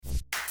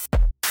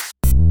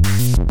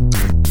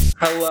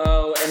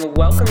Hello, and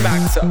welcome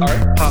back to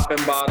Art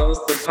Poppin' Bottles,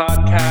 the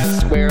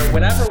podcast where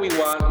whenever we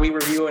want, we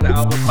review an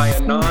album by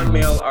a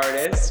non-male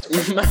artist.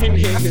 My name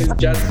is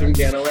Justin and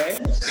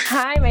Kaela.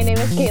 Hi, my name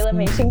is Kaela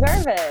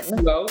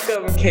Garvin.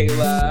 Welcome,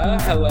 Kaela.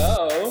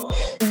 Hello.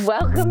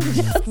 Welcome,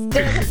 Justin.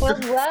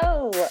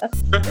 Hello.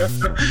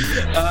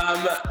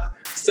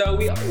 So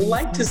we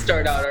like to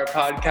start out our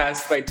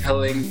podcast by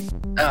telling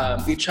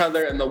each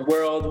other and the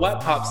world what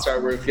pop star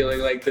we're feeling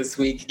like this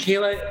week.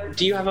 Kaela,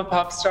 do you have a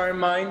pop star in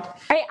mind?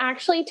 I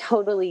actually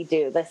totally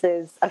do. This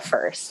is a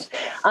first.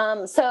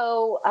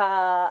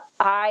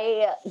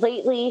 I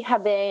lately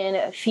have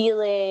been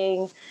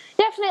feeling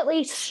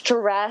definitely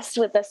stressed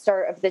with the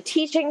start of the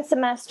teaching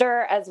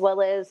semester, as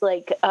well as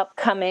like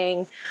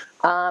upcoming.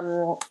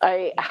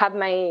 I have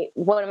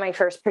one of my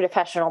first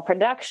professional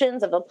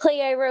productions of a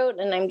play I wrote,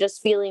 and I'm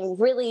just feeling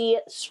really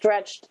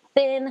stretched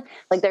thin.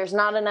 Like there's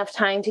not enough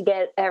time to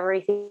get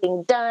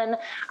everything done.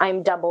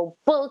 I'm double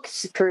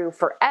booked through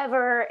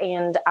forever,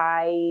 and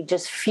I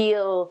just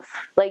feel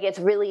like it's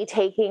really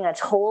taking a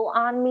toll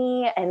on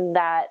me, and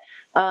that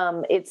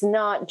it's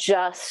not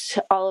just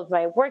all of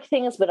my work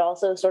things, but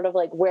also sort of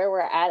like where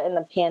we're at in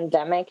the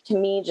pandemic to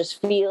me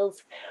just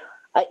feels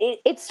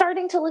it's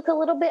starting to look a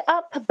little bit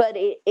up, but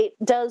it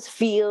does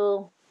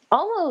feel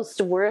almost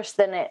worse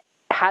than it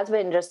has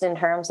been, just in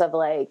terms of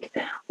like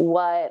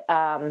what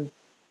I'm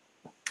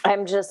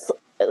just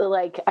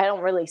like, I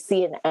don't really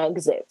see an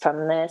exit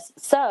from this.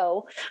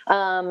 So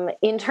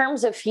in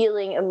terms of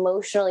feeling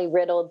emotionally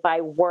riddled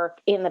by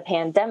work in the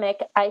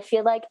pandemic, I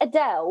feel like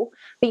Adele,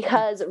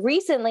 because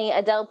recently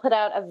Adele put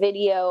out a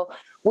video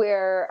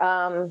where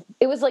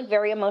it was like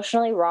very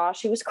emotionally raw.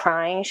 She was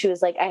crying. She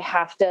was like, I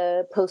have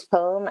to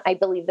postpone, I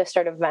believe, the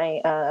start of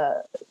my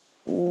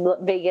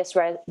Vegas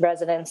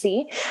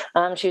residency.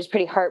 She was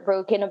pretty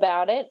heartbroken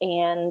about it.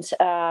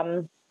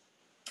 And,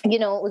 it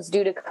was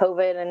due to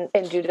COVID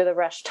and due to the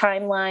rush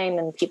timeline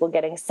and people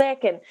getting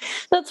sick. And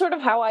that's sort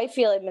of how I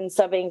feel. I've been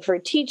subbing for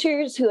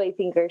teachers who I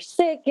think are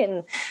sick,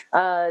 and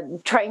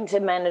trying to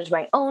manage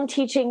my own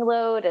teaching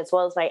load as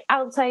well as my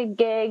outside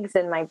gigs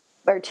and my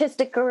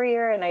artistic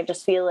career. And I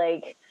just feel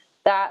like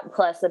that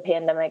plus the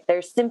pandemic,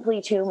 there's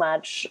simply too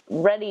much.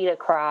 Ready to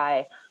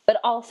cry, but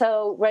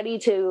also ready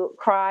to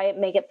cry,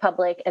 make it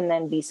public, and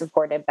then be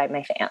supported by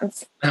my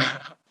fans.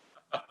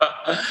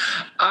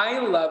 I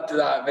loved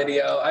that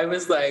video. I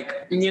was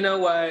like, you know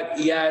what?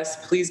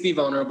 Yes, please be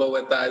vulnerable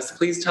with us.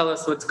 Please tell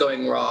us what's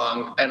going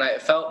wrong. And I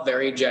felt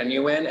very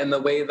genuine in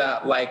the way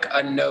that like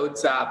a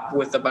notes app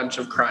with a bunch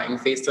of crying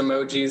face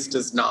emojis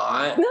does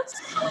not.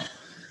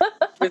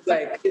 It's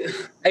like,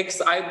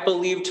 I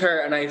believed her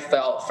and I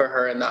felt for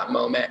her in that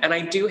moment. And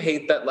I do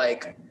hate that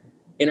like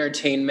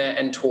entertainment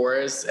and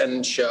tours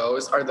and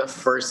shows are the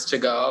first to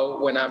go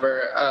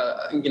whenever,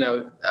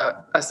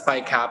 a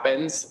spike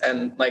happens.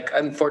 And like,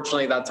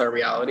 unfortunately, that's our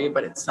reality,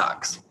 but it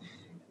sucks.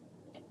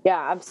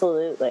 Yeah,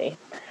 absolutely.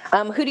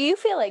 Who do you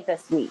feel like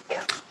this week?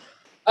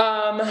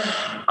 I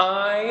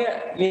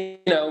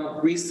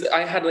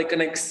had like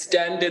an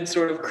extended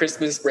sort of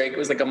Christmas break. It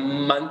was like a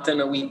month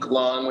and a week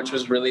long, which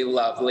was really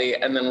lovely.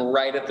 And then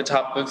right at the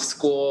top of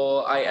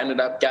school, I ended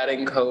up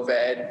getting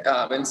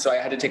COVID. And so I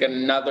had to take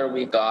another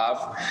week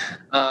off.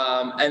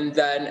 And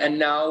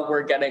now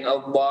we're getting a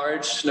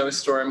large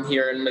snowstorm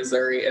here in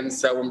Missouri. And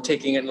so I'm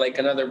taking in like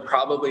another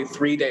probably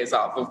 3 days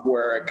off of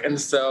work. And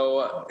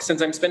so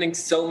since I'm spending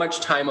so much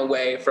time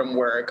away from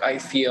work, I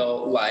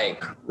feel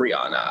like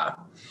Rihanna.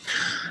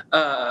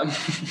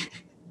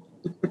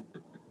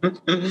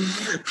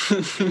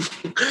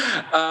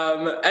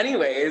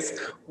 Anyways,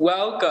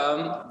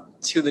 welcome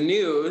to the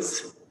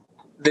news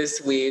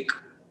this week.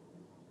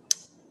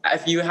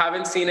 If you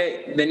haven't seen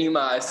it, then you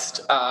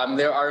must.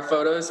 There are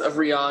photos of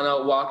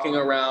Rihanna walking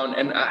around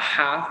in a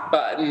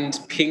half-buttoned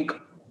pink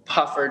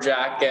puffer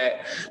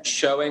jacket,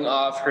 showing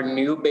off her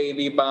new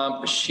baby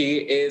bump. She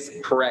is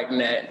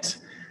pregnant.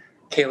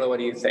 Kaela, what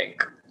do you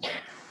think?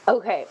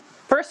 Okay,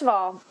 first of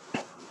all,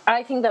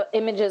 I think the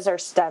images are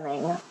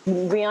stunning.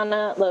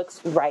 Rihanna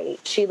looks right.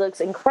 She looks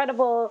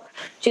incredible.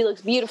 She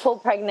looks beautiful,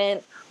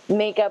 pregnant,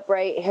 makeup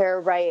right, hair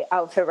right,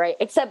 outfit right.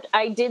 Except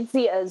I did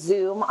see a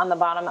zoom on the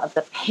bottom of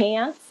the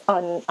pants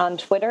on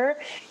Twitter.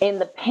 In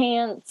the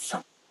pants,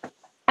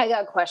 I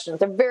got questions.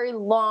 They're very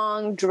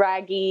long,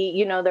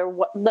 draggy, they're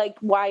like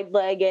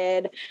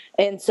wide-legged.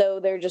 And so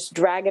they're just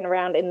dragging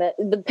around. And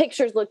the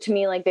pictures look to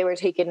me like they were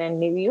taken in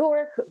New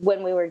York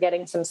when we were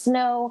getting some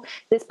snow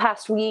this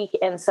past week.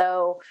 And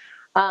so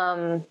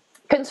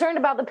concerned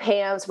about the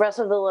pants, rest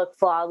of the look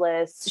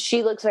flawless.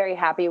 She looks very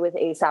happy with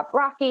A$AP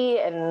Rocky,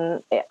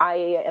 and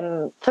I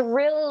am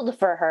thrilled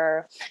for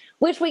her.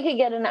 Wish we could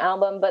get an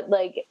album, but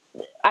like,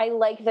 I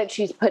like that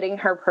she's putting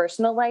her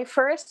personal life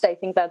first. I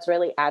think that's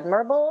really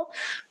admirable.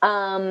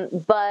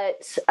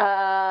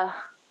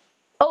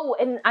 Oh,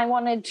 and I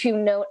wanted to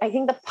note, I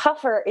think the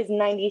puffer is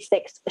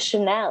 96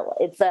 Chanel.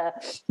 It's a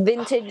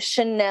vintage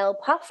Chanel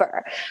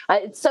puffer.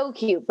 It's so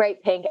cute,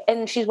 bright pink,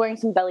 and she's wearing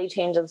some belly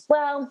chains as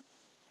well.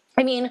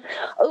 I mean,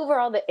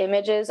 overall, the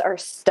images are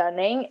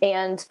stunning,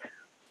 and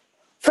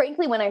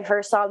frankly, when I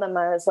first saw them,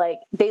 I was like,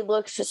 they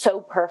looked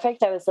so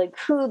perfect. I was like,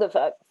 who the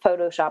fuck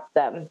photoshopped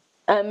them?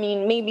 I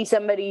mean, maybe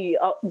somebody,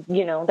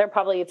 they're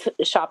probably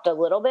shopped a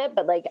little bit,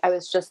 but like, I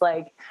was just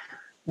like,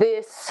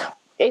 it's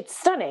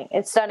stunning.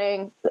 It's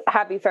stunning.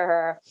 Happy for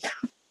her.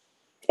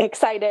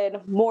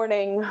 Excited,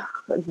 mourning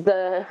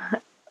the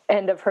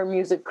end of her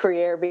music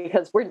career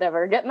because we're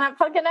never getting that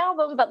fucking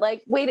album, but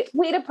like, way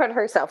to put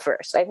herself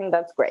first. I think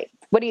that's great.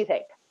 What do you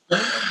think?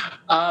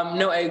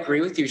 No, I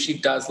agree with you. She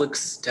does look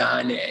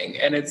stunning.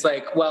 And it's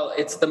like, well,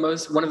 it's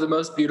one of the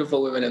most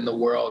beautiful women in the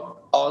world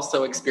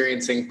also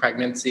experiencing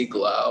pregnancy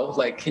glow.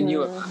 Like, can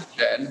you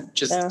imagine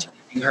just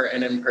taking her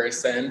in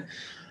person?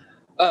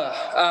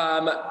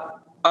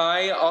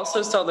 I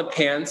also saw the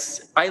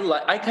pants.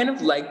 I kind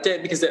of liked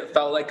it because it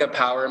felt like a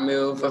power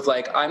move of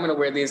like, I'm going to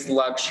wear these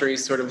luxury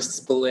sort of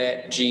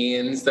split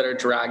jeans that are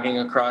dragging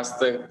across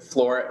the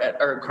floor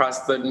or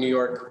across the New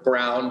York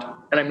ground.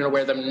 And I'm going to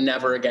wear them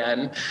never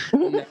again,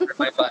 never in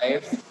my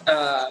life.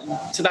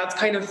 So that's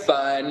kind of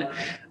fun.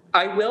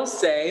 I will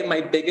say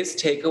my biggest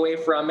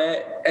takeaway from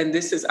it, and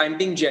I'm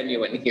being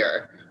genuine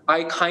here.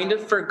 I kind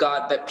of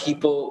forgot that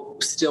people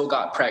still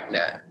got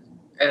pregnant.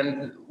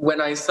 And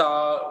when I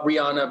saw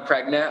Rihanna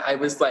pregnant, I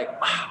was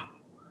like, wow,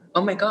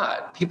 oh my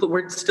God,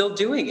 we're still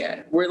doing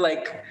it. We're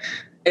like,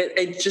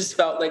 it just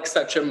felt like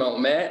such a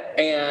moment.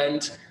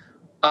 And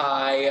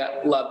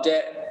I loved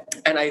it.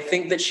 And I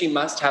think that she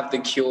must have the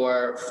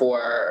cure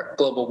for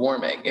global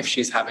warming if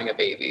she's having a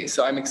baby.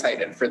 So I'm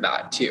excited for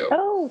that too.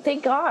 Oh,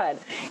 thank God.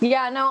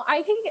 Yeah, no,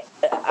 I think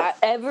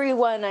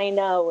everyone I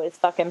know is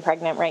fucking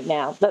pregnant right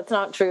now. That's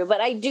not true. But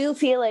I do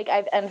feel like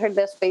I've entered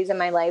this phase in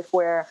my life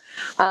where,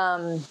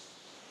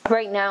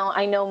 right now,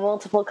 I know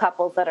multiple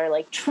couples that are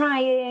like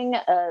trying.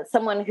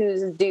 Someone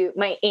who's due,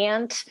 my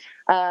aunt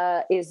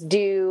is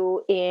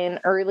due in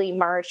early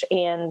March,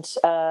 and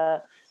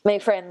my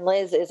friend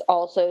Liz is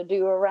also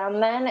due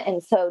around then.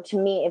 And so to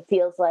me, it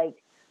feels like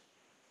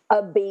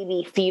a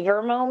baby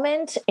fever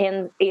moment,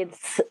 and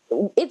it's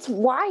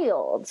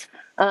wild.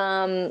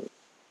 Good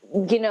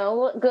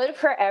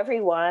for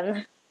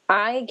everyone.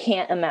 I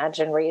can't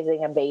imagine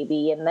raising a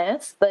baby in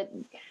this, but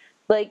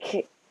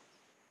like,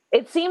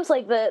 it seems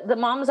like the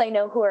moms I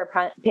know who are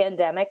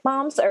pandemic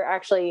moms are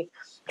actually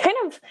kind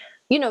of,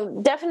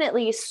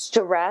 definitely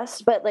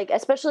stressed, but like,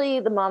 especially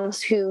the moms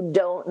who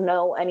don't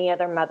know any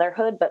other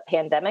motherhood, but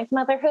pandemic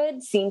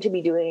motherhood seem to be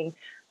doing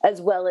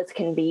as well as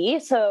can be.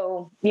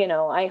 So,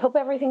 I hope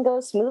everything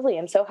goes smoothly.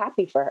 I'm so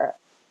happy for her.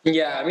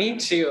 Yeah, me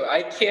too.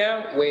 I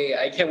can't wait.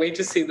 I can't wait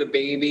to see the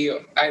baby,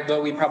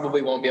 although we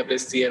probably won't be able to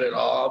see it at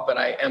all, but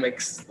I am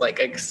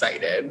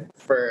excited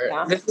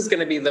for, This is going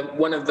to be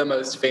one of the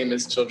most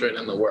famous children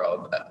in the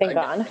world. Thank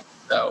God.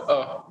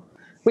 So,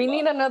 we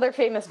need another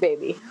famous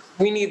baby.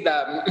 We need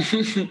them.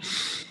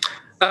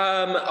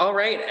 All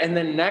right. And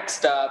then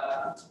next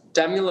up,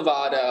 Demi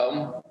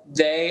Lovato.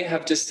 They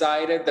have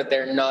decided that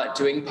they're not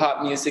doing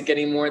pop music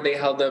anymore. They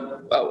held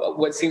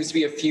what seems to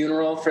be a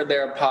funeral for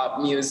their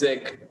pop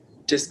music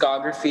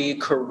discography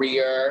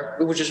career,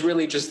 which is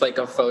really just like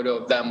a photo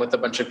of them with a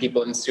bunch of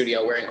people in the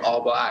studio wearing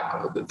all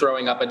black,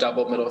 throwing up a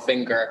double middle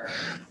finger.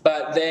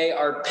 But they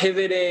are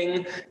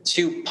pivoting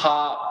to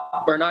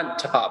pop, or not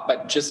to pop,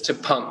 but just to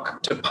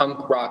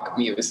punk rock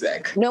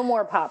music. No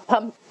more pop.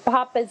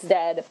 Pop is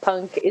dead.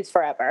 Punk is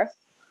forever.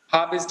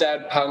 Pop is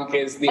dead. Punk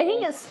is the. I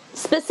think it's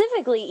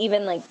specifically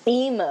even like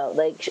emo,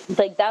 like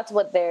that's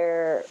what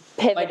they're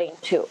pivoting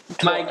to.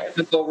 My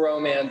Chemical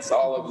Romance,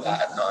 all of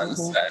that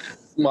nonsense.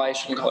 Well, I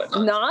shouldn't call it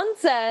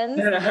nonsense.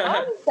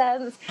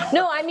 Nonsense.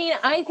 No, I mean,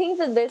 I think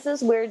that this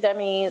is where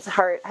Demi's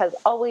heart has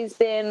always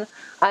been.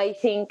 I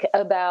think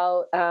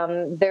about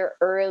their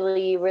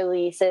early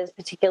releases,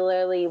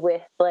 particularly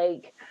with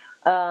like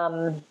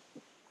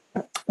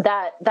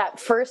that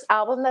first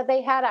album that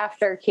they had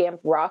after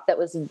Camp Rock that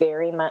was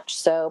very much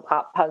so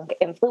pop punk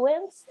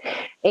influence.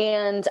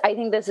 And I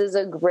think this is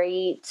a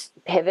great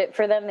pivot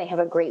for them. They have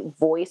a great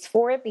voice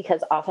for it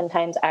because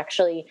oftentimes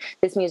actually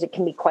this music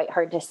can be quite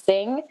hard to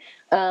sing.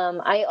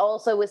 I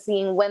also was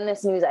seeing when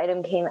this news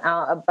item came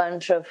out, a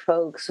bunch of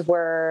folks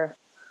were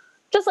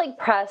just like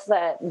pressed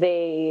that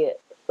they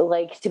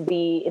like to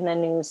be in the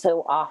news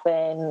so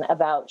often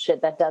about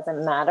shit that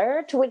doesn't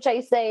matter, to which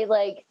I say,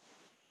 like,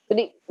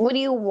 what do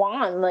you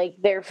want?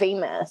 Like, they're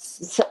famous.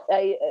 So,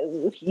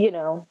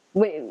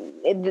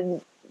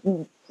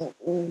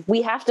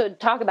 we have to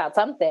talk about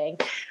something.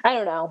 I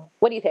don't know.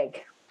 What do you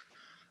think?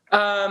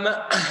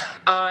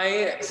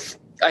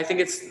 I think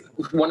it's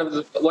one of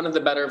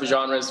the better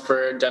genres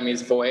for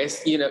Demi's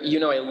voice. I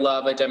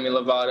love a Demi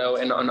Lovato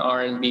in an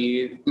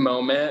R&B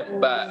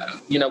moment, but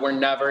we're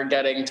never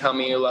getting "Tell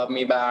Me You Love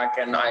Me" back,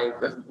 and I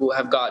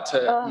have got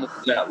to mourn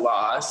that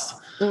loss.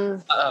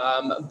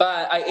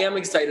 But I am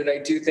excited. I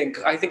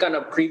think on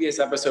a previous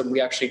episode,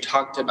 we actually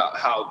talked about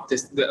how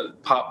the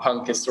pop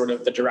punk is sort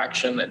of the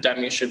direction that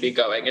Demi should be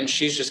going, and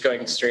she's just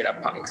going straight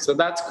up punk. So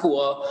that's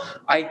cool.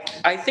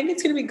 I think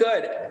it's going to be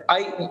good.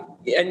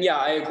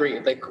 I agree.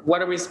 Like,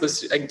 what are we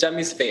supposed to, like,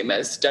 Demi's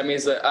famous.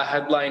 Demi's a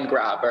headline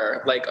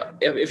grabber. Like,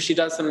 if she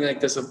does something like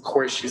this, of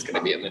course she's going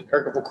to be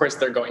of course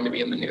they're going to be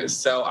in the news.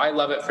 So I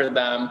love it for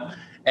them.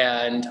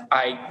 And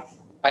I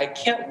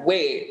can't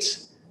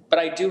wait. But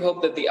I do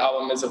hope that the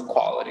album is of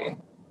quality.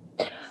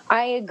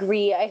 I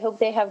agree. I hope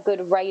they have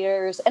good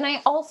writers. And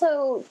I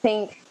also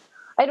think,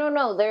 I don't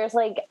know, there's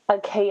like a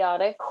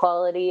chaotic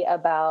quality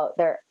about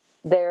their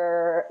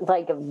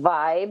like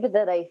vibe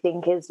that I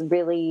think is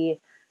really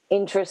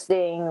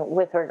interesting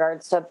with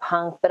regards to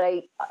punk. But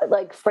I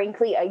like,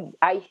 frankly,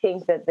 I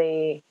think that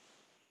they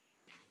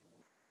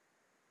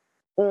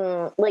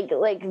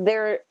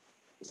they're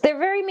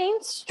very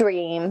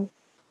mainstream.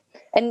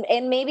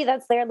 And maybe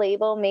that's their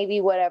label, maybe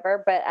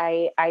whatever, but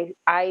I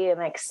am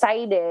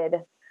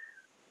excited.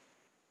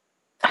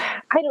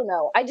 I don't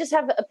know. I just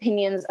have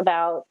opinions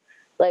about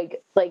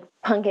like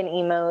punk and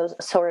emos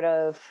sort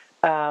of,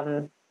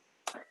 the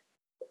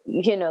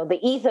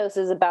ethos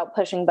is about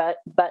pushing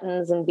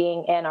buttons and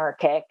being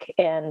anarchic.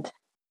 And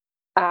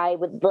I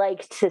would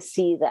like to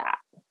see that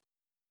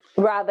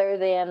rather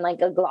than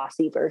like a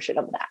glossy version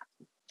of that.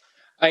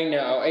 I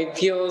know. It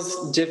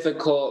feels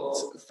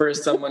difficult for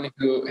someone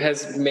who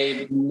has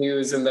made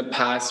news in the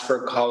past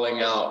for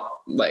calling out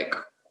like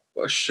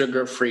a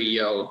sugar-free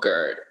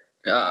yogurt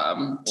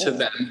to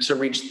them to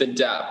reach the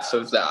depth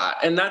of that.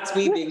 And that's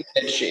me being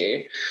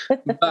bitchy.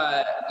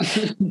 But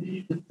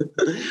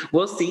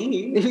we'll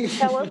see.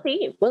 Yeah,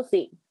 we'll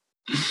see.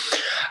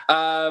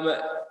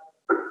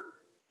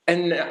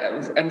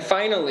 And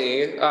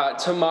finally,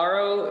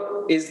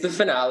 tomorrow is the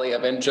finale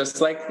of And Just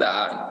Like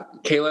That.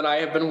 Kaela and I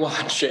have been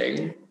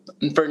watching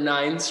for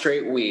 9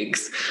 straight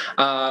weeks.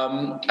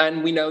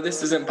 And we know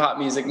this isn't pop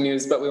music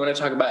news, but we want to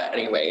talk about it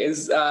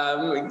anyways.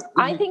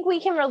 I think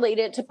we can relate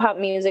it to pop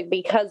music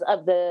because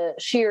of the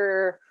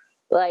sheer,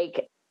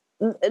 like,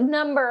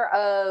 number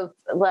of,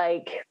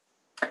 like,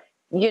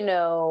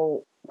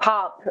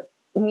 pop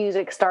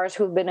music stars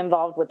who've been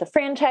involved with the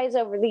franchise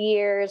over the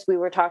years. We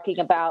were talking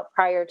about,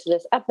 prior to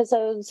this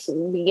episode's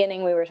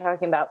beginning, we were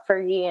talking about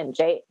Fergie and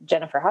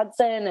Jennifer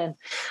Hudson.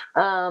 And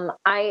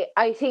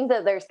I think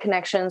that there's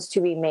connections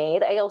to be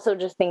made. I also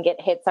just think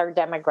it hits our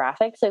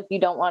demographic. So if you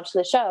don't watch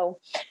the show,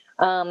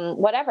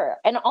 whatever.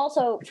 And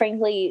also,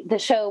 frankly, the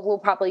show will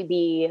probably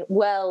be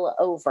well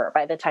over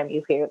by the time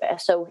you hear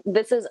this. So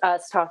this is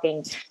us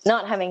talking,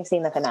 not having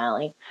seen the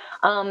finale.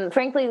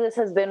 Frankly, this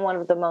has been one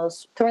of the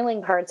most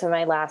thrilling parts of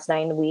my last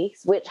 9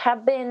 weeks, which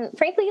have been,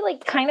 frankly,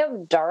 like kind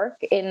of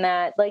dark in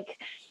that, like,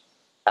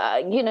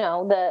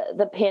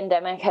 the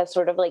pandemic has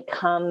sort of like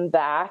come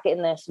back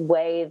in this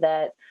way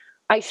that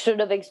I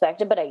should have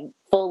expected, but I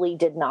fully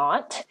did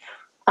not.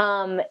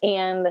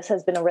 And this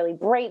has been a really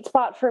bright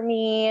spot for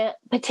me,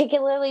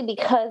 particularly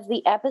because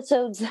the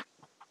episodes,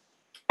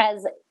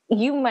 as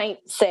you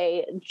might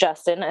say,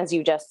 Justin, as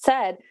you just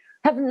said,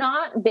 have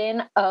not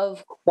been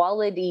of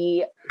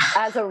quality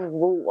as a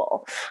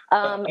rule.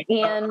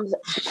 And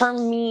for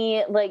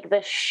me, like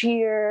the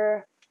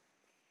sheer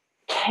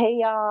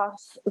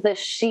chaos, the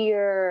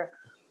sheer,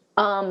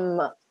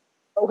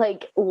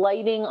 like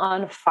lighting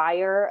on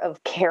fire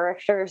of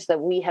characters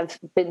that we have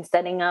been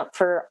setting up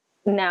for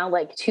now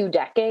like 2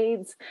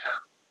 decades,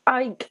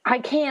 I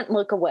can't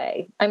look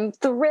away. I'm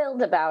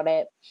thrilled about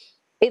it.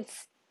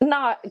 It's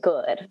not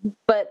good,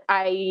 but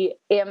I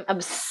am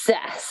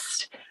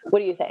obsessed. What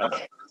do you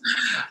think?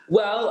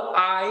 Well,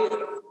 I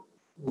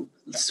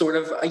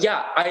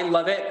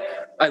love it.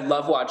 I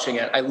love watching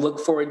it. I look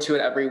forward to it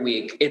every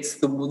week. It's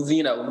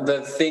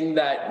the thing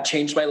that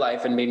changed my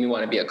life and made me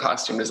want to be a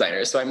costume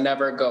designer. So I'm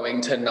never going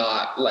to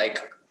not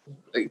like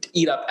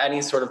eat up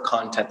any sort of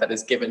content that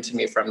is given to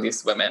me from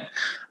these women.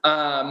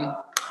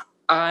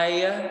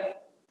 I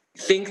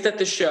think that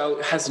the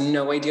show has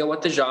no idea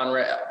what the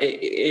genre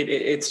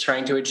it's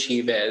trying to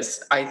achieve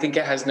is. I think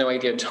it has no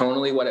idea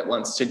tonally what it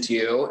wants to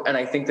do. And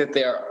I think that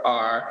there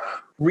are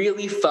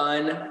really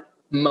fun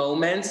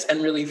moments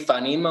and really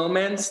funny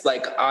moments,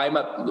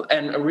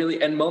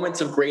 and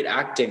moments of great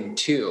acting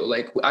too.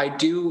 Like, I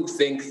do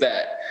think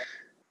that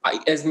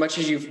as much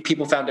as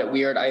people found it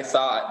weird, I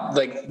thought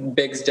like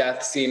Big's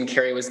death scene,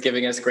 Carrie was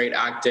giving us great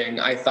acting.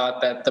 I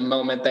thought that the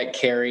moment that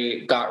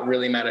Carrie got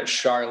really mad at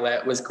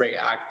Charlotte was great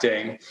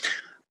acting.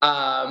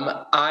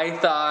 I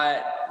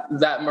thought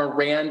that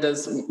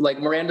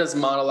Miranda's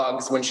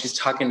monologues when she's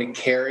talking to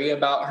Carrie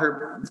about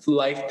her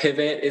life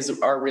pivot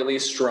are really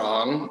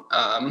strong.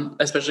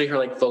 Especially her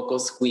like vocal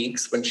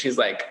squeaks when she's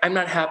like, "I'm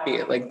not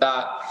happy," like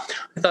that.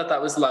 I thought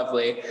that was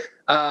lovely.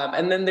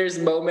 And then there's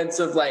moments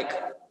of like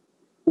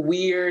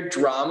weird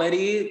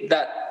dramedy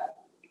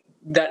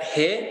that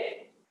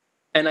hit,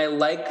 and I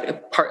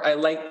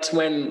liked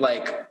when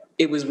like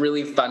it was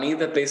really funny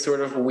that they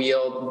sort of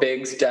wheeled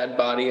Big's dead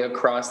body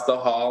across the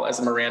hall as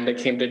Miranda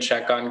came to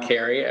check on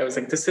Carrie. I was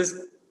like, this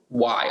is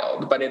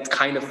wild, but it's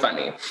kind of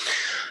funny.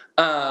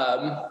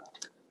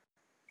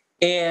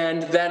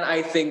 And then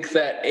I think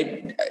that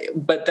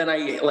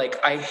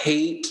I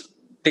hate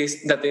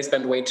that they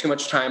spend way too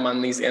much time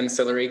on these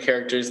ancillary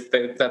characters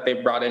that they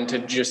brought in to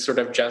just sort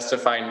of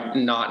justify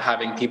not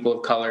having people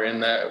of color in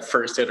the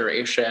first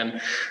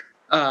iteration.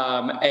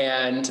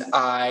 And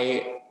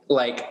I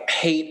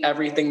hate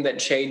everything that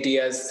Che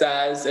Diaz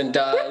says and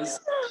does.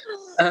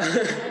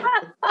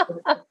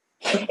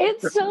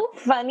 It's so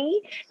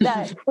funny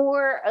that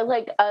for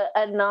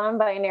a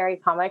non-binary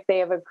comic, they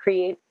have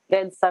created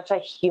such a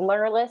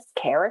humorless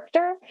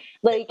character.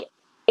 Like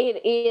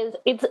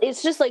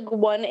it's just like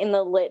one in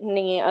the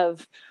litany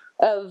of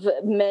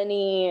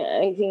many,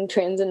 I think,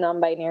 trans and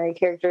non-binary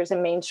characters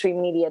in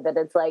mainstream media that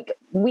it's like,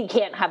 we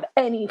can't have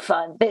any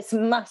fun. This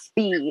must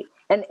be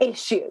an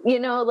issue,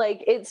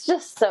 like it's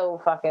just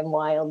so fucking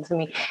wild to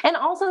me. And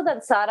also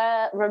that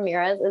Sara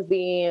Ramirez is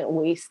being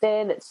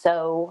wasted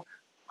so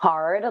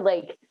hard.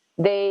 Like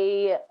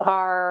they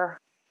are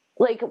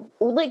like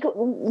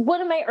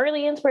one of my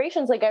early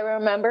inspirations. Like I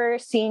remember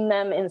seeing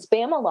them in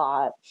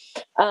Spam-A-Lot.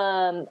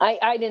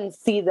 I didn't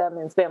see them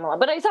in Spam-A-Lot,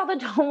 but I saw the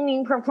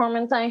Tony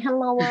performance. I had a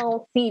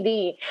little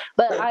CD,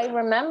 but I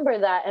remember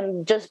that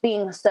and just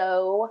being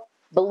so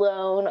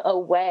blown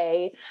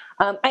away.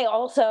 I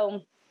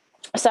also,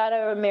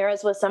 Sara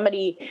Ramirez was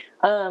somebody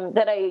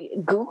that I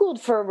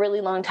Googled for a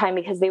really long time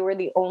because they were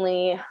the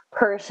only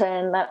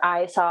person that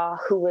I saw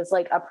who was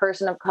like a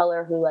person of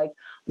color who like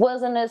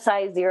wasn't a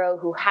size zero,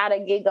 who had a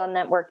gig on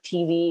network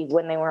TV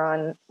when they were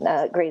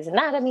on Grey's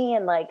Anatomy,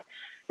 and like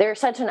they're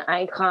such an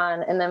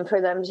icon. And then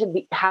for them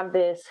to have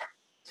this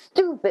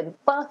stupid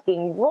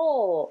fucking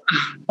role,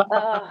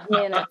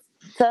 man, it's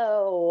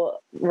so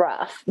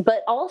rough,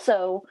 but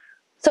also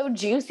so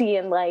juicy.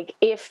 And like,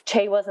 if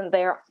Che wasn't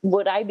there,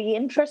 would I be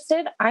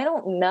interested? I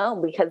don't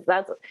know, because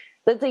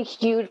that's a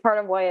huge part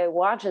of why I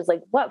watch, is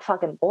like, what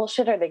fucking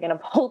bullshit are they going to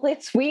pull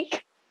this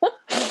week?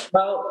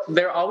 Well,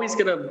 they're always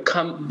going to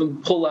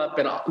pull up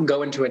and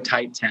go into a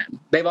tight 10.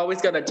 They've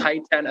always got a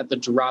tight 10 at the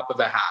drop of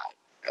a hat.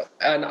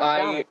 And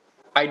I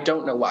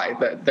don't know why,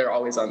 but they're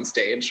always on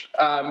stage.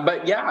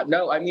 But yeah,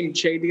 no, I mean,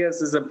 Che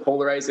Diaz is a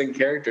polarizing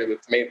character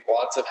that's made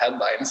lots of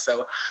headlines.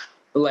 So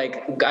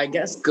like, I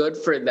guess good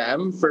for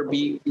them for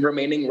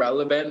remaining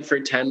relevant for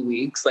 10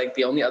 weeks. Like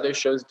the only other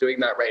shows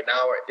doing that right now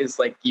is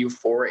like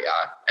Euphoria.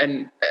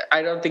 And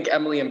I don't think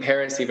Emily in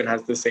Paris even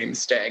has the same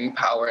staying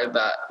power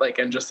that like,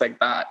 and just like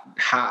that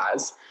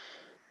has.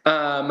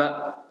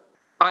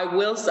 I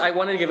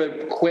want to give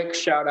a quick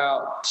shout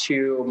out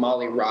to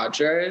Molly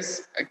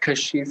Rogers, because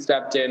she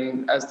stepped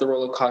in as the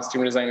role of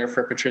costume designer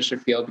for Patricia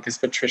Field because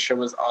Patricia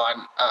was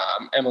on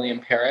Emily in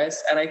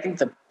Paris. And I think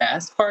the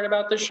best part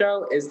about the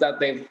show is that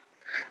they've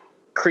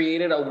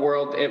created a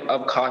world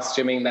of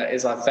costuming that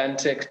is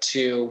authentic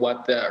to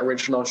what the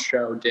original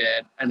show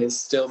did, and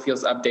still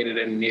feels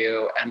updated and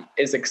new and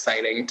is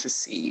exciting to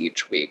see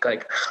each week.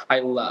 Like I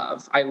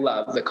love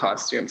the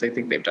costumes. I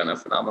think they've done a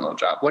phenomenal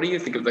job. What do you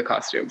think of the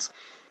costumes?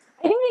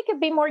 I think they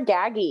could be more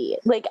gaggy.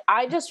 Like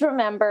I just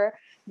remember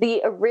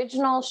the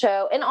original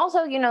show, and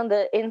also,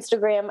 the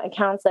Instagram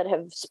accounts that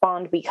have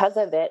spawned because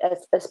of it,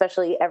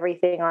 especially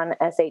everything on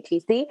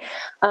SATC.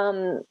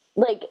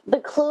 Like the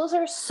clothes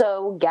are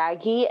so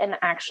gaggy and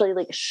actually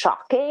like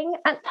shocking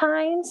at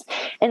times.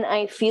 And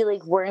I feel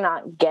like we're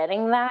not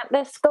getting that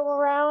this go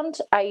around.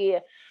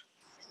 I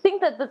think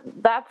that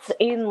that's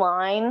in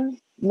line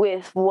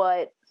with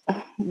what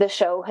the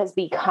show has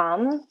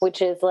become,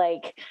 which is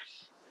like,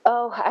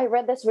 I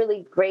read this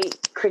really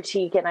great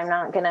critique, and I'm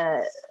not going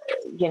to,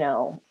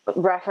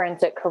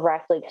 reference it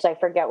correctly because I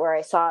forget where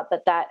I saw it,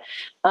 but that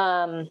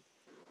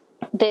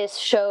this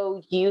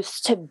show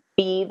used to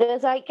be the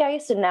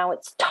zeitgeist and now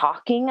it's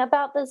talking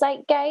about the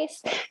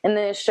zeitgeist. And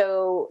this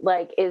show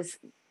is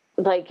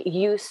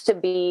used to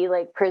be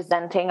like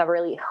presenting a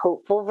really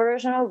hopeful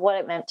version of what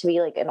it meant to be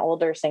like an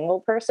older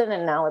single person,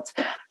 and now it's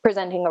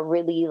presenting a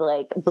really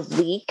like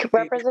bleak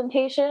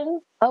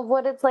representation of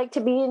what it's like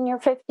to be in your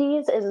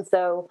 50s. And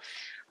so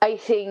I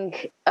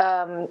think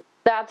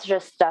that's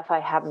just stuff I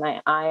have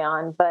my eye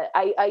on, but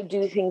I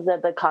do think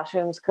that the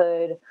costumes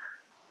could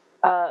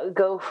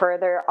go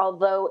further,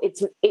 although it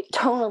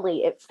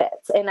tonally it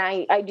fits. And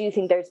I do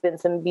think there's been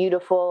some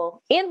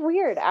beautiful and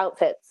weird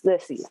outfits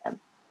this season.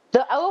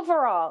 The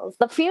overalls,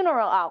 the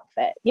funeral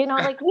outfit,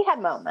 like we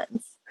had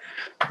moments.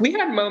 We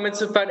had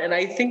moments of fun, and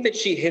I think that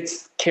she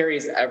hits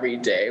Carrie's every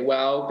day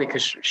well,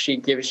 because she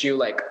gives you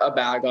like a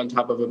bag on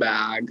top of a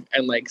bag,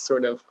 and like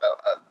sort of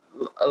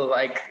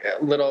like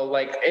little,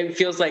 like it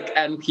feels like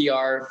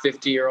NPR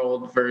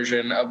 50-year-old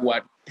version of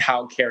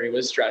how Carrie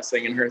was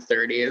dressing in her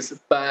 30s.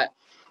 But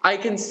I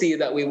can see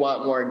that we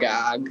want more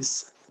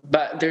gags,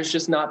 but there's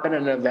just not been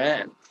an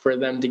event for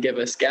them to give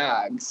us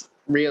gags,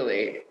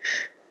 really.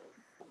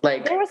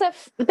 Like there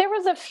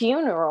was a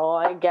funeral,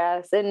 I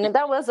guess, and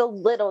that was a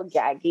little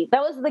gaggy.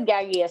 That was the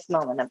gaggiest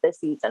moment of the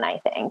season, I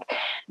think.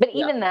 But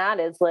even that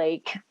is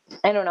like,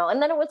 I don't know.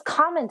 And then it was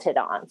commented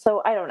on,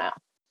 so I don't know.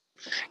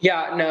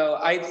 Yeah, no,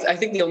 I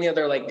think the only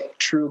other like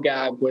true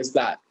gag was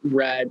that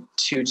red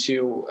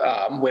tutu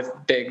with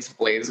Big's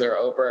blazer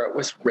over it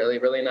was really,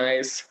 really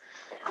nice.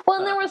 Well,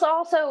 and there was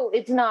also,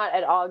 it's not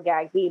at all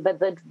gaggy, but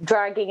the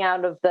dragging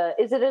out of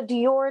is it a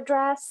Dior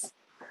dress?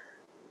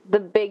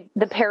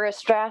 The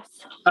Paris dress?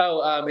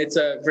 Oh, it's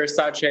a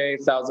Versace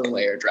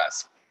 1,000-layer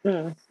dress.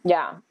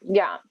 Yeah.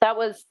 That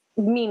was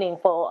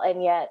meaningful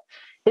and yet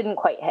didn't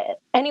quite hit.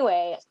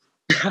 Anyway,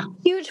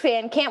 huge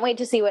fan. Can't wait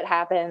to see what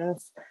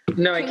happens.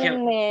 No, I can't.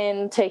 Tune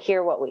in to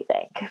hear what we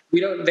think.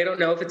 They don't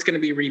know if it's going to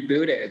be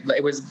rebooted.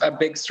 It was a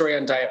big story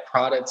on Diet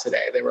Prada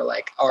today. They were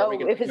like,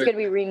 if it's going to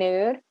be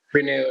renewed?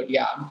 Renewed,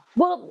 yeah.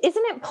 Well,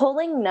 isn't it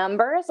pulling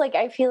numbers? Like,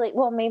 I feel like,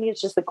 well, maybe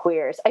it's just the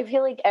queers. I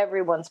feel like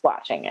everyone's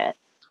watching it.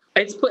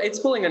 It's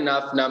pulling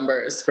enough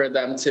numbers for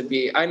them to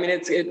be. I mean,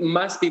 it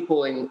must be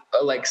pulling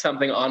like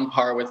something on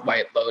par with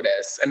White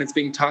Lotus, and it's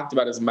being talked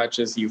about as much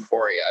as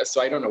Euphoria.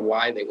 So I don't know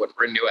why they wouldn't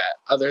renew it,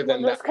 other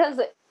than just because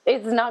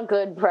it's not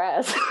good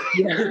press.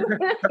 Yeah.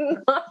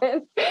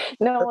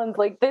 No one's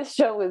like, this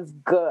show is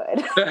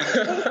good.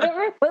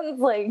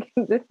 Everyone's like,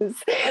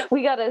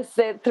 we got to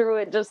sit through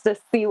it just to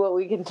see what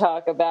we can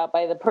talk about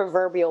by the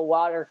proverbial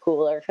water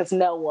cooler, because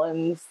no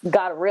one's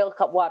got a real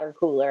water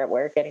cooler at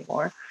work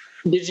anymore.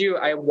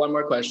 I have one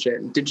more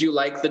question. Did you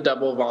like the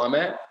double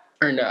vomit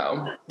or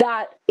no?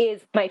 That is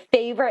my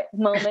favorite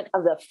moment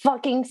of the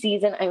fucking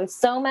season. I'm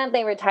so mad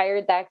they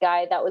retired that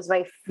guy. That was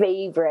my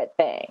favorite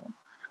thing.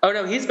 Oh,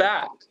 no, he's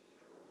back.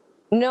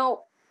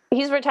 No,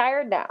 he's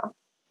retired now.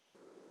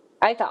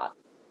 I thought.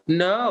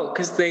 No,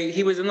 because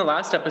he was in the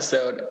last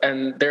episode,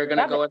 and they're going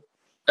to go on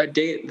a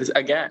date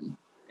again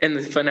in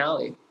the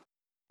finale.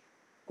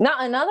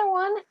 Not another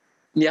one?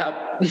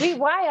 Yeah. Wait,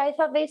 why? I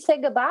thought they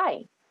said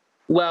goodbye.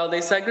 Well,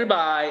 they said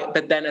goodbye,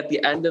 but then at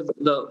the end of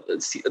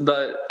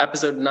the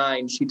episode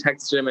 9, she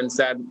texted him and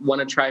said, "Want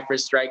to try for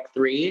strike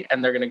 3?"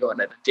 And they're going to go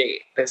on a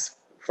date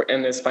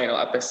in this final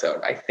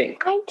episode, I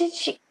think. Why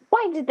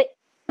did they?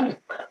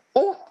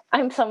 Oh,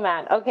 I'm so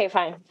mad. Okay,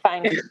 fine.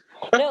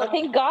 No,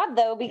 thank God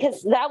though,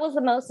 because that was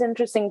the most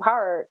interesting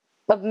part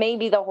of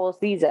maybe the whole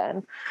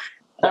season.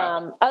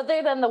 Yeah.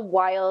 Other than the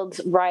wild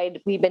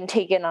ride we've been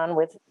taken on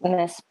with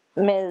Ms.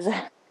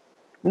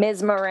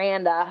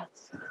 Miranda.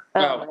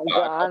 Oh my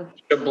God.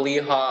 Blee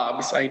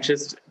Hobbs. I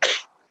just,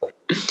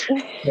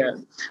 yeah.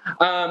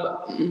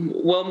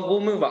 We'll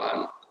move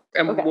on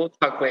and we'll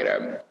talk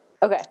later.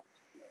 Okay.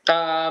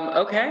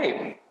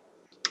 Okay.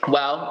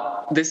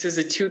 Well, this is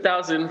a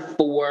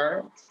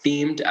 2004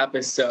 themed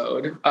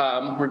episode.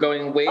 We're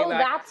going way back.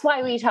 That's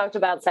why we talked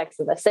about Sex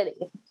and the City.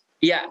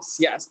 Yes.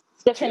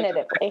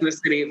 Definitively. Sex and the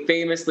City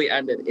famously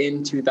ended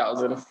in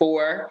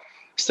 2004.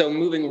 So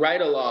moving right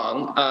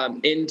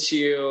along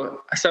into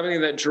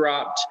something that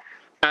dropped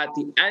at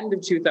the end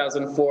of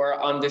 2004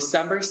 on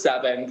December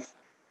 7th,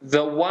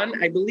 the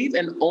one, I believe,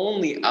 and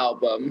only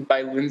album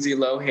by Lindsay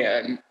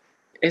Lohan.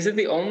 Is it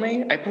the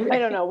only? I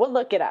don't know. We'll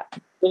look it up.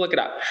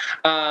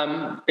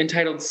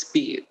 Entitled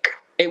Speak.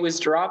 It was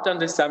dropped on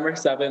December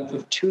 7th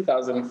of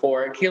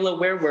 2004. Kaela,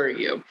 where were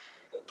you?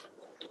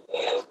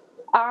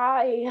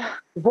 I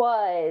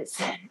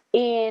was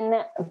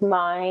in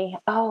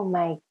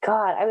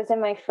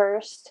my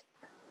first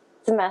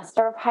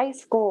semester of high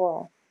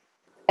school.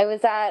 I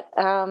was at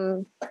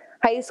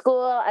high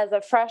school as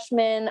a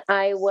freshman.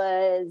 I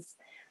was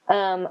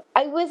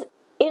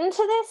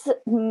into this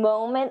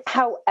moment.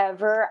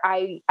 However,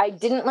 I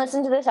didn't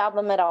listen to this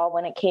album at all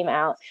when it came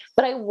out,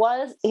 but I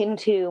was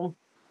into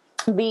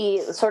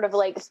the sort of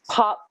like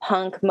pop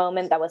punk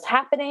moment that was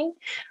happening.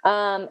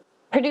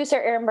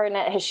 Producer Aaron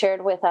Burnett has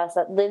shared with us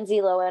that Lindsay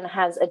Lohan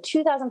has a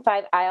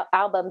 2005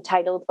 album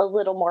titled "A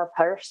Little More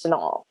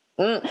Personal."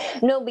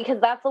 No,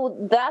 because that's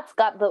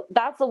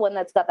the one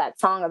that's got that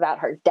song about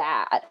her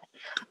dad.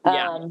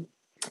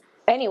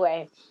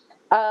 Anyway,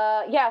 so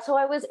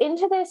I was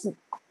into this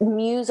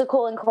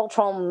musical and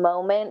cultural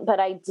moment, but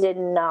I did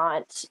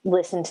not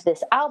listen to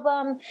this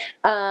album.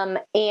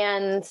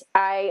 And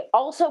I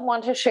also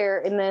want to share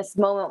in this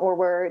moment where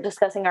we're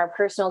discussing our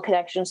personal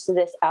connections to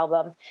this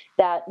album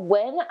that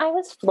when I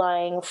was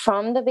flying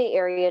from the Bay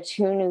Area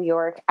to New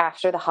York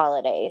after the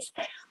holidays,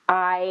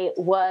 I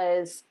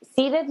was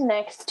seated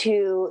next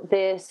to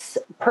this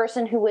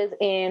person who was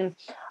in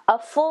a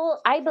full,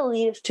 I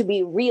believe to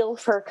be real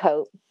fur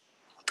coat,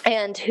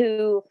 and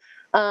who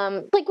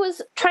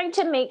was trying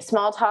to make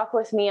small talk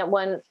with me at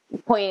one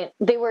point.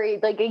 They were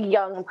like a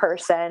young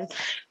person.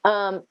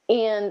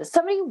 And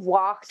somebody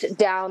walked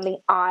down the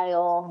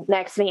aisle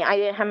next to me. I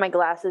didn't have my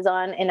glasses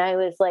on and I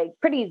was like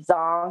pretty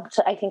zonked.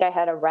 I think I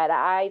had a red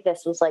eye.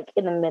 This was like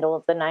in the middle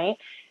of the night.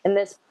 And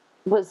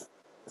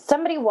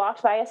somebody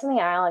walked by us in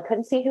the aisle. I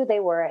couldn't see who they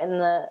were. And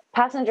the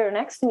passenger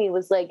next to me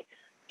was like,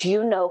 "Do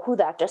you know who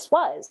that just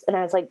was?" And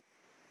I was like,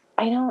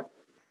 I don't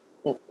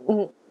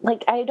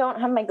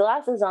have my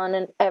glasses on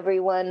and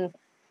everyone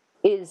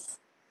is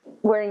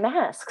wearing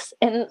masks.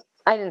 And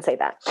I didn't say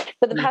that,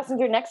 but the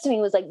passenger next to me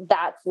was like,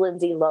 "That's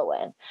Lindsay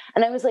Lohan."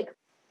 And I was like,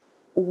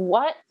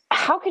 "What?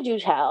 How could you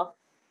tell?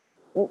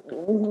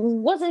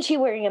 Wasn't she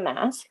wearing a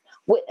mask?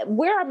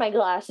 Where are my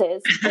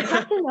glasses? I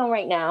have to know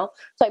right now."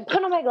 So I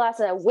put on my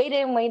glasses and I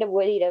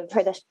waited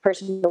for this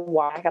person to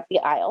walk up the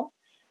aisle.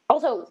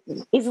 Also,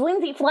 is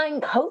Lindsay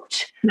flying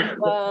coach?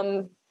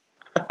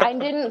 I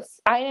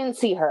didn't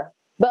see her,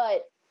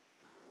 but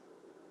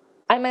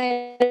I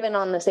might have been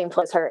on the same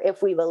floor as her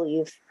if we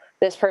believe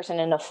this person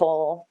in a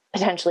full,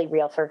 potentially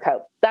real fur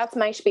coat. That's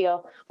my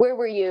spiel. Where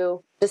were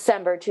you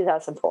December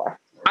 2004?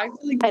 I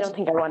don't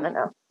think I want to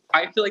know.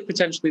 I feel like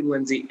potentially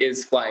Lindsay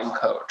is flying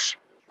coach.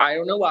 I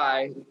don't know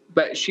why,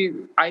 but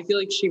I feel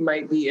like she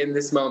might be in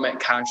this moment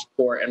cash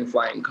poor and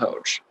flying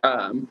coach.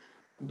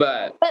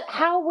 But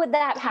how would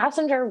that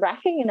passenger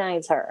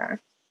recognize her?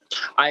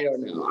 I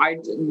don't know. I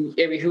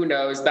mean, who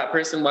knows? That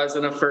person was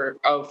in a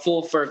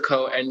full fur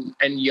coat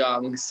and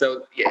young,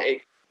 so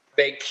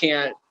they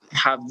can't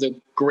have the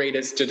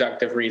greatest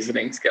deductive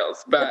reasoning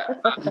skills.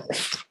 But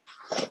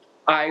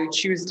I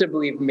choose to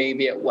believe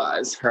maybe it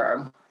was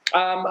her.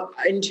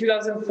 In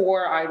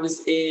 2004, I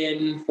was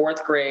in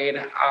 4th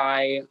grade.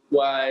 I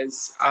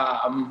was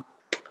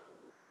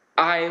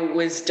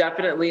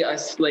definitely a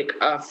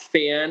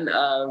fan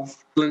of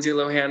Lindsay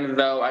Lohan,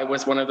 though I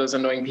was one of those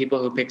annoying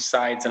people who picked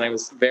sides, and I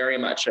was very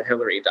much a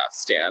Hillary Duff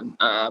stan.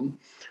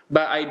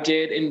 But I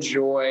did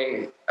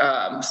enjoy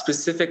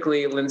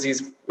specifically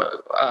Lindsay's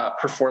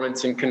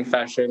performance in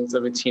Confessions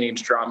of a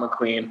Teenage Drama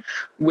Queen,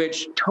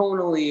 which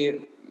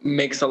tonally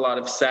makes a lot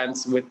of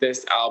sense with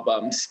this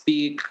album.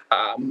 Speak,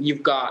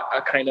 you've got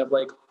a kind of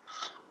like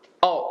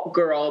alt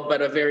girl,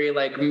 but a very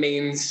like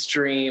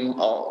mainstream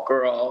alt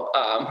girl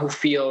who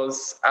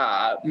feels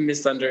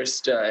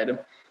misunderstood.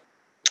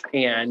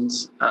 And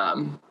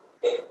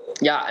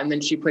and then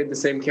she played the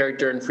same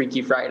character in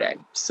Freaky Friday.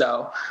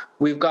 So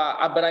we've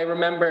got, but I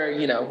remember,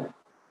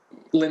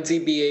 Lindsay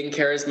being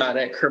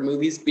charismatic, her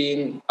movies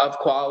being of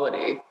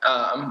quality.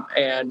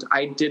 And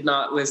I did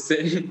not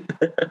listen.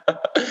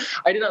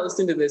 I did not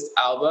listen to this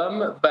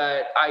album,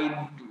 but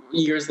I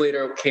years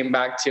later came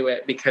back to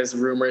it because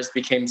Rumors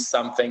became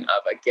something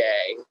of a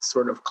gay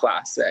sort of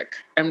classic.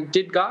 And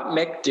did Got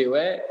Mick do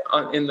it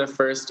in the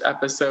first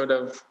episode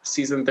of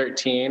season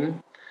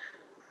 13?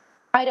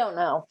 I don't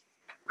know.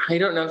 I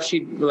don't know if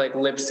she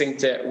lip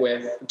synced it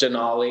with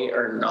Denali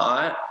or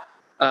not,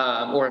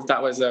 or if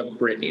that was a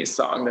Britney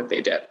song that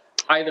they did.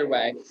 Either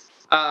way,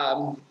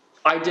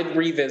 I did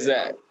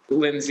revisit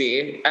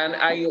Lindsay, and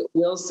I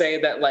will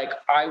say that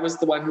I was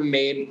the one who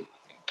made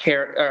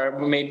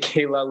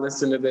Kaela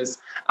listen to this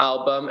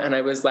album, and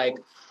I was like,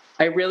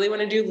 I really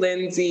want to do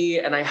Lindsay,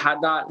 and I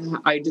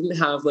didn't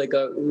have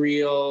a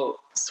real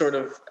sort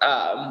of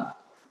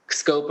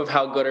scope of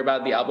how good or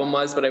bad the album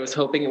was, but I was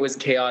hoping it was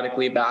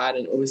chaotically bad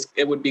and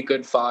it would be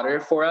good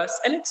fodder for us,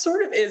 and it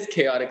sort of is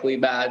chaotically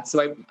bad.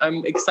 So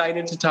I'm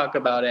excited to talk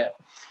about it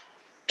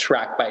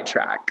track by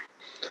track.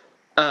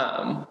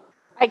 I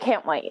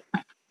can't wait.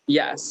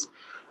 Yes.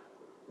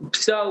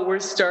 So we're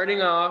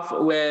starting off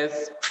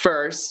with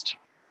First.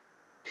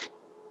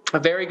 A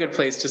very good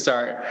place to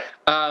start.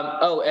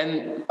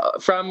 And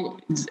from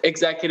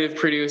executive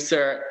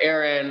producer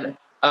Aaron,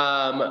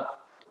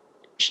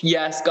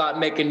 yes, Got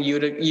Mick and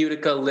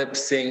Utica lip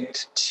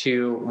synced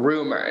to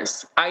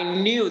Rumors. I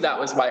knew that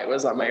was why it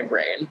was on my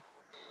brain.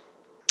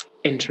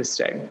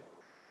 Interesting.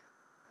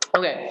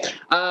 Okay.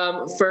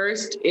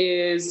 First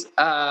is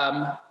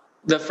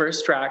the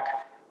first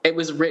track. It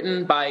was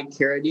written by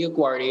Cara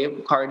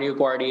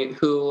DioGuardi,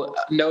 who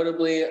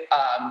notably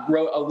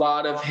wrote a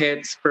lot of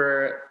hits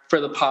for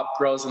the pop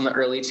girls in the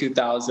early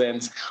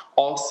 2000s.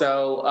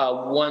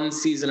 Also, 1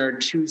 season or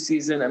 2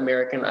 season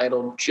American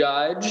Idol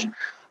judge.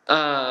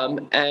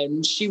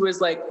 And she was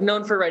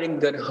known for writing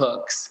good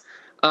hooks.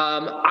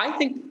 I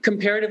think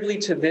comparatively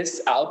to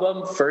this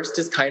album, First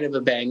is kind of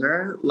a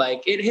banger.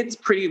 It hits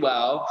pretty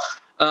well.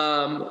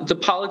 The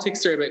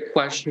politics are a bit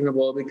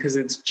questionable because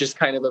it's just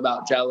kind of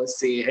about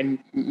jealousy and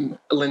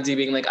Lindsay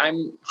being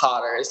I'm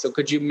hotter, so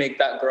could you make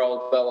that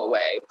girl go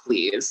away,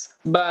 please?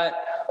 But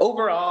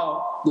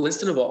overall,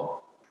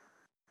 listenable.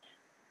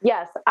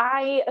 Yes,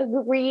 I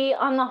agree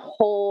on the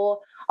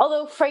whole.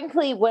 Although,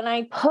 frankly, when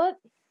I put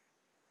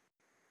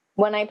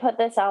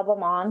this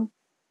album on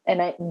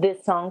and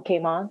this song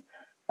came on,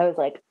 I was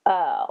like,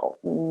 oh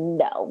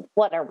no,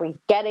 what are we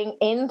getting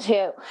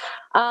into?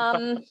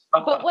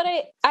 But what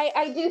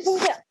I do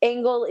think the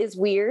angle is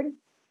weird.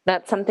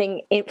 That's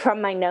something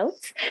from my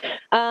notes.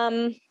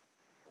 And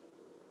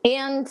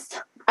I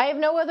have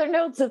no other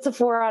notes. It's a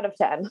 4 out of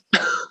 10.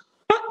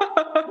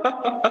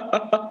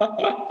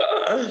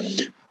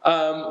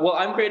 Well,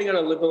 I'm grading on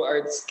a liberal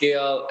arts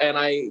scale, and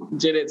I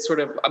did it sort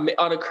of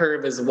on a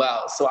curve as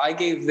well. So I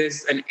gave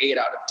this an 8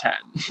 out of 10.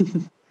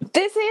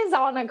 This is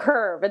on a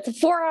curve. It's a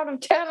 4 out of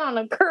 10 on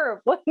a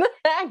curve. What the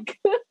heck?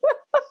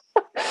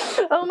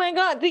 Oh my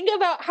God. Think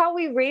about how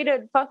we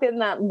rated fucking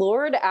that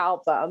Lorde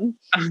album.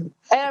 And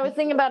I was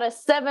thinking about a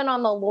 7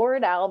 on the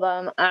Lorde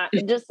album.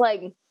 Just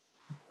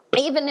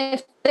even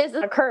if this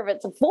is a curve,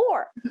 it's a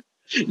 4.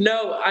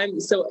 No,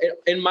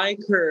 in my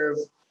curve,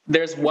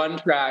 there's one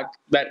track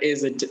that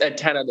is a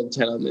 10 out of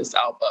 10 on this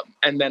album.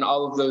 And then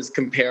all of those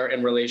compare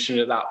in relation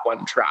to that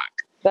one track.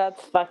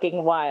 That's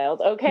fucking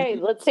wild. Okay,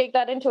 let's take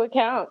that into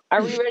account.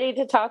 Are we ready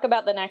to talk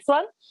about the next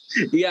one?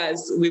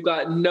 Yes, we've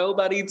got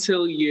Nobody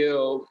Till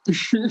You.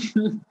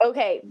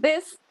 Okay,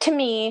 this to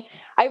me,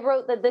 I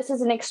wrote that this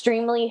is an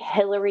extremely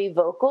Hillary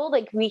vocal.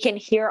 Like we can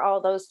hear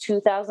all those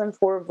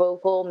 2004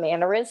 vocal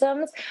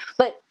mannerisms,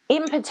 but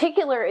in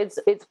particular, it's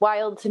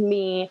wild to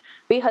me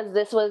because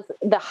this was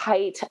the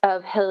height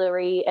of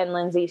Hillary and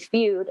Lindsay's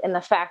feud, and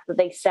the fact that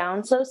they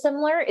sound so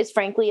similar is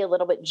frankly a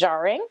little bit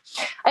jarring.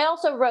 I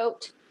also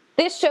wrote,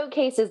 this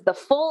showcases the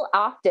full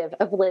octave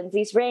of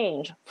Lindsay's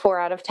range, 4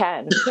 out of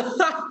 10.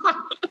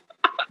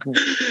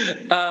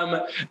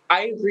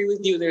 I agree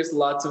with you. There's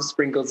lots of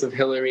sprinkles of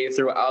Hillary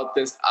throughout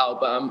this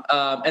album.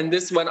 And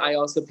this one I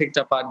also picked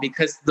up on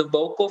because the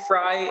vocal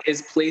fry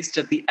is placed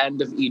at the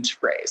end of each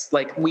phrase.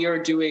 Like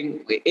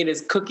it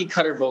is cookie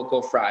cutter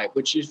vocal fry,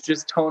 which is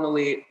just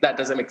tonally, that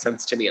doesn't make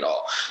sense to me at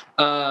all.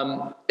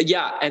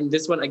 And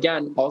this one,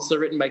 again, also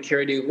written by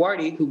Cara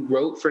DioGuardi, who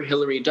wrote for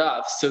Hilary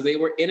Duff. So they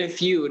were in a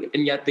feud,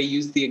 and yet they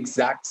used the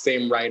exact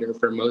same writer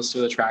for most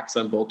of the tracks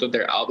on both of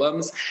their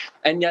albums.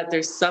 And yet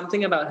there's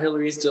something about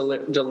Hillary's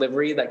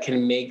delivery that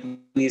can make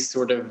these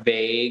sort of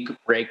vague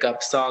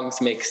breakup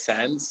songs make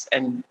sense.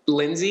 And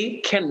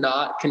Lindsay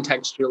cannot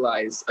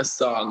contextualize a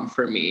song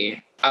for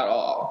me at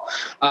all.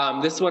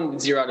 This one,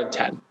 0 out of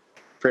 10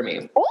 for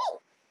me. Ooh.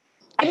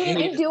 I mean,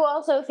 I do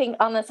also think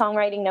on the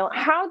songwriting note,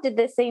 how did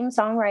the same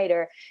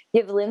songwriter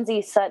give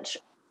Lindsay such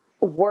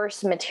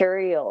worse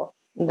material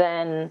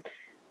than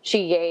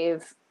she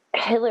gave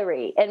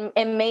Hillary?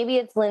 And maybe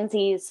it's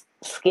Lindsay's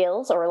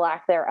skills or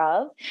lack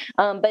thereof,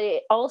 but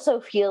it also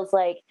feels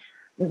like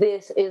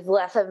this is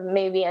less of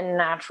maybe a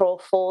natural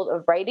fold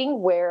of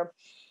writing where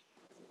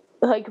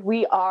like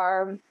we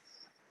are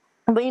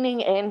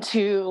leaning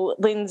into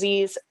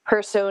Lindsay's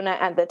persona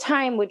at the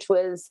time, which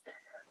was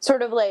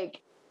sort of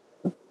like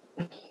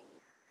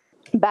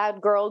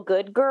bad girl,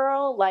 good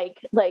girl,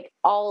 like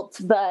alt,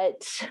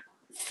 but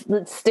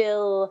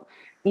still,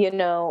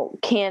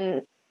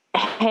 can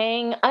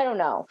hang. I don't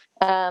know.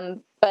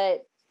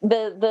 But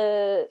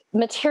the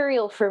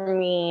material for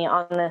me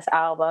on this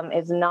album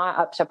is not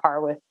up to par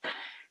with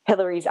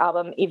Hillary's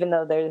album, even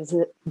though there's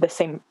the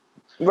same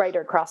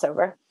writer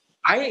crossover.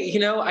 I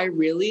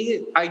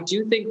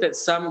do think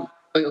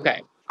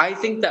that I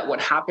think that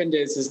what happened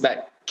is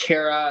that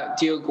Cara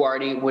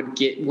DioGuardi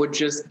would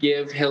just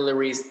give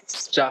Hillary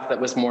stuff that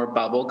was more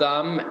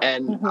bubblegum.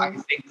 And I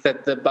think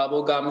that the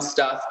bubblegum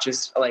stuff,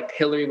 just like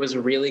Hillary was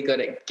really good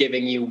at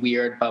giving you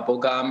weird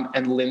bubblegum,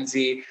 and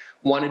Lindsay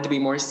wanted to be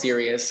more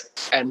serious.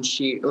 And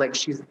she's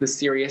the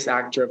serious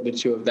actor of the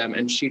two of them.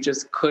 And she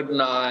just could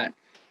not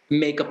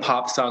make a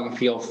pop song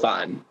feel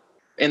fun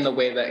in the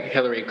way that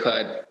Hillary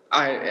could.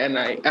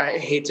 I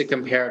hate to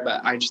compare,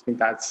 but I just think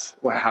that's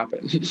what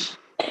happened.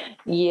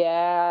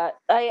 Yeah,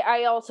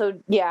 I also,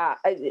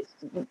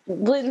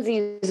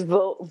 Lindsay's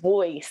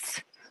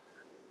voice.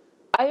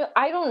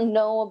 I don't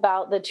know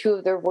about the two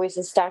of their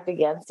voices stacked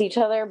against each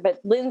other,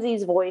 but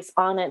Lindsay's voice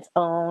on its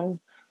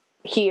own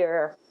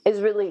here is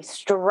really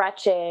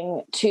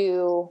stretching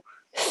to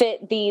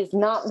fit these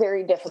not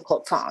very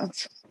difficult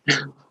songs.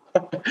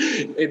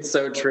 It's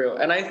so true.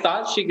 And I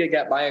thought she could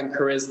get by on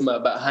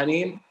charisma, but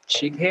honey,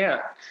 she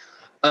can't.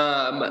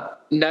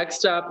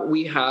 Next up,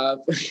 we have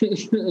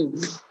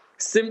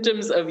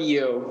Symptoms of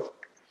You.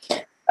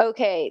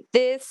 Okay,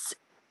 this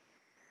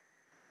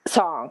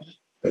song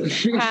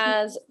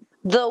has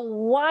the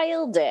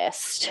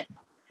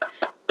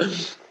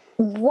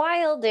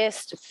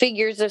wildest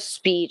figures of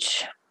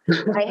speech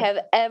I have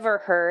ever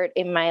heard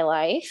in my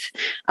life.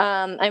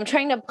 I'm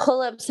trying to pull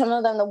up some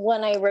of them. The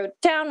one I wrote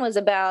down was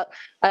about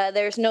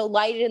there's no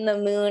light in the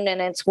moon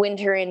and it's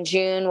winter in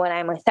June when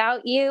I'm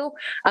without you.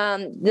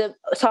 The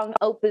song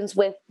opens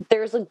with,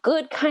 there's a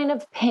good kind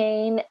of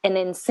pain, an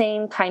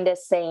insane kind of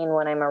sane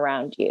when I'm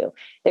around you.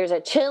 There's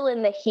a chill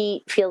in the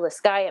heat, feel the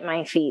sky at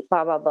my feet,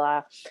 blah, blah,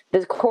 blah.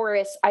 The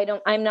chorus,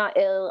 I'm not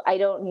ill. I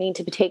don't need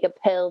to take a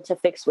pill to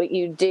fix what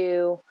you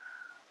do.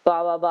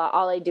 Blah, blah, blah.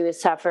 All I do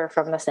is suffer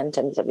from the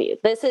symptoms of you.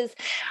 This is,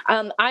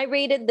 I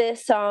rated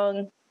this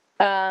song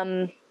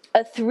a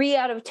 3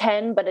 out of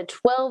 10, but a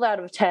 12 out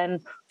of 10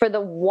 for the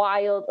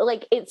wild,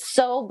 like it's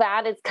so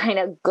bad. It's kind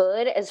of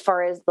good as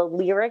far as the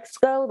lyrics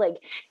go.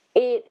 Like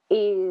it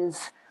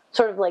is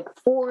sort of like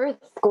fourth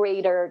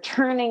grader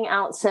churning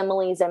out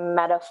similes and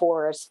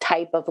metaphors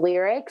type of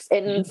lyrics.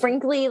 And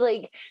frankly,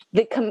 like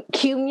the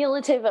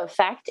cumulative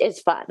effect is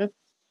fun.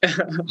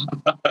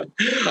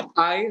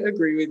 I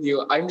agree with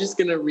you. I'm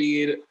going to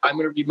read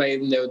my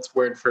notes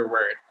word for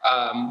word.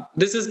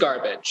 This is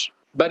garbage,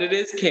 but it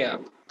is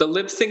camp. The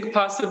lip sync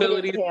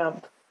possibilities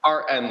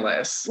are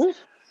endless.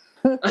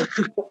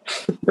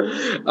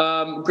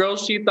 Girl,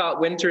 she thought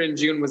winter in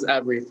June was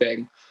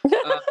everything.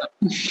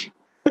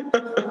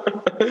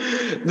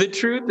 The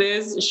truth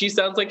is, she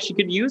sounds like she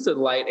could use a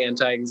light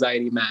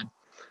anti-anxiety med.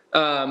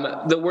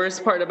 The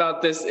worst part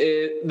about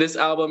this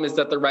album is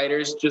that the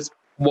writers just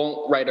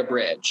won't write a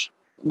bridge.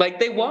 Like,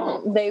 they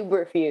won't. They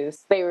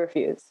refuse. They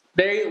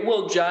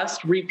will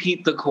just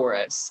repeat the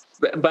chorus,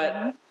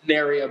 but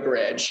nary a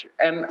bridge.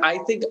 And I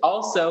think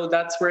also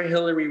that's where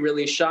Hillary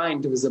really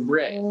shined, was a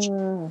bridge.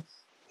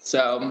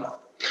 So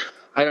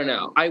I don't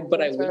know.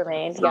 But I wish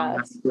the song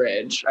had a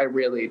bridge. I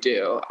really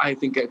do. I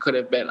think it could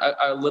have been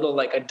a little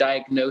like a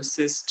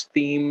diagnosis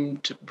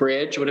themed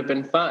bridge would have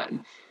been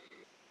fun.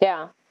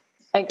 Yeah,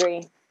 I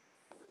agree.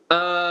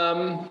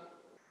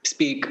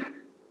 Speak.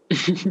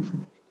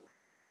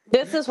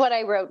 This is what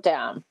I wrote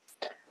down.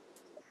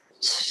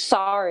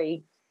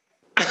 Sorry.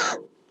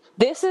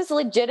 This is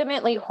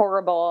legitimately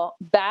horrible.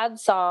 Bad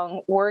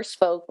song, worst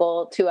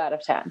vocal, 2 out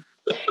of 10.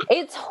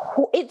 It's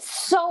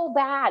so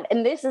bad.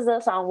 And this is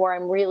a song where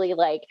I'm really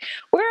like,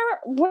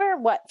 we're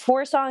what,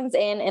 4 songs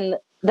in, and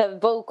the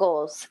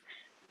vocals,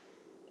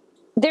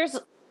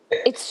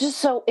 it's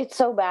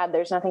so bad.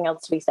 There's nothing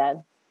else to be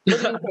said.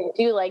 What do you think?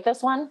 Do you like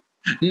this one?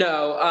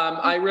 No,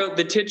 I wrote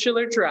the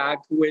titular track,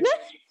 which,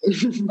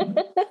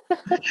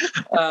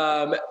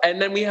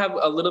 and then we have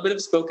a little bit of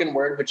spoken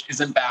word, which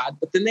isn't bad,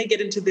 but then they get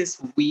into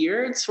this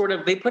weird sort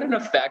of, they put an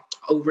effect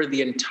over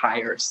the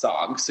entire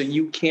song, so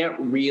you can't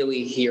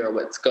really hear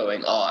what's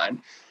going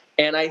on.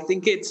 And I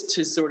think it's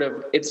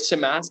to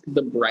mask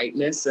the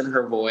brightness in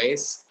her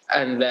voice.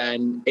 And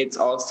then it's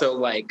also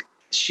like,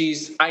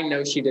 I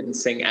know she didn't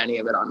sing any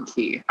of it on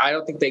key. I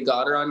don't think they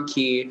got her on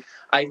key.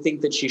 I think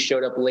that she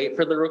showed up late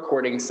for the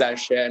recording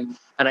session,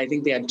 and I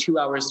think they had 2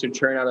 hours to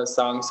turn out a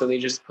song, so they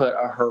just put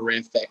a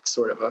horrific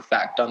sort of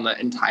effect on the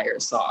entire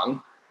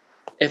song,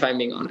 if I'm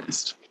being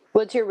honest.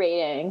 What's your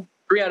rating?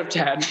 3 out of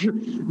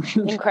 10.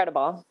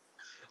 Incredible.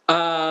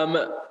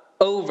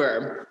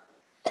 Over.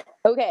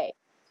 Okay.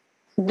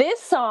 This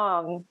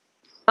song,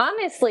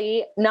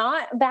 honestly,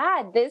 not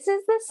bad. This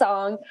is the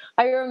song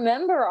I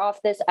remember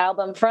off this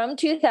album from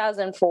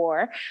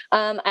 2004.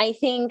 I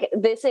think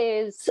this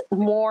is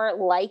more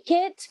like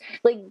it.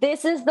 Like,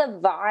 this is the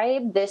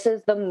vibe. This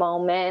is the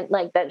moment,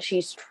 like, that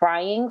she's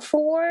trying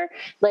for.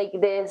 Like,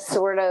 this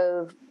sort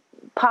of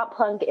pop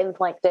punk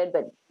inflected,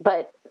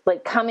 but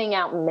like coming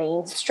out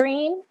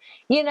mainstream,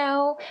 you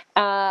know?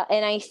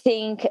 And I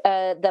think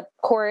the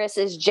chorus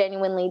is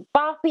genuinely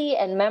boppy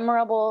and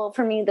memorable.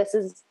 For me, this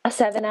is a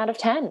 7 out of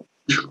 10.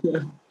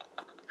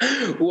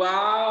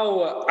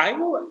 Wow. I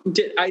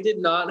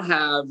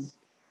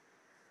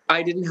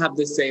didn't have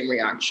the same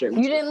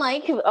reaction. You didn't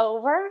like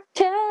Over?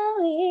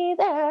 Tell me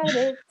that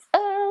it's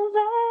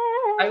over.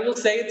 I will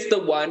say it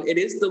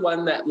is the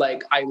one that,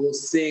 like, I will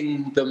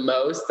sing the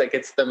most. Like,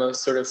 it's the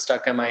most sort of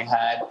stuck in my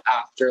head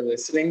after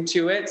listening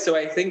to it. So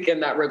I think in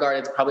that regard,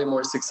 it's probably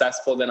more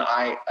successful than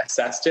I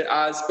assessed it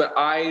as, but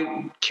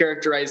I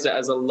characterized it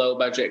as a low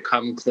budget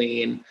come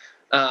clean,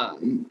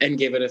 and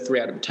gave it a 3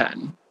 out of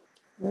 10.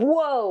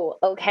 Whoa.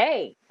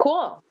 Okay,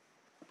 cool.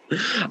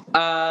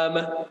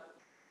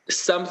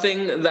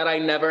 Something that I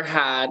never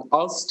had.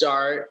 I'll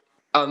start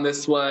on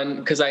this one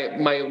because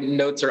my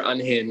notes are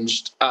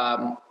unhinged.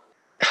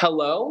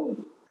 Hello?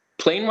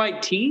 Plain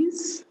White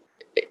Tees?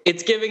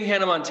 It's giving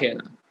Hannah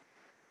Montana.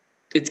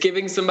 It's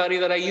giving somebody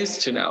that I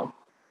used to know.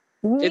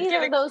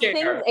 Neither of those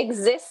things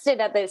existed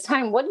at this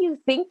time. What do you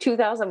think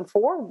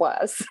 2004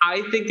 was?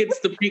 I think it's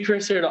the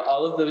precursor to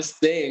all of those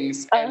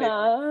things. And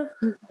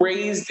it's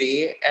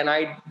crazy. And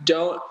I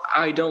don't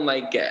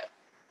like it.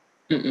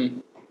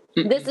 Mm-mm.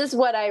 Mm-mm. This is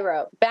what I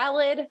wrote.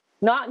 Ballad,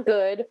 not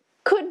good.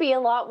 Could be a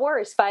lot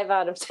worse. 5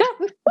 out of 10.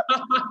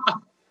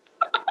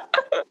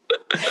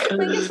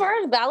 Like, as far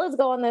as ballads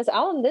go on this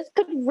album, this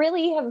could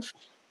really have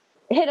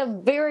hit a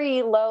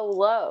very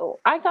low.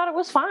 I thought it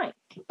was fine.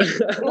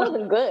 It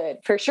wasn't good.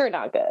 For sure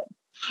not good.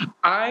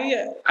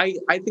 I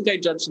think I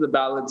judged the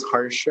ballads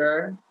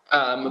harsher.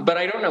 But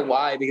I don't know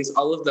why, because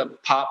all of the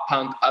pop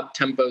punk up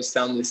tempos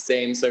sound the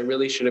same. So I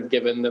really should have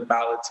given the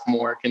ballads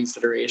more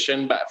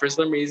consideration. But for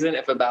some reason,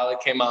 if a ballad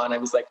came on, I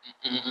was like,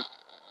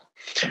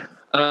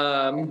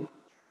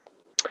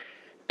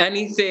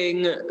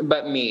 anything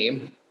but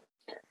me.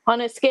 On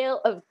a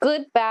scale of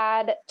good,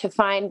 bad to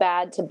fine,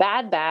 bad to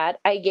bad, bad,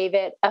 I gave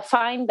it a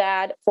fine,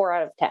 bad, 4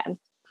 out of 10.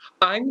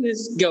 I'm going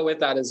to go with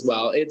that as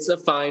well. It's a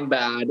fine,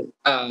 bad.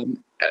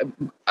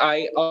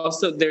 I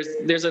also,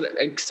 there's an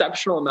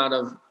exceptional amount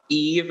of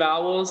E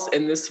vowels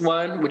in this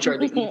one, which are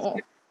the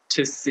easiest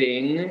to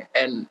sing,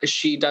 and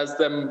she does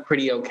them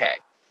pretty okay.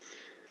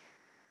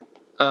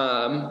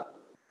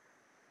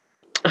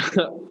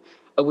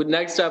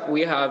 Next up,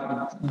 we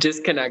have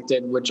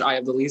Disconnected, which I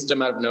have the least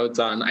amount of notes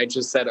on. I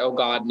just said, oh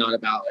God, not a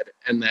ballad.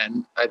 And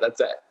then that's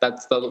it.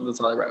 That's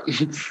all I wrote.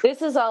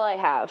 This is all I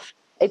have.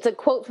 It's a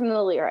quote from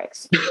the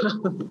lyrics.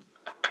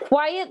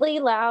 Quietly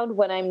loud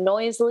when I'm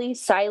noisily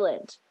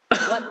silent.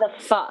 What the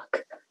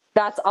fuck?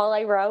 That's all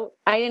I wrote.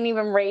 I didn't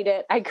even rate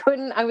it. I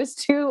couldn't. I was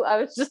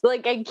just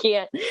like, I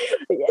can't.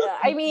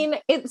 I mean,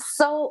 it's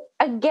so,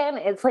 again,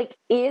 it's like,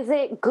 is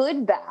it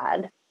good,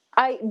 bad?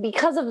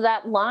 Because of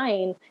that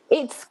line,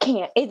 it's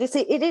camp. It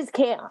is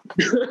camp.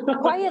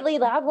 Quietly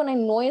loud when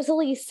I'm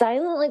noisily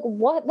silent. Like,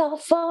 what the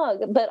fuck?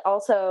 But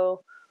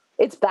also,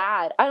 It's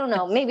bad. I don't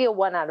know, maybe a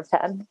 1 out of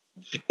 10.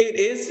 It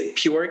is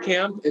pure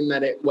camp in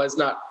that it was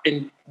not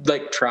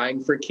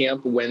trying for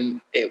camp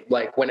when it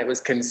was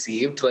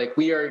conceived. Like,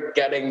 we are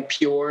getting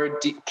pure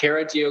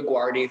Cara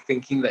DioGuardi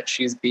thinking that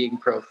she's being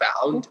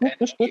profound,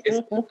 and she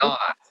is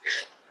not.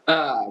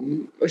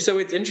 So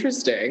it's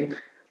interesting,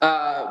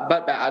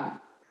 but bad.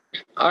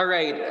 All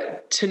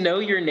right, To Know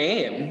Your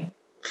Name.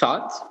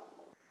 Thoughts?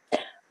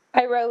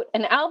 I wrote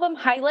an album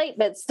highlight,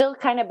 but still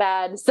kind of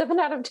bad. 7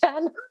 out of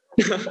 10.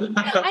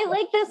 I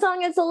like this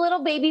song. It's a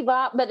little baby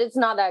bop, but it's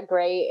not that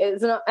great.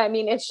 It's not. I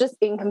mean, it's just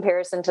in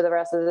comparison to the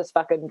rest of this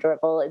fucking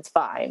dribble, it's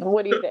fine.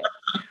 What do you think?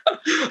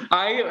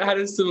 I had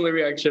a similar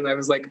reaction. I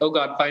was like, oh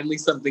God, finally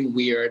something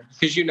weird.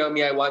 Because you know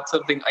me, I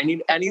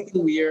need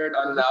anything weird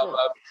on an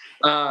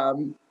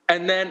album.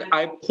 And then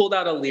I pulled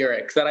out a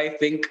lyric that I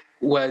think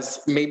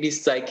was maybe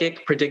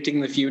psychic, predicting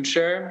the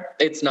future.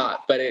 It's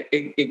not, but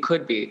it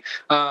could be.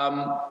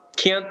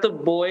 Can't the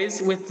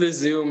boys with the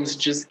Zooms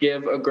just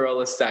give a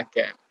girl a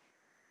second?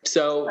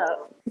 So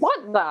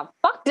what the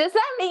fuck does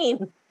that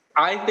mean?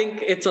 I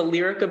think it's a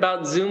lyric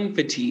about Zoom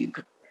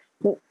fatigue.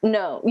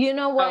 No, you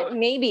know what?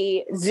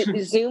 Maybe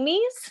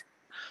Zoomies?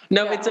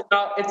 No, it's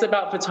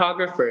about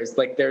photographers,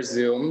 like their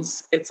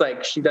Zooms. It's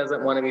like she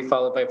doesn't want to be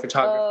followed by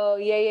photographers. Oh,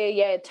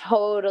 yeah,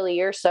 totally.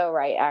 You're so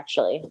right,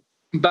 actually.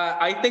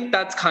 But I think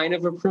that's kind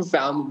of a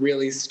profound,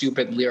 really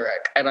stupid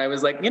lyric. And I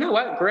was like, you know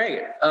what?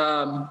 Great.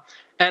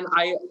 And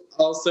I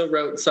also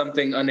wrote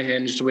something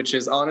unhinged, which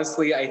is,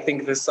 honestly, I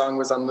think this song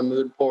was on the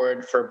mood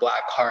board for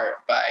Black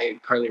Heart by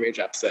Carly Rae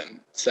Jepsen.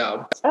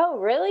 So. Oh,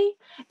 really?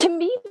 To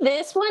me,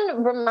 this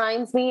one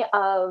reminds me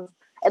of,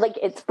 like,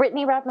 it's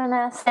Britney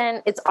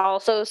reminiscent. It's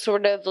also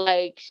sort of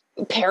like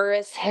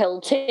Paris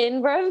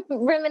Hilton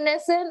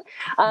reminiscent,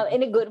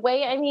 in a good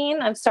way. I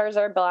mean, of Stars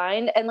Are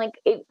Blind. And like,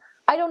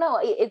 I don't know.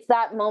 It's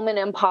that moment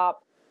in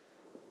pop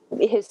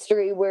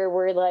history where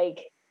we're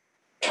like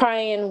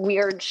trying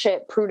weird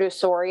shit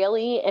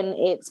producerially, and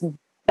it's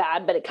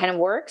bad, but it kind of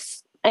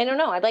works. I don't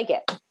know. I like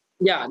it.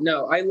 Yeah,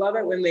 no, I love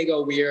it when they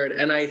go weird.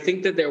 And I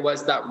think that there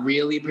was that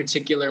really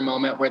particular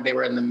moment where they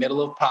were in the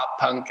middle of pop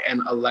punk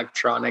and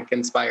electronic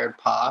inspired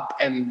pop,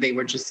 and they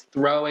were just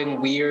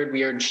throwing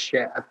weird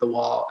shit at the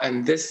wall.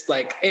 And this,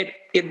 like,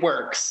 it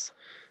works,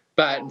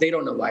 but they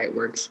don't know why it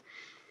works.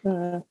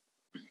 Mm-hmm.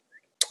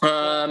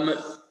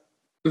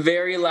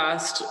 Very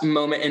Last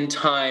Moment in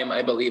Time,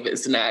 I believe,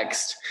 is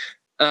next.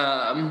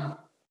 And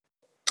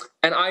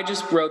I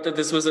just wrote that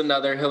this was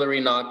another Hillary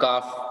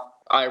knockoff,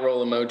 eye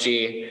roll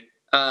emoji.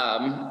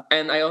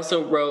 And I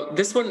also wrote,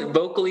 this one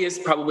vocally is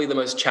probably the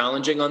most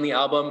challenging on the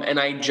album, and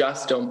I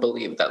just don't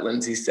believe that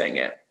Lindsay sang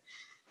it.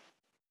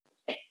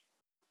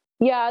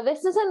 Yeah,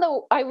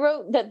 I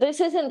wrote that this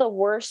isn't the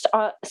worst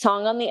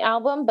song on the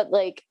album, but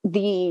like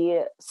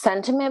the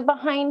sentiment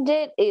behind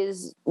it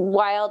is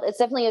wild. It's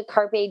definitely a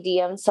Carpe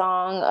Diem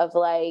song of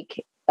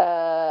like,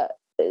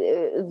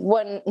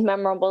 one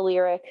memorable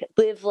lyric,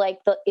 live like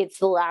it's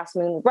the last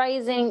moon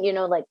rising, you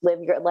know, like live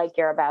like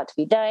you're about to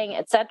be dying,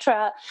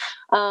 etc.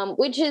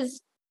 Which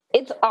is,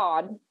 it's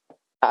odd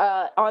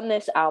on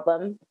this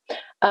album.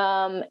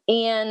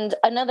 And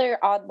another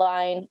odd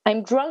line,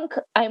 I'm drunk,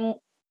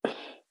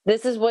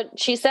 this is what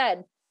she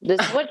said. This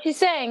is what she's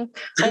saying.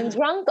 I'm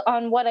drunk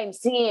on what I'm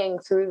seeing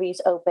through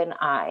these open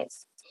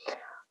eyes.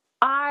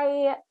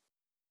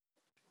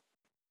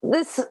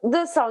 This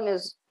song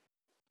is,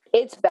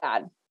 it's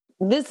bad.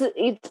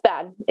 It's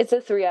bad. It's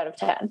a 3 out of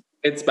 10.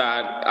 It's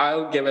bad.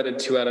 I'll give it a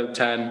 2 out of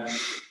 10.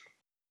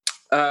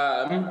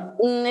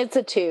 It's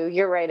a 2.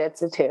 You're right.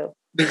 It's a 2.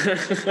 I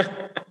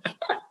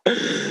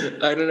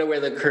don't know where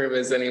the curve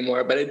is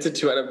anymore, but it's a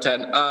 2 out of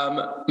 10.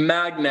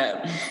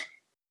 Magnet.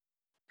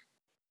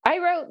 I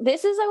wrote,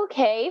 this is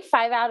okay,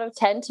 5 out of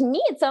 10. To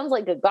me, it sounds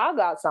like a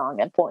Gaga song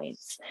at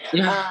points.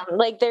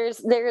 Like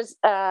there's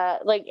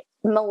like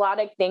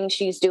melodic things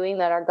she's doing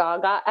that are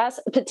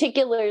Gaga-esque,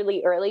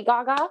 particularly early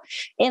Gaga.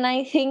 And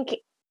I think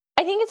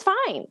it's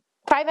fine.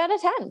 5 out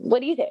of 10. What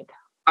do you think?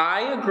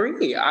 I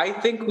agree. I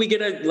think we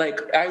get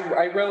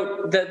I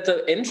wrote that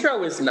the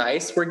intro is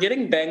nice. We're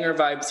getting banger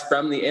vibes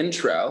from the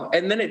intro,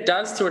 and then it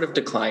does sort of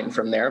decline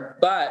from there.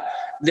 But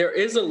there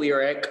is a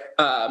lyric,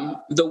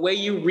 the way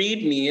you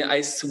read me, I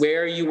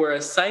swear you were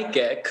a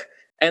psychic.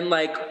 And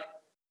like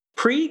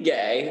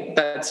pre-gay,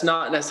 that's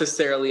not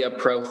necessarily a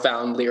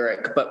profound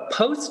lyric, but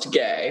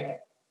post-gay,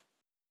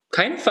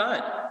 kind of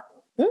fun.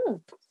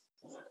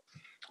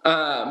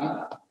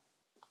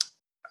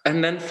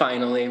 And then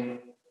finally,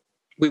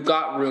 we've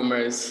got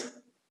Rumors.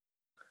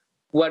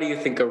 What do you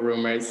think of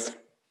Rumors?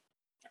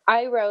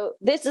 I wrote,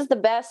 this is the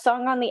best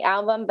song on the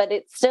album, but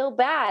it's still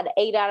bad.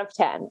 8 out of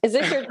 10. Is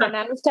this your 10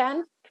 out of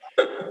 10?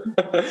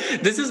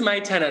 This is my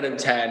 10 out of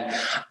 10.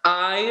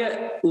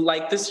 I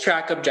like this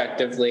track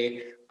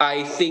objectively.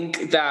 I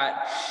think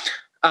that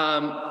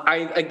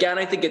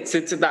I think it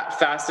sits at that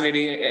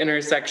fascinating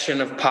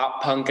intersection of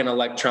pop punk and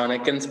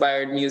electronic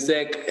inspired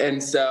music.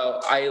 And so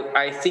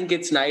I think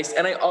it's nice.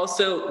 And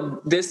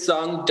this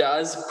song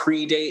does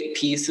predate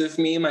Piece of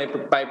Me by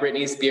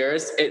Britney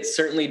Spears. It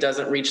certainly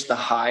doesn't reach the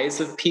highs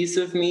of Piece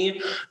of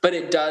Me, but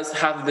it does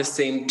have the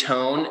same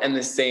tone and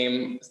the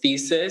same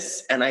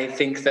thesis. And I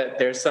think that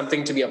there's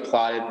something to be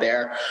applauded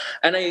there.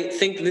 And I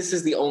think this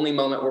is the only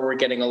moment where we're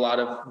getting a lot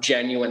of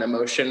genuine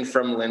emotion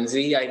from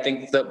Lindsay. I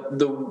think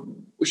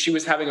she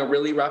was having a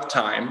really rough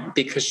time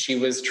because she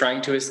was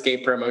trying to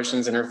escape her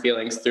emotions and her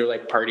feelings through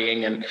like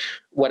partying and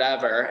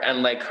whatever.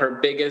 And like her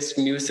biggest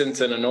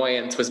nuisance and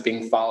annoyance was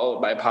being followed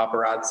by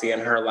paparazzi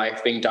and her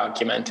life being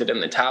documented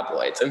in the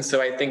tabloids. And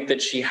so I think that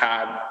she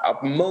had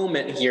a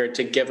moment here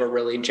to give a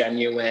really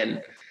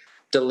genuine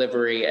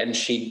delivery, and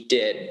she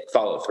did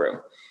follow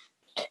through.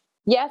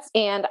 Yes,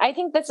 and I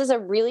think this is a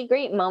really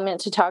great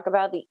moment to talk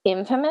about the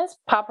infamous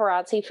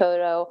paparazzi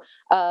photo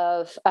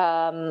of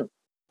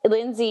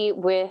Lindsay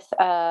with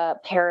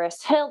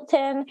Paris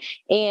Hilton,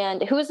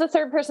 and who was the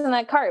third person in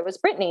that car? It was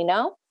Britney,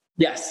 no?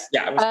 Yes,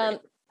 yeah, it was Britney.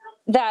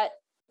 That,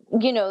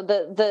 you know,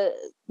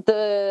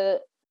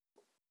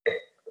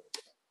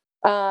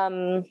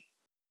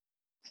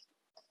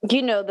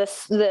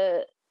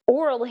 the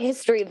oral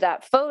history of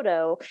that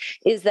photo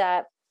is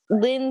that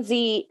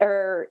Lindsay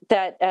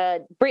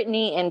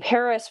Britney and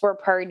Paris were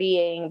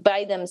partying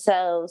by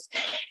themselves,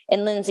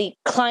 and Lindsay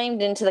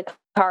climbed into the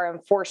car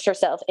and forced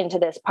herself into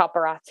this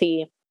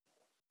paparazzi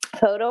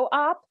photo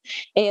op,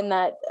 and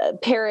that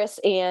Paris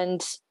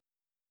and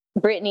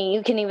Britney,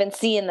 you can even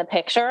see in the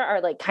picture, are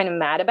like kind of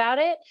mad about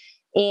it.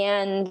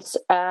 And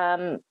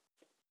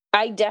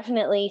I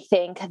definitely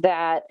think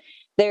that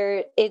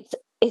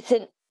it's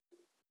an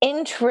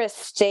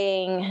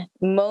interesting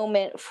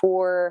moment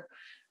for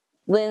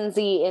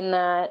Lindsay in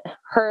that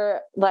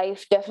her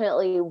life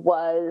definitely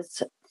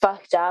was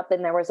fucked up,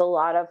 and there was a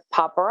lot of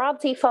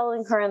paparazzi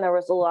following her, and there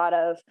was a lot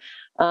of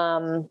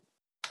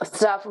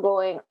stuff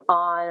going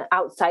on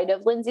outside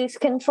of Lindsay's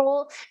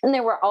control. And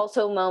there were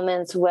also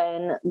moments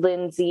when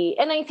Lindsay,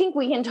 and I think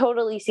we can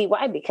totally see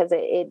why, because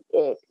it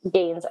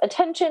gains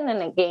attention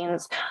and it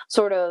gains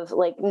sort of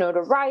like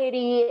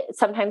notoriety,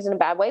 sometimes in a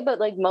bad way, but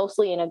like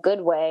mostly in a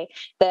good way,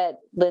 that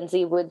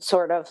Lindsay would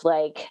sort of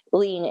like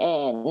lean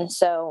in.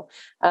 So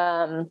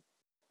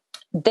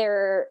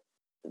there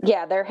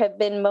have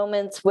been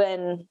moments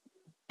when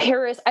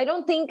Paris, I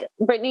don't think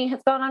Britney has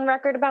gone on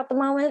record about the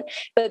moment,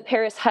 but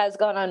Paris has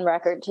gone on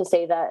record to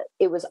say that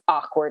it was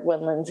awkward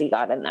when Lindsay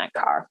got in that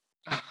car.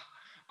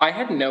 I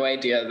had no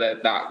idea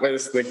that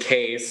was the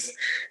case,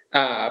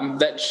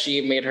 that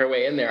she made her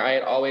way in there. I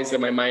had always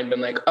in my mind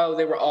been like, oh,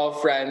 they were all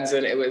friends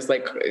and it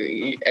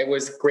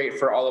was great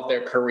for all of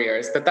their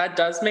careers. But that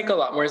does make a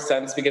lot more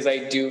sense, because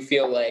I do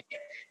feel like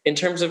in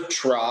terms of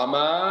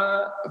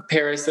trauma,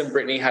 Paris and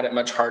Britney had it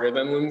much harder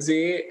than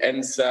Lindsay.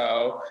 And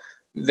so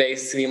they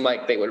seem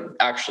like they would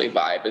actually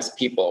vibe as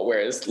people,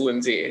 whereas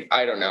Lindsay,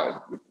 I don't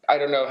know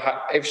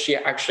if she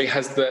actually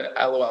has the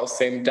LOL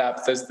same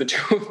depth as the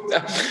two of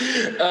them.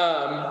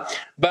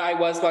 But I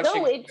was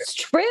watching. No, it's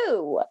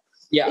true.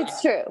 Yeah,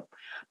 it's true.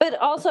 But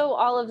also,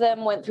 all of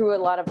them went through a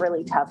lot of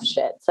really tough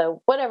shit.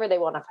 So whatever they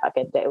want to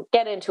fucking do,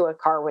 get into a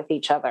car with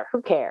each other.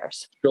 Who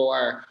cares?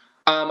 Sure.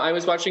 I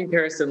was watching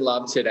Paris in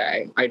Love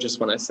today. I just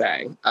want to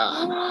say.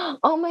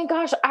 Oh my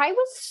gosh. I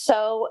was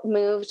so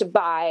moved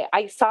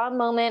I saw a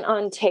moment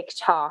on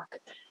TikTok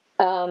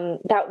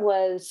that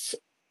was,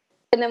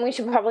 and then we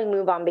should probably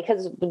move on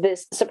because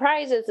this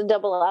surprise is a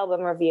double album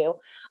review.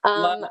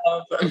 But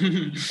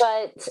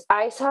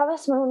I saw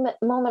this moment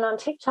on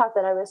TikTok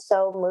that I was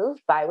so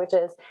moved by, which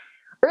is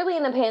early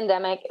in the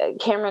pandemic,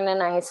 Cameron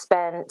and I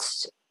spent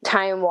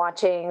time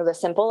watching The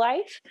Simple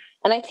Life.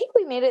 And I think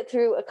we made it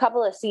through a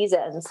couple of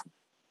seasons.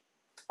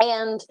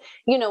 And,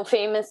 you know,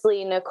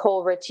 famously,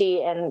 Nicole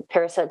Richie and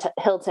Paris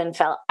Hilton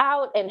fell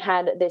out and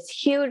had this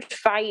huge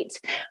fight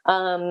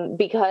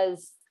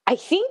because I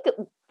think,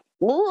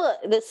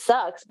 this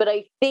sucks, but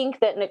I think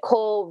that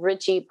Nicole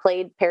Richie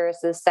played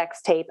Paris's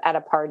sex tape at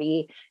a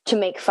party to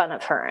make fun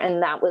of her.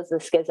 And that was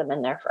the schism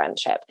in their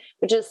friendship,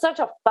 which is such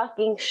a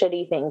fucking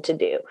shitty thing to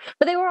do.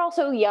 But they were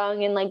also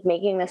young and like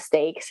making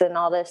mistakes and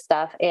all this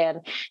stuff.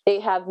 And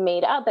they have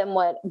made up. And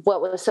what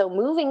was so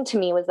moving to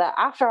me was that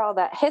after all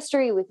that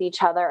history with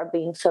each other of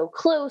being so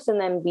close and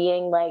then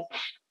being like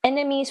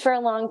enemies for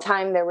a long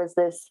time, there was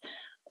this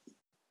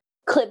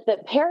clip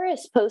that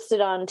Paris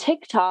posted on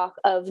TikTok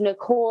of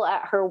Nicole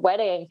at her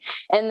wedding,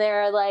 and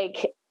they're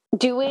like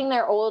doing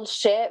their old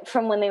shit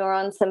from when they were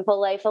on Simple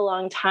Life a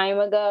long time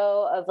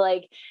ago, of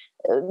like,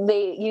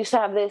 they used to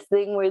have this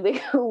thing where they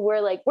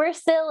were like, we're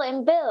Sil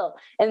and Bill,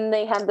 and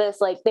they had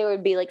this like, they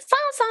would be like sa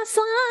sa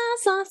sa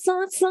sa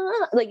sa sa,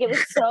 like it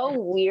was so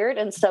weird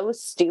and so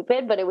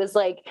stupid, but it was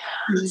like,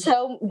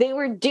 so they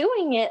were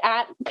doing it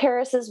at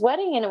Paris's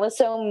wedding, and it was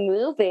so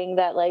moving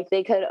that like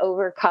they could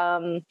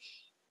overcome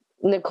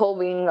Nicole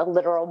being a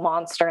literal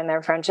monster in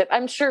their friendship.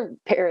 I'm sure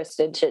Paris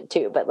did shit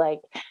too, but like,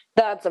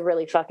 that's a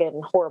really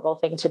fucking horrible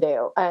thing to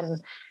do.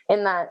 And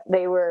in that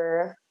they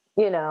were,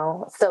 you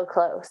know, still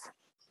close.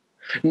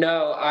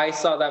 No, I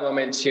saw that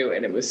moment too,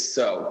 and it was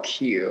so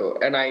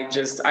cute. And I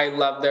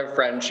love their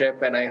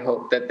friendship, and I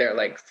hope that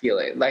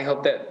I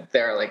hope that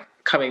they're like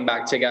coming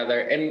back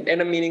together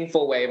in a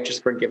meaningful way of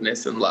just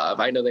forgiveness and love.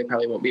 I know they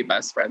probably won't be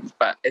best friends,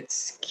 but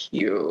it's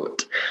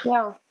cute.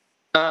 Yeah.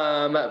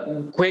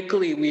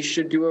 Quickly, we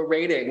should do a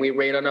rating. We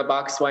rate on a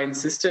box wine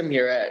system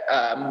here at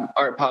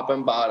Art Pop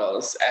and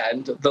Bottles,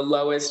 and the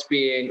lowest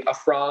being a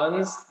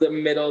Franz, the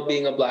middle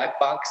being a black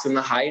box, and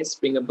the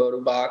highest being a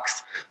Boda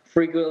box.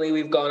 Frequently,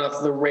 we've gone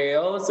off the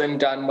rails and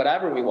done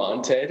whatever we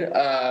wanted.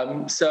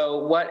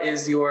 So what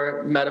is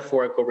your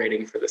metaphorical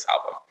rating for this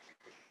album?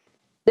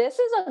 This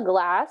is a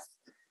glass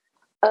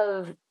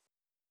of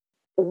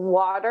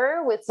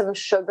water with some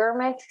sugar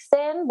mixed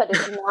in, but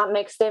it's not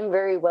mixed in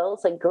very well.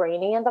 It's like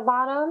grainy at the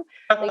bottom.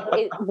 Like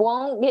it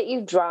won't get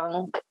you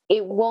drunk.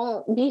 It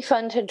won't be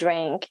fun to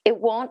drink. It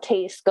won't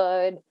taste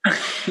good.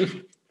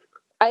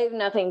 I have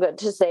nothing good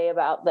to say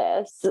about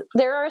this.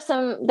 There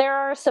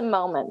are some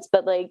moments,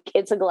 but like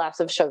it's a glass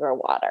of sugar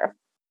water.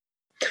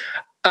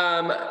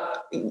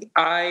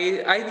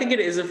 I think it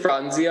is a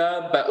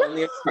Franzia, but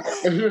only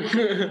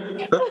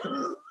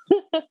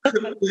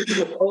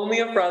only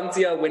a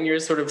Franzia when you're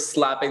sort of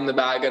slapping the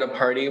bag at a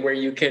party, where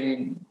you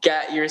can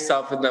get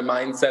yourself in the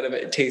mindset of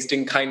it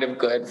tasting kind of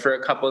good for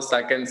a couple of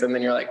seconds, and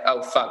then you're like,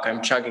 oh fuck,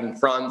 I'm chugging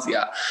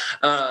Franzia,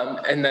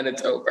 and then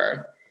it's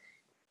over.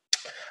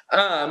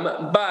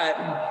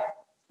 But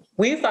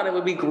we thought it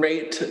would be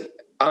great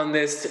on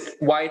this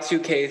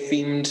Y2K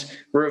themed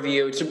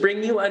review to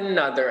bring you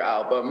another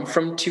album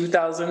from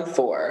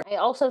 2004. I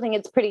also think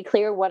it's pretty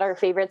clear what our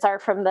favorites are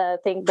from the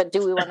thing, but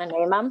do we want to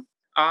name them?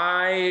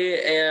 I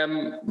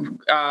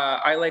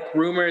like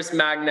Rumors,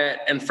 Magnet,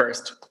 and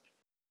First.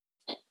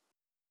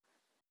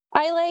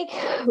 I like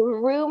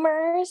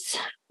Rumors,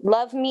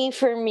 Love Me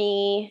for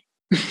Me.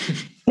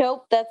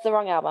 Nope, that's the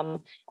wrong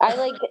album. I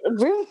like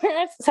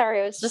Rumors.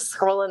 Sorry, I was just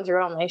scrolling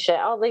through all my shit.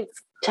 All these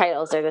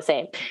titles are the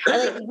same.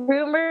 I like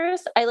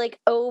Rumors, I like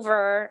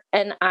Over,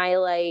 and I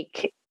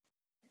like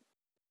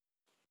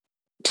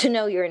To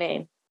Know Your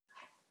Name.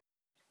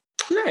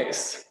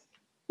 Nice.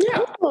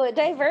 Yeah. Ooh,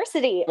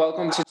 diversity.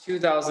 Welcome to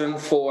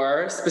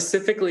 2004,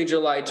 specifically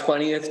July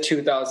 20th,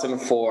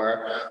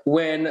 2004,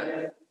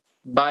 when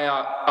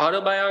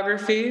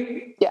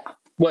Autobiography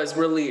was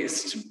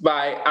released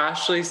by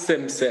Ashlee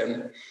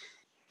Simpson.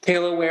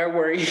 Kaela, where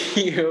were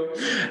you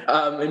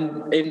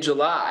in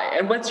July?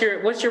 And what's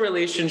your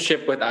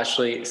relationship with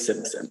Ashlee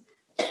Simpson?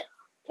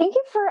 Thank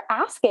you for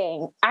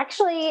asking.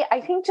 Actually, I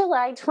think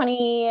July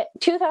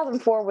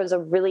 2004 was a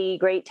really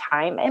great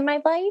time in my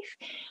life.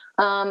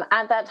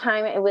 At that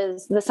time, it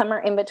was the summer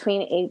in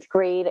between 8th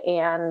grade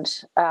and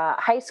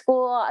high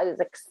school. I was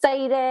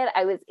excited.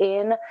 I was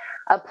in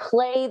a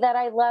play that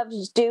I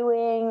loved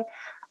doing.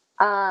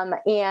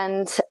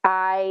 And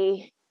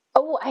I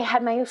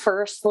had my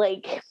first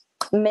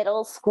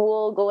middle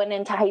school going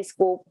into high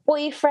school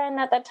boyfriend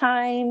at the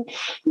time.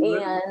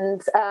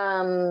 And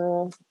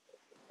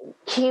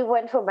he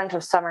went to a bunch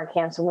of summer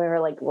camps and we were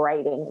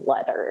writing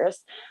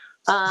letters.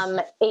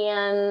 And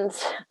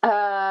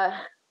I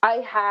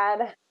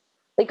had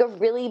a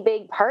really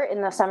big part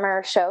in the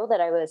summer show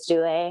that I was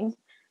doing.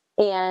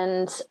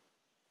 And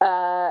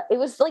it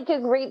was a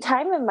great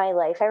time in my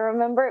life. I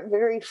remember it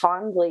very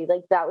fondly.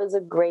 That was a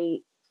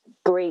great,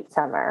 great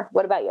summer.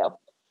 What about you?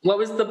 What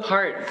was the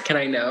part? Can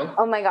I know?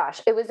 Oh my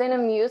gosh. It was in a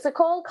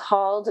musical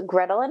called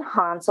Gretel and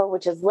Hansel,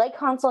 which is like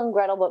Hansel and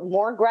Gretel, but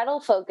more Gretel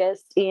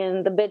focused,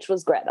 and the bitch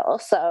was Gretel.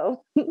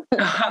 So.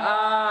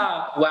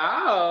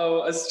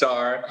 Wow. A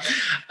star.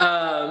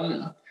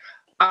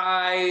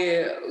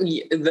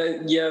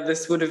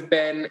 This would have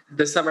been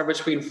the summer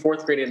between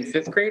 4th grade and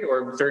 5th grade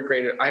or 3rd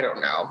grade. I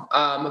don't know.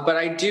 But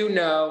I do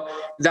know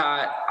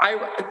that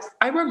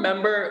I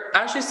remember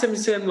Ashlee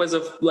Simpson was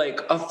a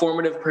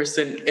formative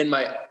person in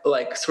my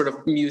sort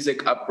of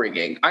music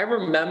upbringing. I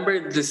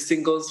remember the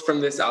singles from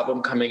this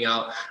album coming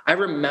out. I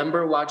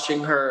remember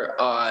watching her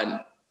on,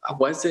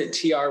 was it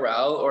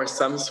TRL or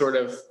some sort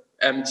of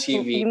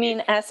MTV? You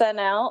mean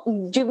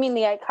SNL? Do you mean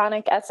the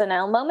iconic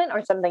SNL moment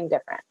or something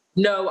different?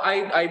 No,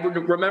 I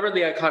remember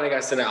the iconic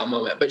SNL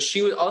moment, but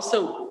she would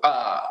also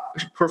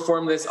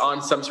perform this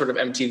on some sort of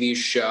MTV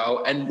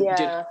show and did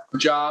a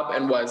job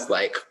and was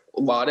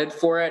lauded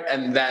for it.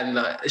 And then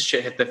the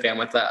shit hit the fan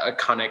with that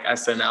iconic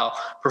SNL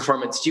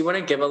performance. Do you want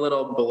to give a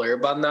little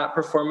blurb on that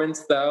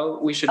performance, though?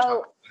 We should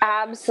talk.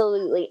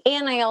 Absolutely.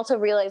 And I also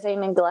realized I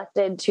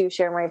neglected to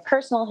share my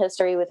personal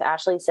history with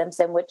Ashlee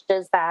Simpson, which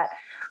is that,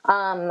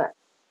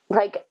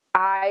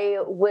 I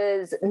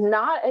was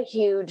not a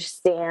huge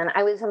stan.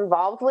 I was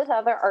involved with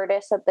other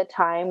artists at the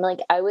time.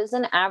 I was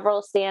an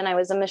Avril stan, I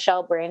was a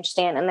Michelle Branch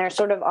stan, and they're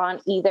sort of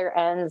on either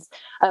ends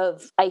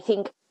of, I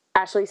think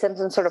Ashlee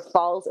Simpson sort of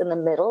falls in the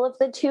middle of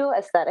the two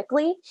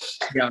aesthetically.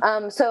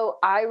 Yeah. So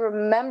I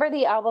remember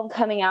the album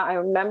coming out. I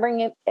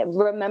remember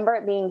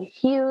it being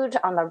huge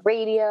on the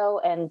radio,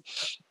 and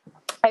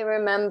I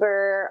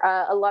remember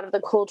a lot of the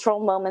cultural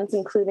moments,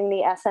 including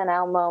the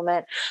SNL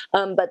moment,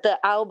 but the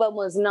album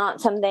was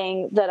not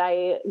something that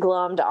I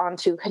glommed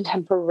onto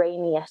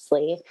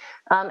contemporaneously.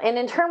 And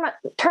in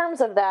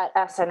terms of that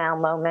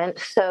SNL moment,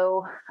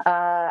 so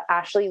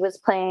Ashlee was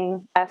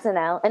playing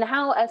SNL, and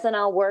how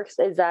SNL works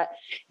is that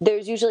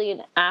there's usually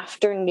an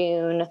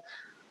afternoon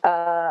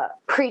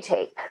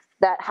pre-tape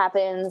that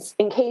happens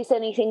in case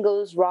anything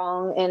goes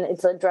wrong, and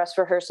it's a dress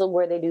rehearsal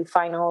where they do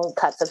final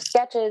cuts of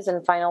sketches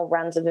and final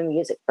runs of a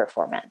music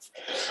performance.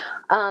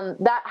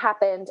 That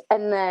happened,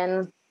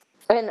 and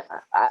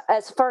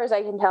as far as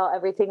I can tell,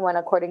 everything went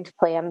according to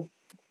plan.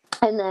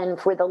 And then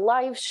for the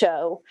live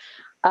show,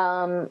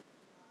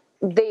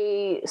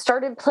 they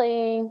started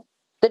playing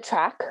the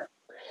track.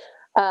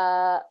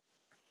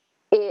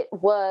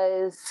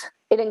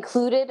 It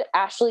included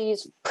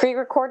Ashlee's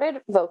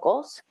pre-recorded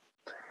vocals.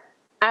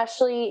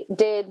 Ashlee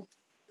did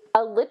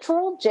a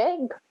literal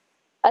jig.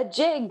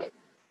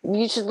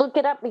 You should look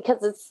it up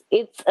because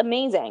it's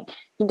amazing.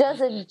 He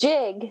does a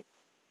jig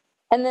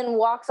and then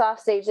walks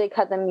off stage. They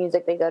cut the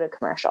music. They go to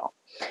commercial.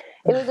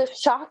 It was a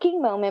shocking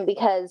moment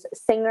because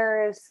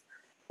singers,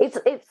 it's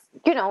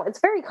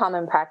very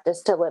common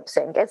practice to lip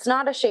sync. It's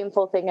not a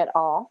shameful thing at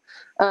all.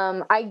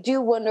 I do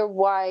wonder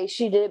why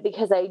she did it,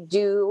 because I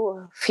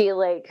do feel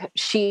like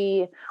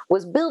she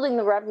was building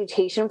the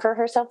reputation for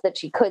herself that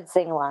she could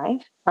sing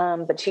live,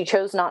 but she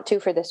chose not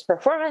to for this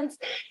performance.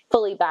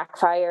 Fully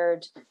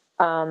backfired.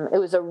 It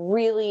was a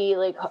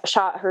really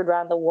shot heard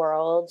around the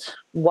world,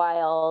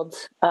 wild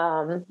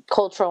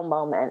cultural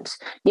moment.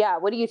 Yeah,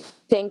 what do you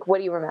think? What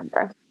do you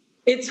remember?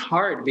 It's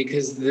hard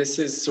because this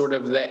is sort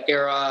of the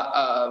era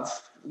of,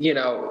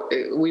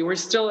 we were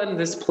still in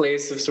this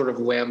place of sort of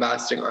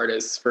lambasting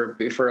artists for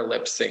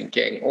lip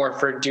syncing or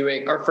for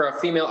a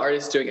female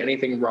artist doing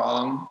anything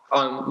wrong.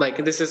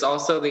 This is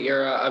also the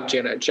era of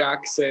Janet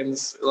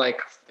Jackson's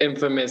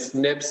infamous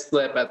nip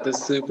slip at the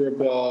Super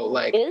Bowl.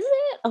 Is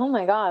it? Oh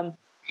my God.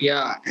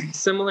 Yeah,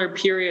 similar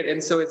period.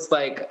 And so it's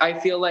I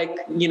feel like,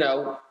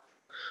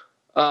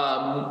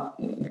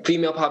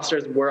 female pop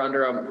stars were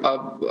under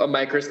a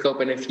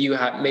microscope, and if you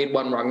had made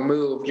one wrong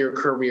move, your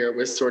career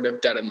was sort of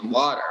dead in the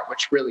water,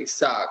 which really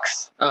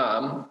sucks.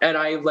 And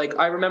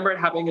I remember it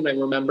happening, and I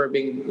remember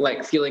being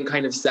feeling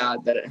kind of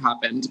sad that it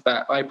happened,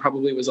 but I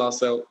probably was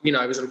also,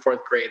 I was in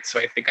 4th grade, so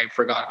I think I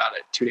forgot about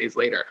it 2 days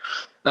later.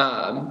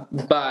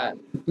 But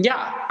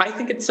yeah, I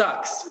think it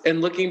sucks.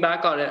 And looking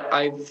back on it,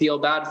 I feel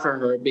bad for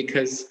her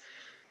because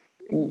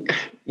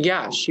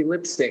she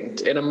lip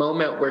synced in a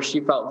moment where she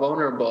felt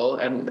vulnerable,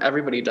 and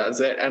everybody does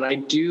it. And I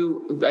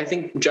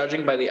think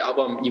judging by the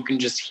album, you can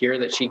just hear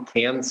that she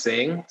can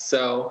sing.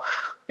 So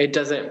I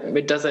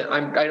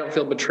don't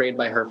feel betrayed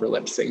by her for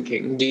lip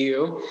syncing. Do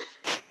you?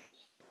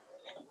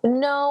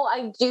 No,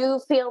 I do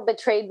feel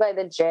betrayed by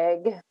the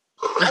jig.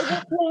 I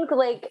just think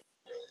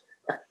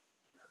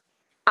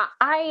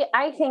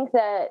I think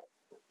that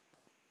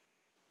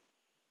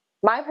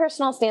my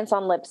personal stance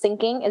on lip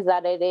syncing is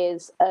that it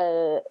is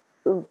a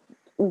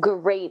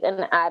great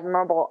and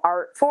admirable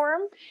art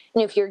form,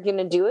 and if you're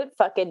gonna do it,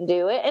 fucking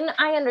do it. And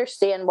I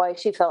understand why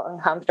she felt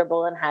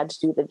uncomfortable and had to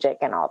do the jig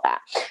and all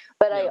that,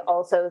 but yeah. I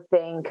also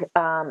think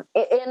I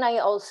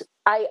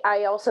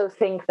also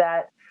think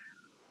that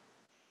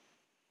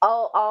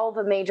all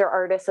the major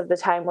artists of the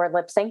time were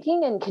lip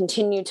syncing and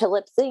continue to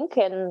lip sync,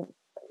 and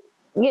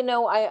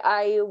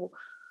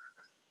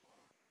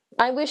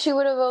I wish she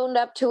would have owned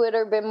up to it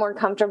or been more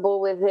comfortable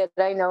with it.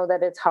 I know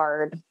that it's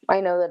hard,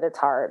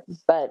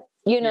 but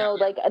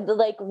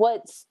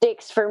what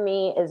sticks for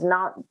me is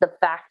not the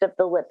fact of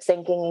the lip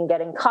syncing and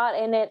getting caught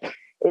in it.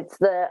 It's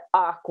the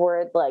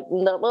awkward,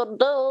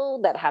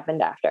 that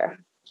happened after.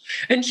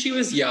 And she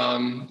was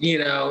young,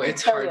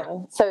 it's so hard.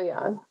 Young, so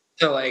young.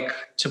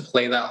 To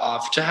play that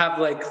off, to have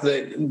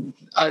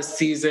a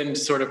seasoned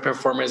sort of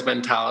performer's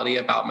mentality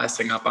about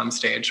messing up on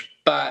stage.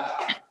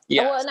 But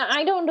yeah. Well, and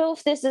I don't know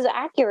if this is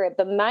accurate,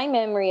 but my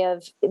memory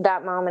of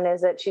that moment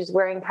is that she's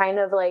wearing kind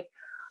of a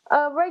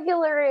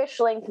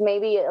regular-ish length,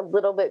 maybe a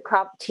little bit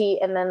cropped tee,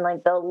 and then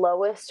the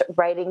lowest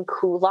riding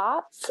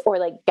culottes or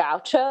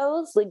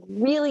gauchos,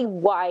 really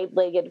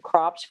wide-legged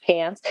cropped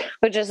pants,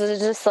 which is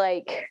just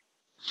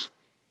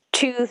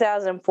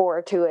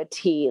 2004 to a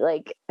T.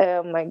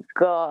 Oh my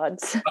God.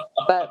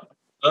 But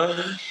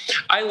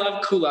I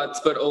love culottes,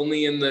 but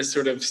only in the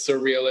sort of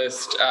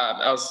surrealist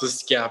Elsa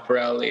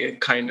Schiaparelli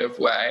kind of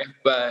way.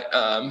 But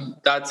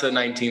that's a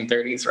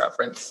 1930s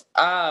reference.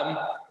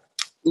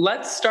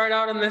 Let's start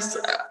out on this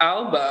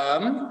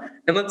album,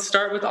 and let's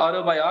start with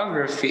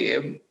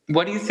Autobiography.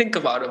 What do you think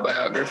of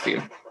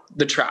Autobiography,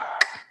 the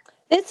track?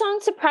 This song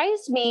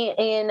surprised me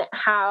in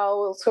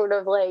how sort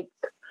of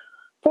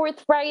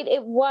forthright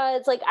it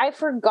was. I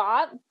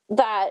forgot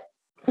that,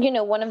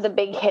 one of the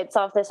big hits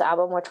off this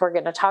album, which we're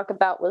going to talk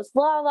about, was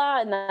La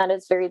La, and that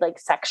is very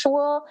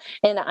sexual.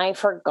 And I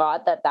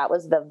forgot that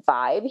was the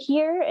vibe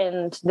here.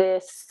 And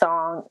this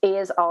song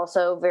is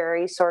also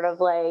very sort of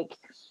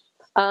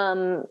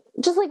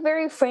just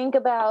very frank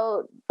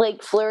about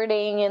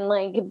flirting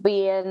and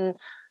being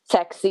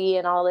sexy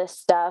and all this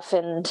stuff.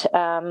 And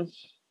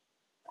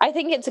I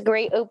think it's a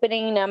great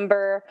opening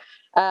number.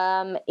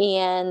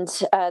 And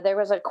there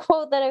was a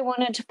quote that I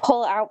wanted to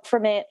pull out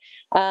from it.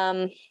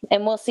 And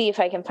we'll see if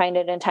I can find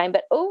it in time.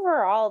 But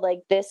overall,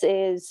 like this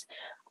is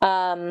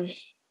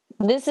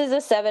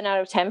a 7 out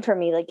of 10 for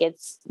me. Like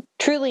it's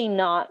truly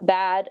not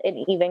bad and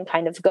even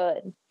kind of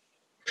good.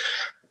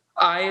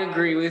 I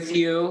agree with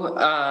you.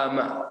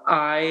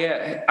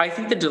 I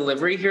think the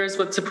delivery here is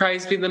what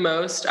surprised me the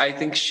most. I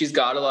think she's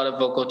got a lot of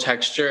vocal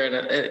texture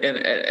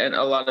and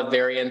a lot of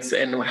variance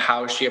in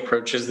how she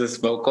approaches this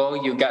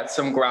vocal. You get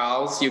some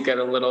growls, you get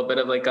a little bit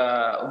of like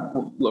a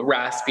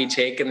raspy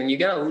take, and then you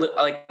get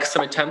like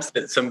some attempts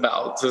at some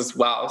belts as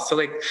well. So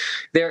like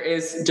there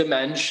is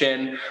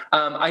dimension.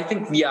 I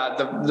think, yeah,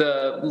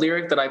 the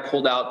lyric that I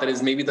pulled out that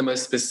is maybe the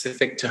most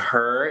specific to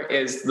her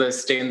is the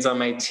stains on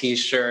my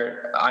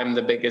t-shirt, I'm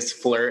the biggest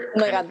flirt.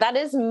 Oh my God, that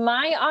is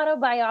my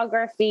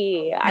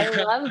autobiography. I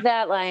love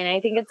that line. I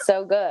think it's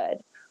so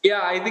good. Yeah,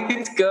 I think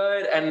it's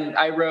good. And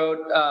I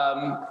wrote,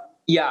 that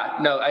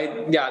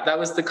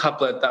was the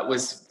couplet that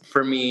was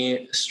for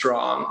me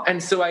strong.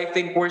 And so I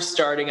think we're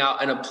starting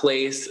out in a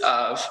place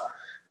of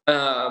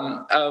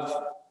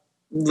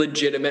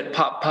legitimate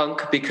pop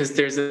punk because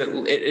it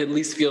at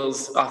least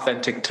feels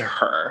authentic to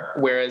her.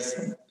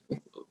 Whereas,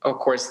 of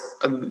course,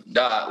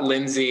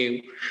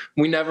 Lindsay,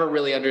 we never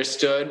really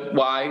understood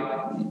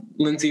why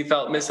Lindsay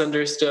felt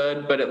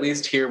misunderstood, but at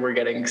least here we're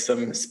getting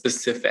some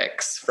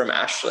specifics from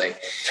Ashlee.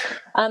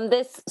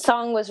 This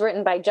song was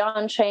written by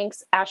John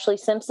Shanks, Ashlee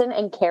Simpson,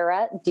 and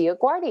Cara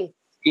DioGuardi.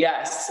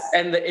 Yes,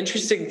 and the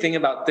interesting thing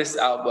about this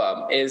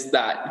album is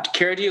that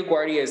Cara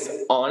DioGuardi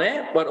is on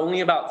it, but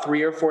only about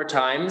 3 or 4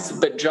 times,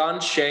 but John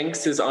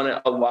Shanks is on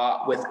it a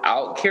lot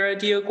without Cara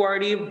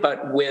DioGuardi,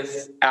 but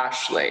with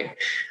Ashlee.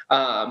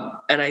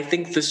 And I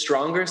think the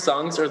stronger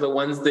songs are the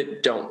ones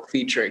that don't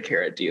feature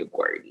Cara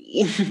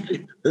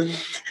DioGuardi.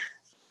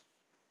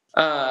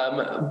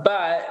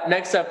 But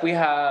next up we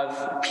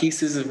have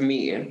Pieces of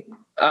Me.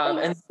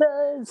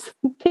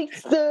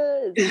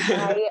 Pieces.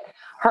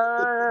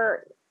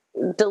 Her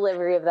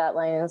delivery of that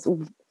line is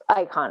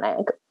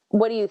iconic.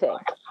 What do you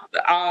think?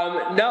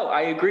 No,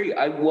 I agree.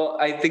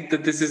 I think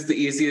that this is the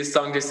easiest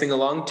song to sing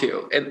along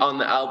to on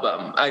the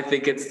album. I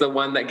think it's the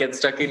one that gets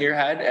stuck in your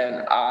head,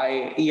 and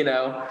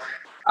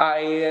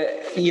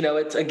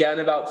it's again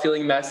about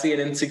feeling messy and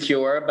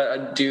insecure, but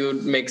a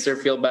dude makes her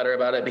feel better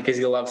about it because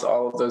he loves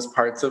all of those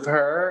parts of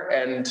her.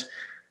 And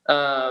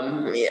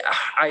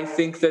I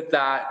think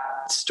that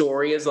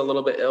story is a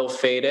little bit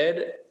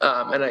ill-fated,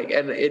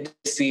 and it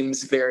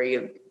seems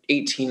very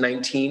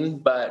 1819,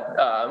 but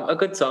a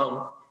good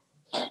song.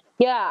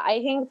 Yeah, I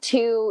think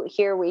too,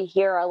 here we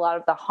hear a lot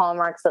of the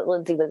hallmarks that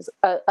Lindsay was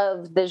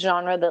of the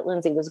genre that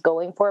Lindsay was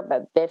going for,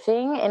 but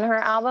biffing in her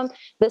album.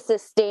 The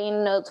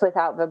sustained notes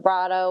without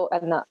vibrato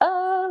and the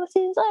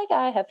seems like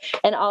I have,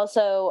 and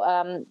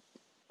also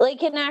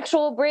like an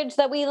actual bridge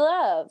that we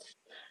love.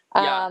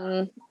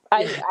 Yeah.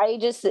 I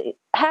just,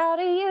 how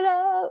do you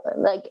know?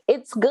 Like,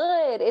 it's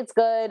good. It's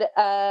good.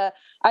 I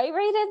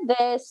rated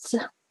this.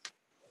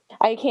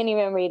 I can't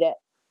even read it.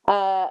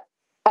 Oh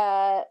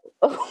my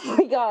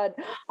God.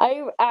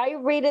 I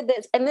rated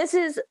this, and this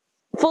is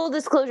full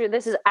disclosure.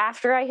 This is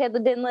after I had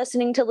been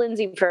listening to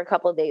Lindsay for a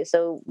couple of days.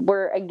 So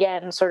we're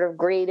again sort of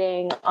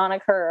grading on a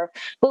curve.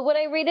 But what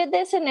I rated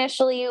this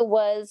initially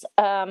was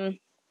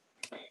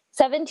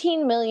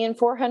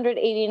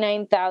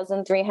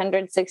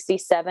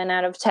 17,489,367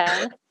 out of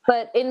 10.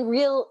 But in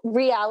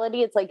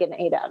reality, it's like an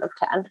 8 out of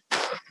 10.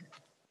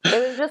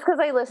 It was just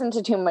because I listened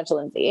to too much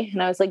Lindsay.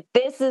 And I was like,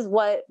 this is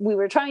what we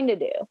were trying to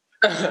do.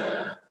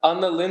 On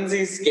the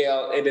Lindsay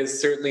scale, it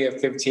is certainly a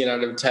 15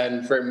 out of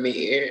 10 for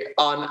me.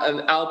 On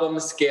an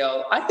album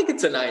scale, I think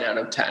it's a 9 out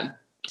of 10.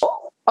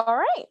 Oh, all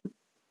right.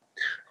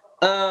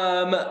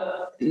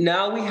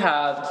 Now we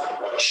have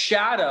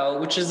Shadow,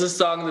 which is a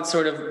song that's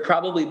sort of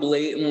probably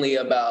blatantly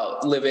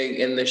about living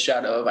in the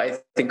shadow of, I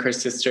think, her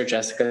sister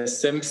Jessica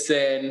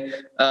Simpson.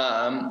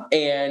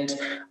 And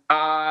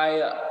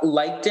I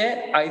liked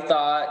it. I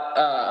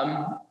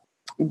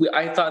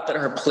thought that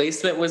her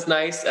placement was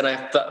nice, and I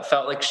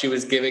felt like she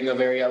was giving a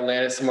very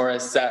Alanis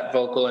Morissette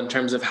vocal in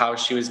terms of how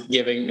she was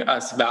giving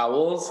us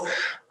vowels.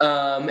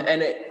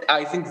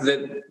 I think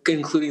that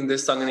including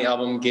this song in the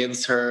album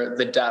gives her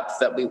the depth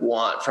that we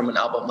want from an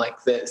album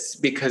like this,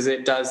 because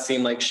it does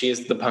seem like she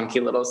is the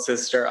punky little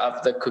sister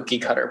of the cookie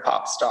cutter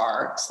pop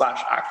star /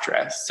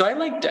 actress. So I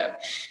liked it.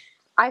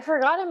 I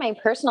forgot in my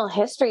personal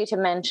history to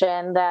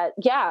mention that,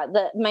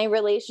 my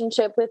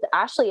relationship with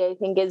Ashlee, I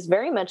think, is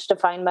very much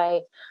defined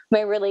by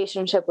my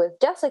relationship with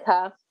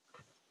Jessica,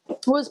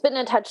 who's been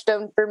a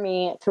touchstone for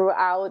me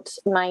throughout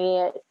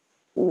my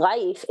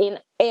life.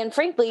 And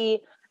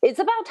frankly, it's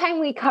about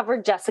time we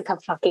covered Jessica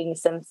fucking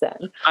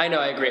Simpson. I know,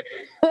 I agree.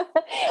 But,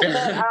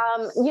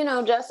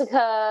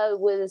 Jessica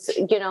was,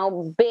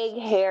 big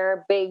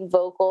hair, big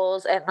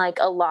vocals, and like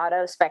a lot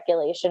of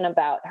speculation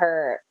about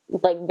her,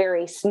 like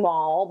very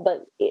small,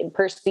 but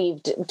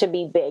perceived to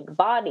be big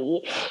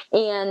body.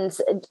 And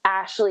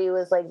Ashlee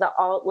was like the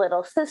alt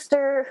little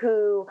sister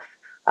who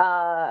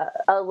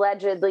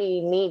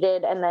allegedly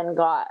needed and then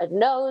got a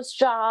nose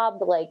job,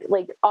 like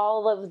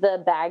all of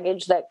the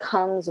baggage that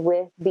comes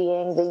with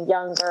being the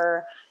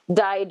younger,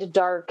 dyed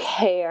dark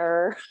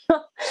hair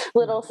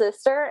little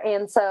sister.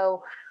 And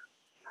so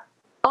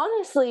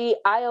honestly,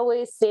 I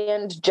always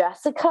stand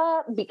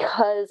Jessica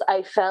because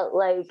I felt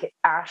like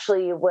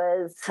Ashlee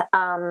was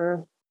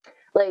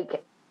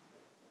like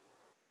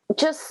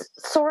just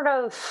sort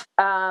of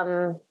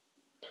I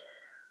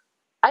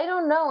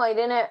don't know, I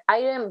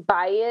didn't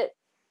buy it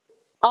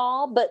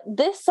all, but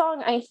this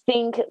song, I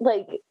think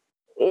like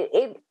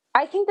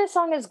I think this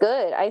song is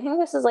good. I think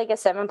this is like a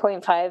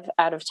 7.5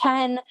 out of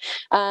 10.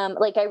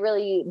 Like I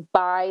really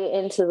buy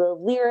into the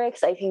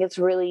lyrics. I think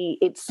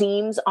it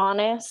seems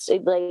honest.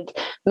 It like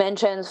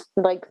mentions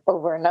like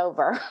over and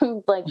over,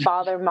 like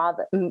father,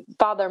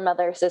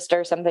 mother,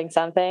 sister,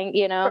 something,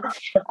 you know?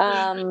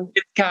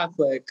 It's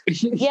Catholic.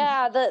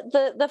 Yeah.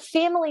 The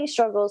family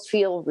struggles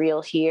feel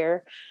real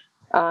here.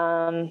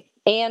 And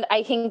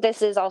I think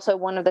this is also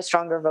one of the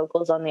stronger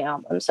vocals on the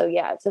album. So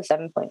yeah, it's a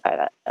 7.5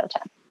 out of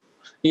 10.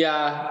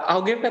 Yeah,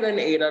 I'll give it an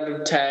 8 out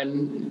of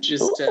 10,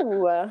 just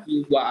to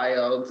be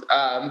wild.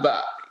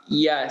 But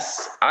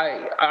yes,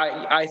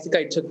 I think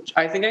I took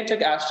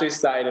Ashlee's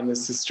side in the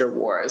sister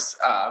wars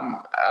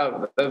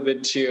of the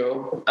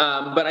two.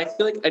 But I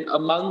feel like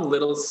among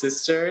little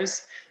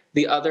sisters,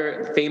 the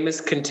other famous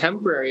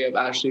contemporary of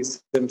Ashlee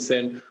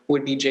Simpson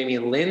would be Jamie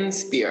Lynn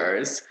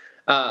Spears.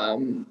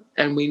 And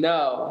we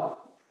know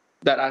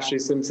that Ashlee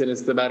Simpson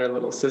is the better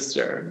little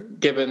sister,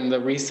 given the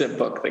recent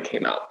book that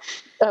came out.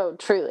 Oh,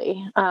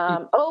 truly.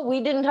 We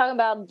didn't talk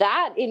about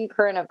that in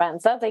current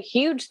events. That's a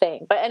huge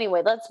thing. But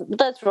anyway,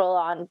 let's roll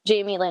on.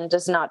 Jamie Lynn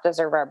does not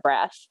deserve our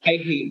breath. I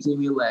hate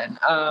Jamie Lynn.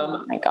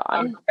 Oh my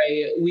God.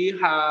 Okay, we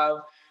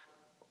have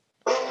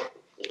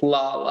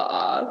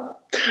Lala.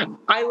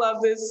 I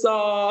love this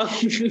song.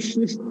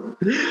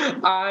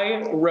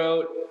 I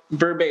wrote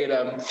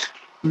verbatim,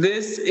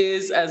 "This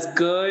is as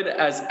good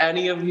as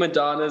any of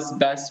Madonna's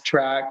best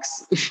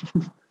tracks."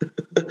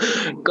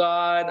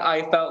 God,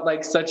 I felt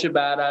like such a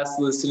badass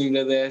listening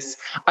to this.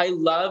 I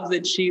love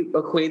that she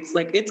equates,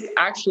 like, it's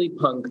actually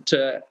punk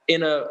to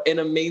in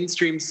a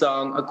mainstream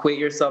song equate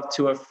yourself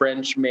to a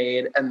French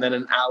maid and then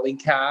an alley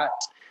cat.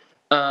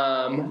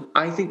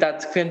 I think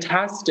that's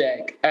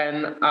fantastic,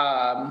 and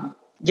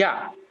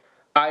yeah,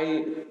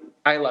 I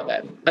love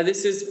it.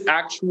 This is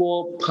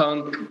actual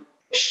punk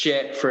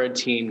shit for a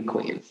teen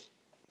queen.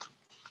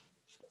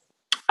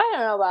 I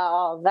don't know about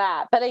all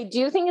that, but I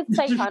do think it's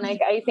iconic.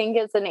 I think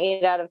it's an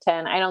 8 out of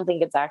 10. I don't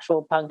think it's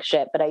actual punk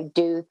shit, but I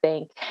do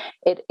think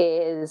it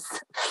is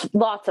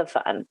lots of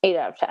fun. 8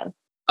 out of 10.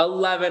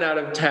 11 out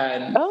of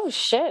 10. Oh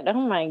shit. Oh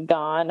my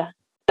God.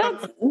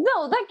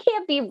 That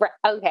can't be right.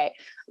 Okay.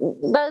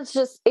 That's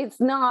just, it's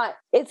not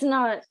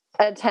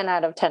a 10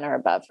 out of 10 or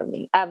above for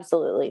me.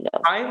 Absolutely no.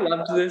 I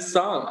loved this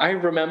song. I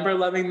remember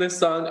loving this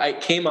song. I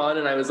came on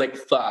and I was like,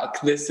 fuck,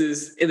 this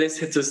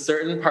hits a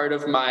certain part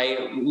of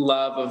my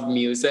love of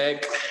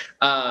music.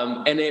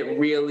 And it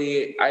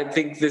really, I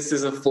think this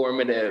is a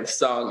formative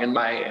song in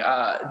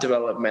my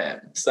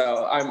development.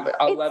 So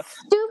it's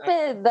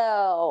stupid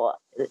though,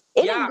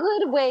 in a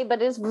good way,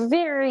 but it's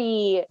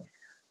very,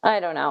 I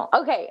don't know.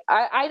 Okay,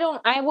 I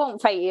won't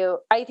fight you.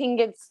 I think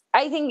it's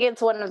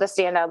one of the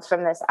standouts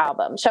from this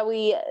album. Shall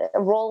we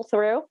roll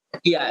through?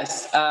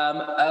 Yes.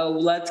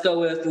 Let's go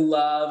with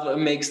 "Love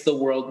Makes the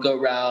World Go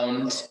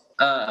Round."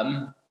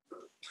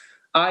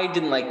 I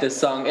didn't like this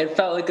song. It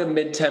felt like a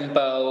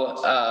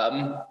mid-tempo.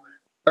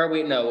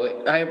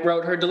 I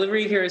wrote, "Her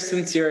delivery here is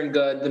sincere and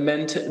good. The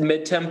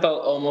mid-tempo,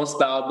 almost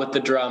loud with the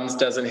drums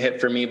doesn't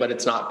hit for me, but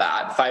it's not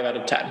bad." 5 out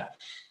of 10.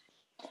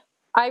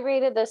 I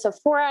rated this a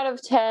 4 out of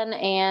 10,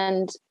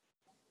 and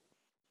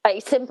I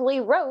simply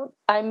wrote,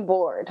 "I'm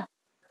bored."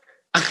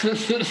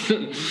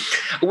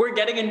 We're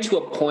getting into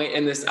a point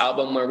in this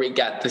album where we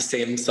get the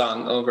same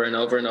song over and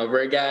over and over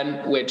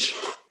again, which,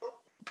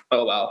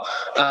 oh well.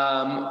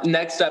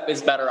 Next up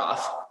is "Better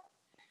Off."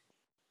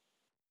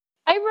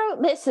 I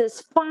wrote, "This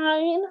is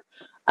fine."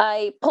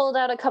 I pulled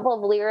out a couple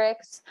of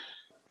lyrics.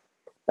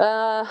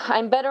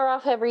 "I'm better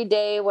off every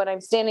day when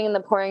I'm standing in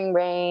the pouring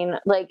rain."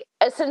 Like,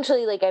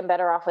 essentially, like, "I'm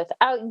better off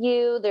without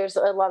you." There's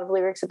a lot of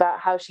lyrics about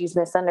how she's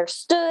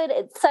misunderstood,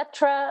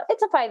 etc.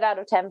 It's a 5 out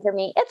of 10 for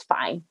me. It's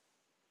fine.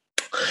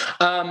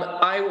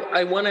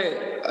 I want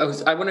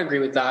to agree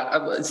with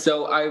that.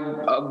 So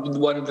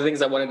one of the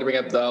things I wanted to bring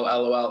up, though,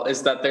 LOL,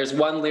 is that there's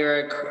one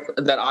lyric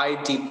that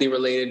I deeply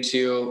related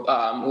to,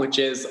 which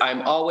is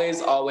 "I'm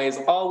always, always,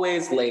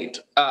 always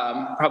late."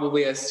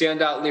 Probably a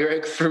standout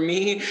lyric for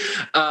me.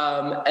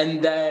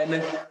 And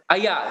then,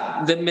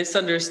 the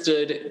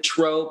misunderstood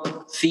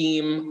trope,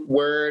 theme,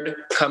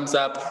 word comes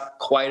up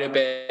quite a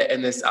bit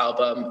in this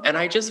album. And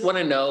I just want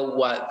to know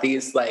what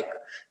these, like,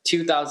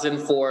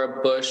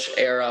 2004 Bush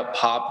era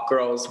pop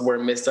girls were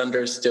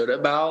misunderstood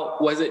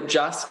about. Was it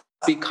just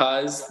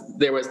because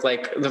there was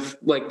like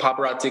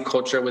paparazzi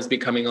culture was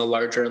becoming a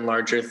larger and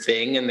larger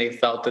thing, and they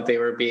felt that they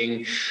were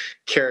being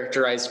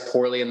characterized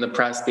poorly in the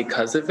press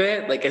because of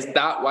it? Like, is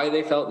that why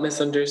they felt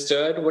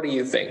misunderstood? What do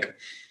you think?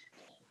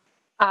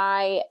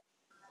 I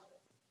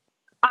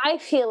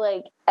feel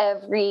like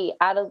every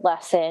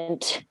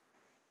adolescent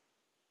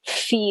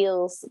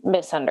feels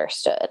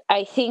misunderstood.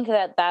 I think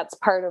that that's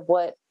part of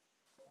what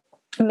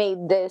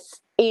made this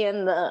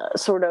and the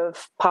sort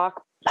of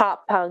pop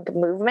punk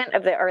movement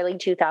of the early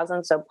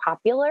 2000s so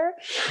popular,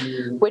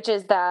 which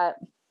is that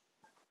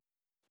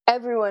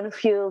everyone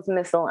feels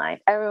misaligned.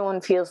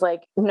 Everyone feels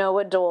like no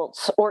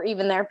adults or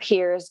even their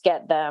peers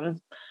get them.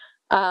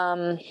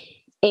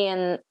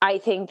 And I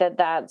think that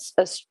that's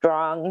a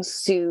strong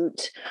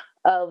suit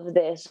of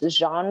this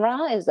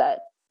genre, is that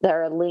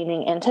they're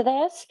leaning into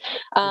this.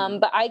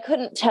 But I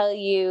couldn't tell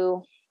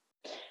you,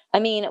 I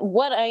mean,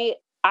 what I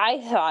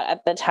thought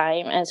at the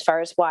time, as far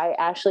as why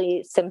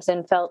Ashlee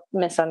Simpson felt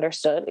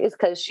misunderstood, is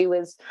because she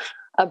was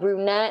a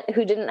brunette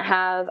who didn't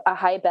have a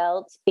high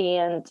belt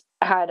and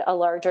had a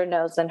larger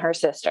nose than her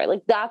sister.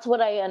 Like, that's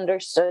what I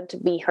understood to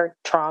be her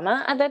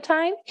trauma at the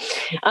time.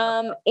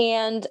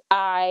 And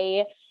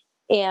I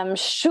am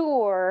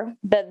sure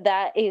that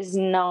that is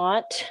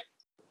not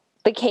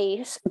the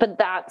case, but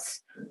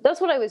that's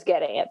what I was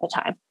getting at the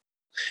time.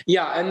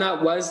 Yeah, and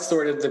that was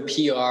sort of the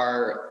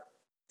PR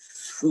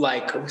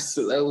like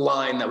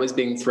line that was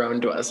being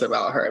thrown to us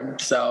about her.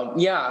 So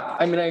yeah,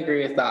 I mean, I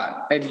agree with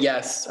that. And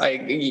yes, I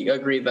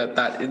agree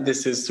that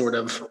this is sort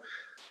of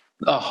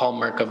a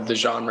hallmark of the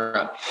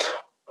genre.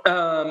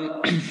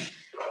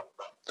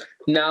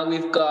 Now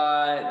we've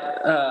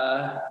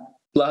got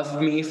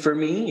Love Me for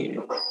Me.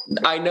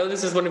 I know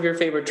this is one of your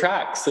favorite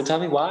tracks, so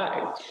tell me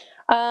why.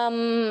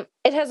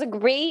 It has a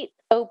great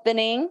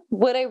opening.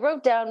 What I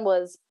wrote down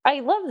was,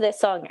 I love this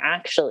song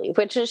actually,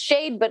 which is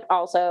shade, but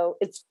also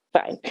it's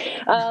fine.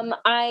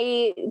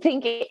 I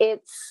think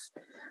it's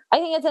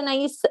a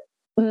nice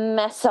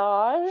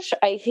message.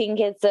 I think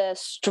it's a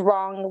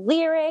strong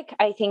lyric.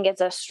 I think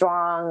it's a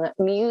strong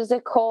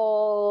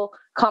musical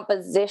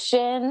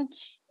composition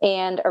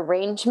and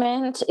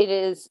arrangement. It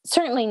is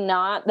certainly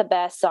not the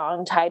best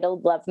song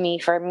titled Love Me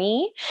for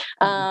Me,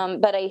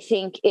 but I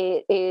think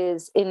it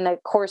is, in the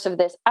course of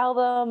this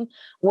album,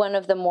 one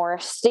of the more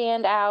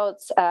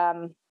standouts.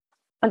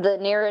 The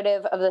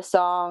narrative of the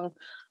song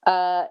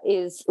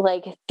is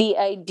like the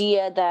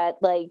idea that,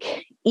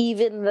 like,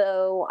 even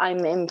though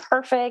I'm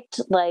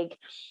imperfect, like,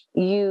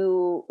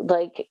 you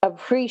like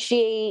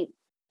appreciate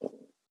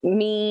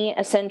me,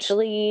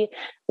 essentially,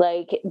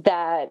 like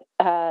that,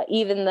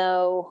 even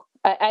though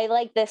I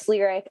like this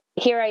lyric,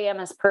 here I am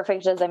as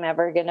perfect as I'm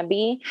ever going to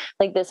be.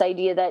 Like, this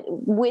idea that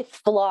with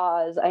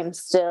flaws, I'm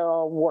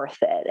still worth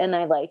it. And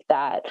I like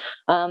that.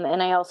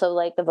 And I also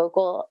like the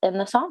vocal in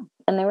the song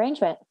and the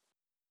arrangement.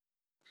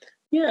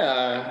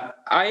 Yeah,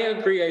 I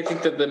agree. I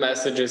think that the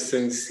message is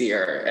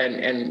sincere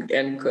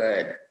and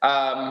good.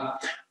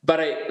 But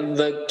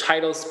the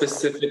title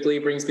specifically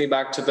brings me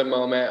back to the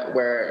moment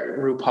where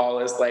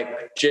RuPaul is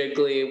like,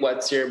 Jiggly,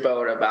 what's your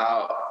boat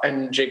about?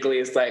 And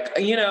Jiggly is like,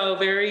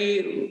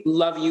 very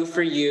love you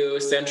for you,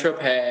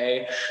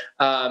 Saint-Tropez.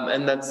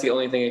 And that's the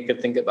only thing I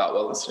could think about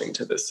while listening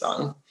to this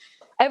song.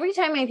 Every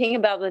time I think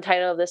about the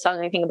title of the song,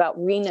 I think about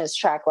Rena's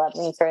track, Love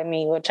Me for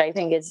Me, which I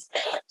think is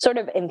sort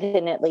of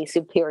infinitely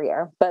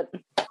superior. But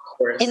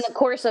in the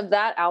course of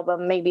that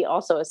album, maybe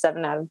also a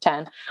 7 out of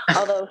 10.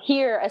 Although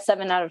here, a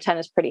 7 out of 10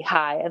 is pretty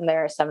high, and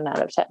there, a 7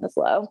 out of 10 is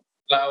low.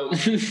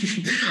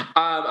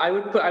 I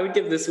would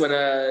give this one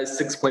a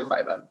 6.5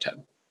 out of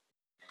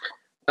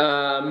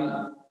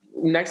 10.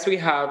 Next we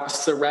have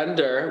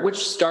Surrender, which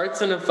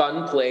starts in a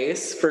fun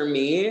place for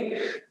me,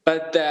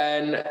 but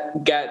then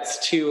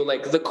gets to,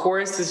 like, the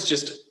chorus is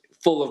just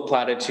full of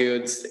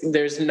platitudes.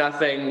 There's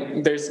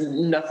nothing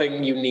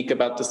unique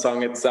about the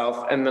song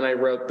itself. And then I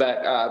wrote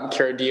that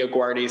Chiara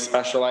DioGuardi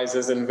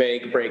specializes in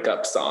vague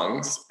breakup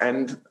songs,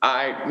 and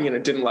I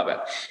didn't love it.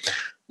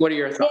 What are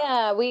your thoughts?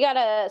 Yeah, we got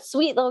a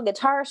sweet little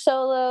guitar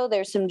solo.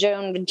 There's some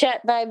Joan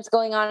Jett vibes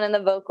going on in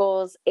the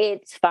vocals.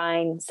 It's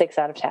fine. 6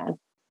 out of 10.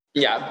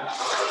 Yeah.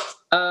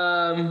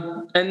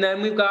 And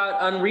then we've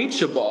got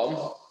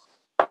Unreachable.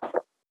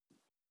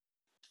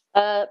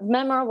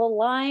 Memorable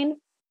line.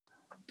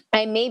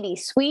 I may be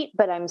sweet,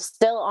 but I'm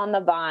still on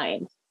the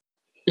vine.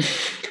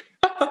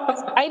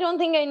 I don't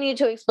think I need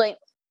to explain.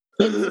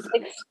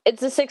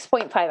 It's a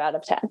 6.5 out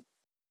of 10.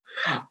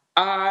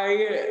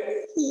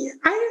 I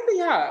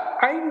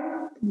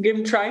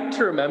am trying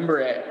to remember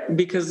it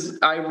because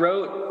I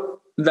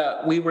wrote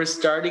that we were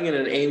starting in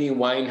an Amy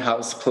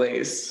Winehouse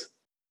place.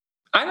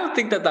 I don't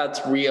think that that's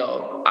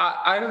real.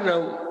 I don't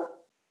know.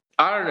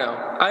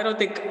 I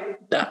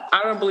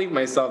don't believe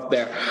myself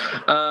there.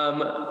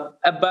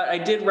 But I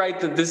did write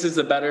that this is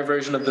a better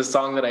version of the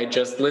song that I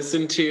just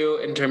listened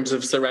to, in terms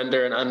of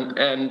Surrender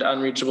and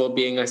Unreachable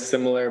being a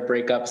similar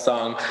breakup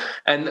song.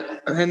 And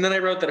then I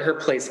wrote that her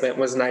placement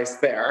was nice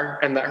there,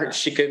 and that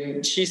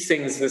she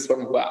sings this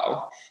one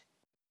well.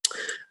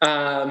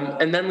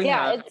 And then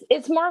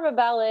it's more of a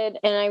ballad,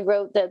 and I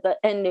wrote that the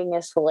ending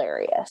is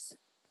hilarious.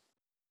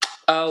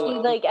 Oh,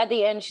 she's like, at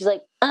the end, she's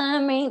like,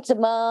 I'm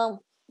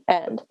reachable,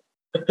 and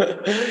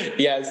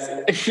Yes,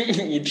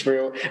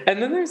 true.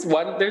 And then there's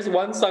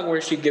one song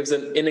where she gives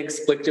an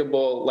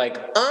inexplicable like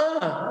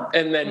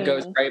and then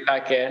goes right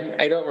back in.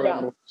 I don't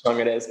remember which song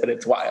it is, but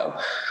it's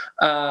wild.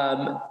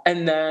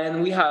 And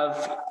then we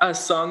have a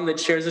song that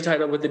shares a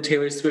title with the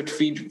Taylor Swift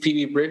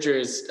Phoebe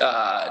Bridgers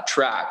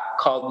track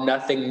called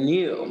 "Nothing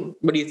New."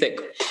 What do you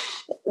think?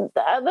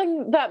 I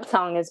think that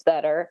song is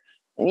better.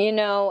 You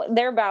know,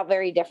 they're about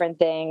very different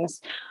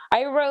things.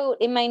 I wrote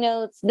in my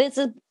notes, this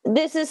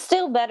is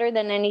still better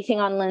than anything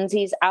on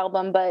Lindsay's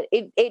album, but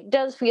it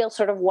does feel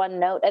sort of one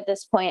note at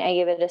this point. I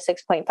give it a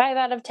 6.5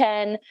 out of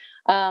 10.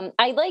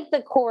 I like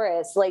the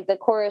chorus. Like the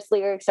chorus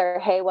lyrics are,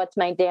 "Hey, what's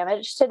my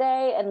damage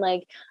today?" And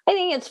like, I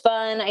think it's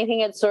fun. I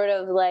think it's sort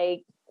of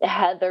like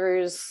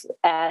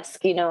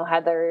Heather's-esque, you know,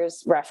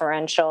 Heather's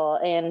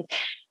referential, and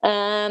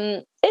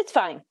it's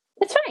fine.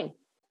 It's fine.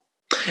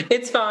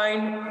 It's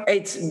fine.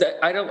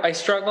 I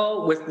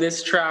struggle with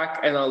this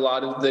track and a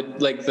lot of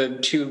the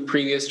two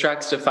previous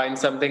tracks to find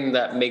something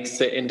that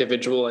makes it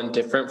individual and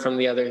different from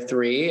the other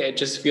three. It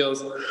just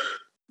feels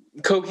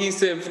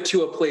cohesive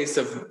to a place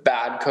of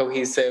bad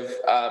cohesive.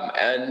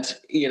 And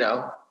you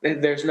know,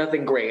 there's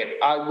nothing great.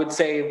 I would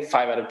say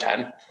 5 out of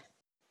 10.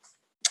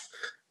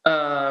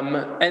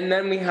 And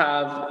then we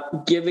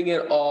have "Giving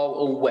It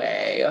All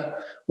Away,"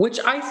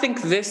 which I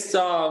think this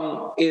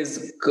song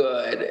is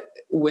good.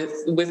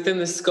 Within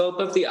the scope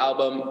of the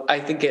album, I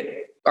think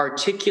it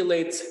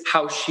articulates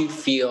how she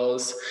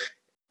feels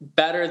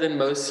better than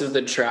most of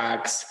the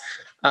tracks.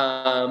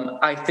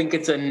 I think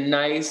it's a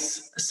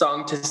nice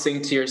song to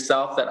sing to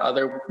yourself that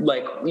other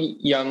like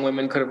young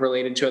women could have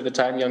related to at the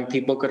time, young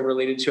people could have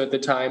related to at the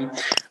time.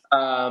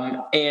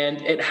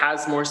 And it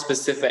has more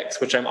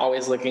specifics, which I'm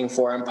always looking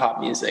for in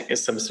pop music,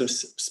 is some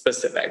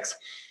specifics.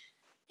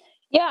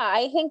 Yeah,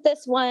 I think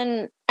this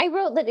one, I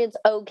wrote that it's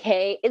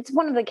okay. It's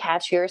one of the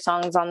catchier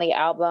songs on the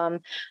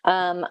album.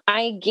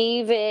 I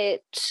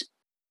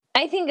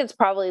think it's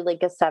probably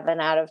like a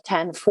 7 out of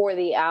 10 for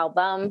the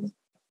album.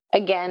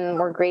 Again,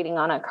 we're grading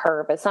on a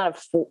curve. It's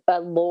not a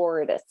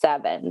Lord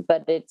 7,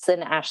 but it's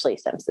an Ashlee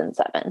Simpson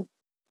 7.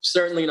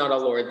 Certainly not a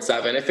Lord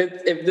 7.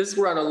 If this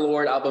were on a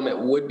Lord album, it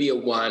would be a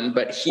 1.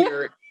 But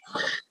here,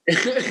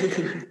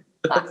 it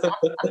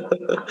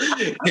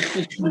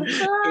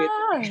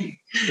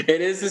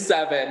is a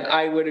 7.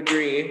 I would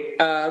agree.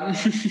 And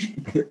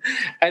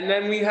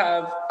then we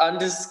have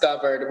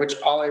 "Undiscovered," which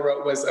all I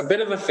wrote was a bit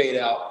of a fade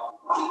out.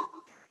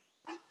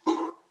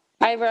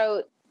 I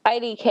wrote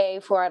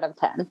IDK 4 out of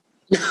 10.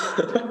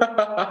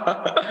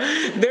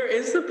 There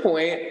is a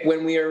point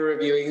when we are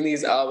reviewing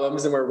these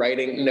albums and we're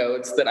writing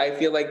notes that I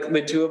feel like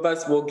the two of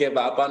us will give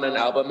up on an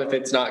album if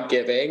it's not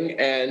giving.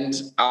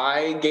 And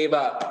I gave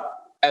up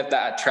at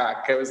that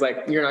track. I was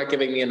like, you're not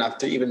giving me enough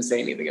to even say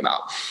anything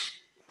about.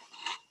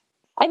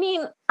 I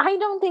mean, I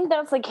don't think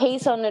that's the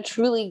case on a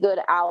truly good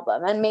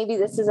album. And maybe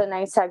this is a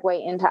nice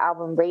segue into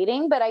album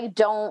rating, but I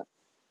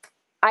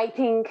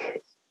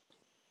think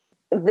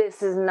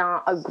this is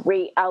not a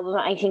great album.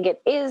 I think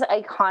it is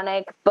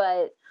iconic,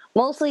 but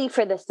mostly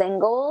for the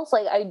singles.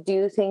 Like, I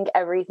do think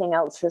everything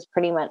else is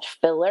pretty much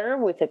filler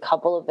with a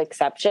couple of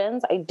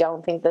exceptions. I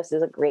don't think this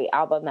is a great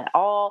album at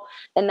all.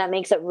 And that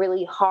makes it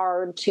really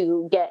hard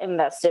to get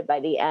invested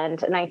by the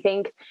end. And I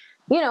think,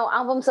 you know,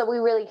 albums that we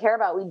really care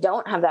about, we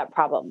don't have that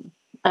problem.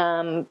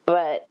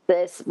 But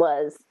it's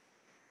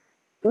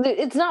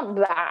not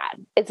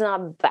bad. It's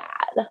not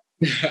bad.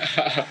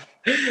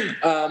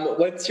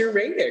 What's your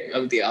rating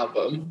of the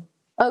album?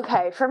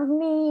 Okay, for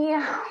me,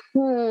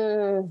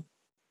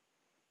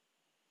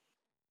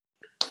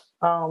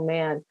 oh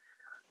man.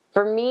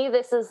 For me,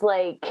 this is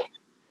like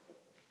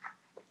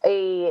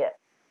a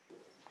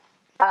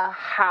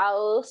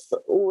house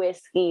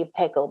whiskey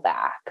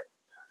pickleback.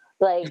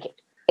 Like,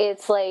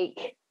 it's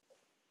like,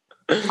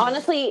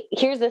 honestly,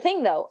 here's the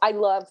thing though. I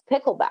love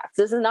picklebacks.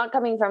 This is not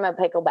coming from a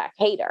pickleback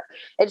hater.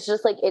 It's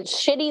just like, it's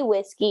shitty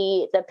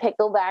whiskey. The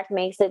pickleback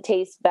makes it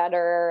taste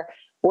better.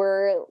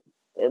 We're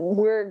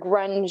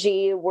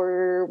grungy.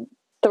 We're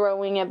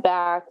throwing it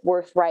back.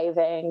 We're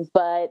thriving.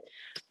 But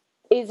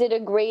is it a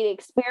great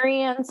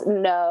experience?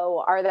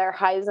 No. Are there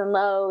highs and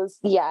lows?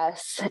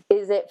 Yes.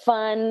 Is it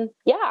fun?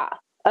 Yeah.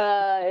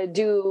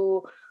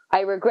 Do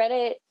I regret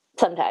it?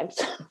 Sometimes.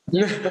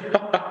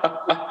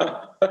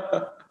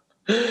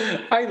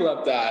 I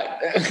love that.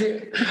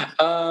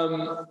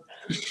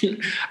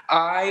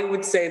 I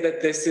would say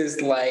that this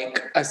is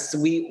like a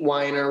sweet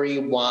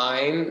winery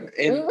wine,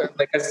 in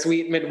like a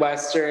sweet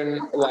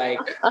Midwestern,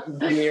 like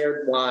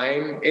vineyard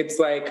wine.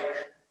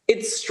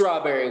 It's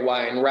strawberry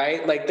wine,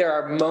 right? Like, there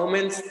are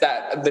moments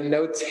that the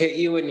notes hit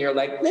you and you're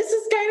like, this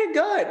is kind of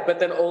good. But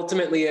then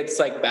ultimately it's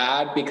like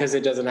bad because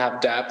it doesn't have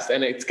depth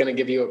and it's going to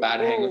give you a bad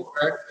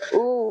hangover.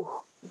 Ooh,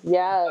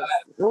 yes.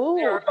 Ooh.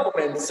 There are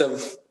moments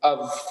of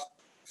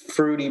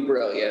fruity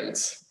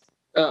brilliance.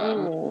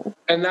 And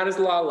that is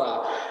La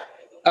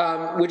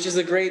La, which is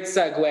a great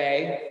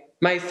segue.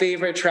 My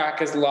favorite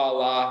track is La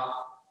La,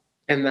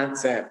 and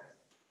that's it.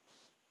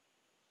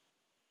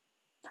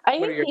 I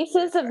think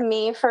Pieces of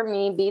Me, for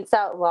me, beats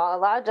out La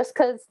La just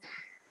because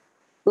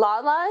La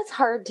La is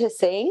hard to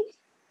sing.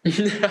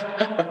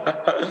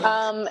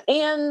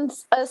 And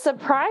a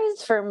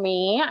surprise for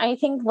me, I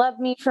think Love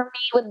Me For Me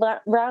would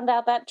round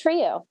out that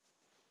trio.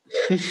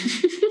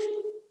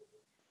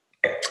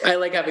 I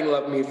like having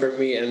Love Me For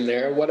Me in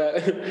there. What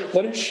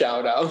a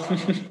shout out.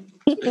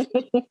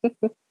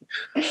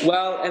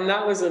 Well, and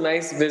that was a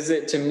nice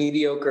visit to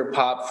mediocre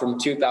pop from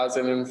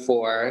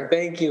 2004.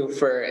 Thank you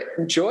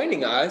for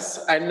joining us.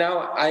 And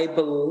now I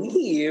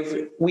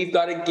believe we've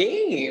got a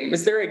game.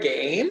 Is there a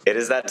game? It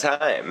is that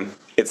time.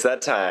 It's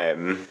that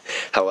time.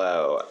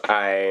 Hello,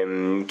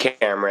 I'm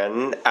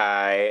Cameron.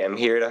 I am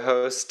here to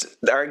host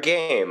our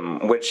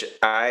game, which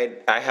I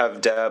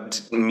have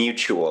dubbed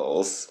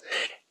Mutuals.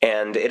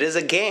 And it is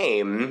a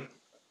game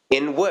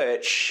in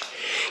which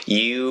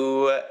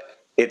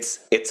it's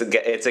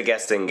a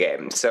guessing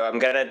game. So I'm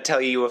gonna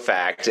tell you a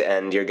fact,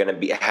 and you're gonna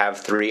have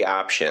three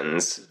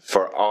options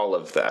for all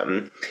of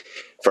them,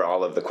 for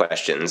all of the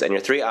questions. And your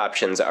three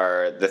options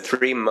are the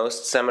three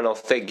most seminal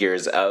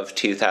figures of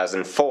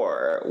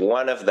 2004.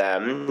 One of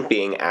them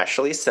being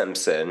Ashlee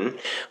Simpson,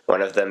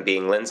 one of them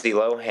being Lindsay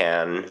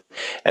Lohan,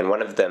 and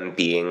one of them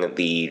being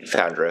the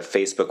founder of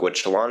Facebook,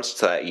 which launched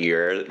that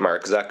year,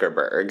 Mark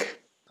Zuckerberg.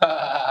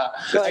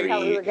 Like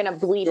how we were gonna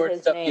bleep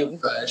his name.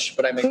 Push,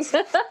 but I make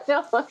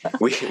No.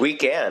 We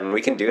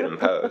can do it in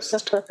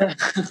post.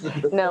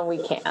 No, we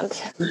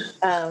can't.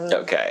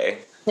 Okay.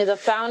 The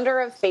founder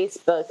of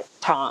Facebook,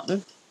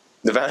 Tom.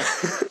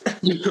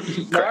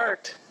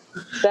 Correct.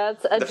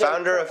 That's the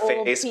founder of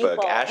Facebook,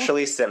 people.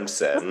 Ashlee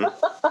Simpson. All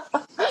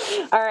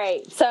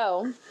right,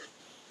 so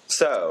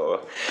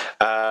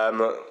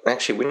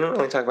actually, we didn't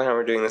really talk about how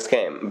we're doing this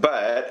game,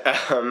 but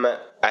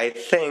I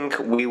think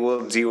we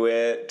will do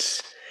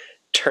it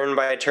turn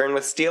by turn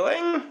with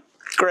stealing.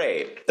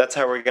 Great, that's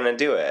how we're gonna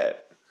do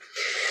it.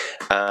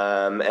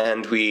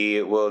 And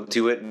we will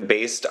do it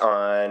based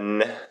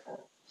on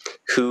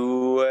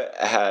who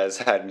has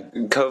had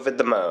COVID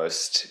the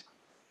most.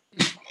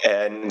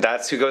 And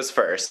that's who goes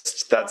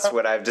first. That's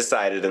what I've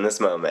decided in this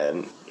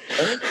moment.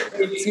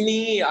 It's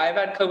me. I've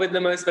had COVID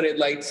the most, but I'd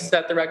like to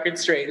set the record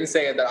straight and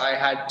say that I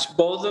had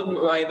both of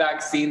my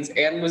vaccines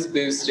and was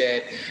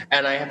boosted,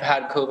 and I have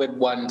had COVID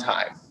one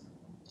time.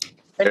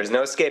 There's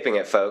no escaping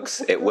it,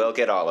 folks. It will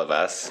get all of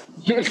us.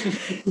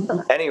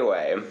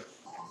 Anyway,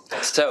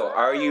 so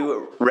are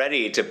you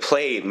ready to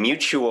play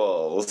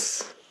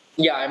Mutuals?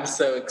 Yeah, I'm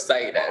so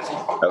excited.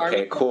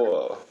 Okay,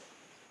 cool.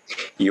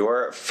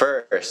 Your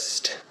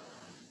first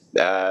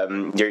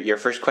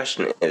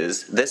question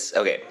is this.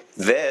 Okay,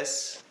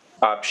 this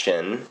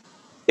option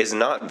is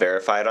not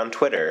verified on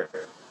Twitter.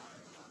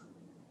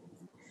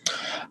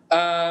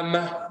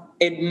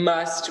 It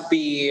must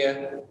be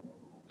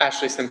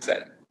Ashlee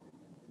Simpson.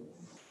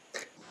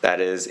 That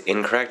is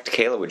incorrect.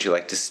 Kaela, would you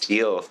like to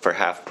steal for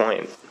half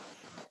point?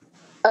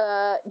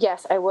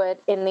 Yes, I would.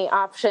 And the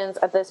options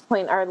at this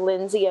point are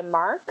Lindsay and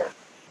Mark.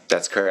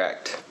 That's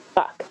correct.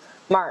 Fuck.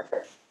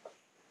 Mark.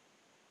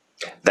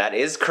 That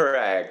is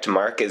correct.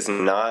 Mark is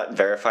not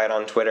verified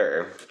on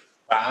Twitter.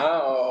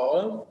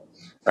 Wow.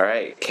 All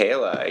right,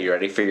 Kaela, are you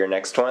ready for your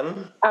next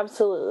one?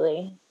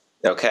 Absolutely.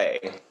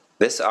 Okay.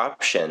 This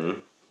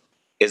option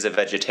is a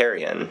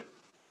vegetarian.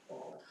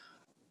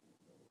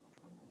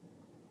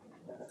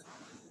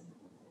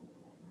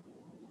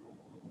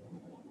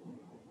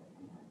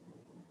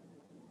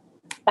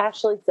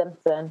 Ashlee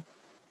Simpson.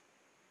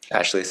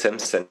 Ashlee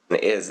Simpson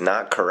is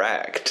not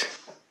correct.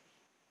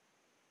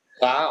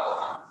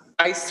 Wow.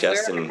 I swear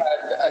Justin. I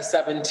read a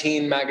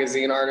 17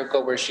 magazine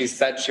article where she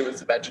said she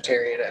was a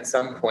vegetarian at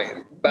some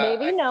point. But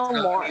maybe no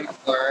more.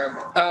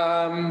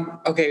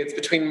 Okay, it's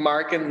between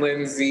Mark and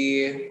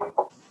Lindsay.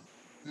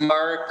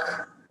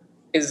 Mark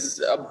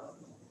is a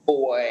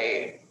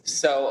boy,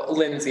 so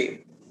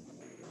Lindsay.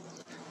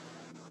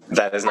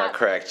 That is not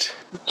correct.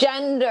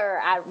 Gender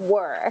at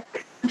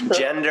work.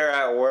 Gender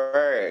at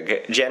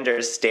work.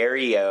 Gender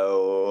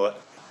stereo.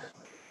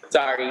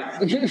 Sorry.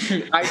 I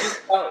just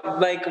felt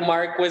like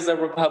Mark was a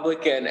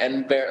Republican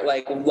and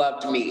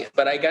loved me,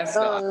 but I guess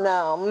not. Oh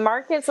no,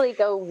 Mark is like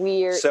a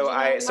weird. So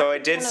I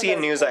did see a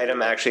news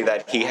item actually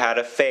that he had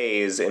a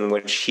phase in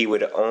which he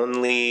would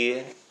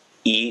only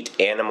eat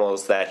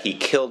animals that he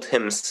killed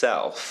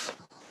himself.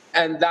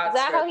 And is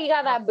that how he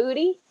got that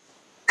booty?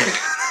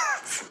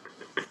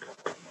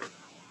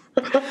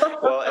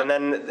 Well, and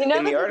then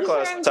in the article I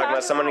was talking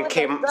about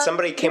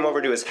somebody came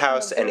over to his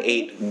house and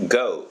ate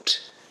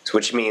goat,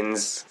 which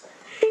means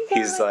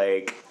he's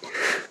like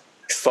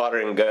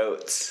slaughtering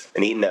goats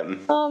and eating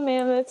them. Oh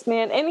man, this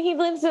man. And he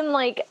lives in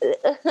like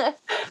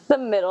the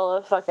middle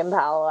of fucking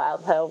Palo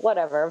Alto.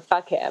 Whatever,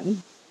 fuck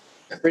him.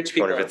 Rich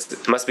people. Wonder if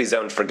it must be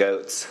zoned for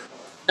goats.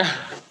 All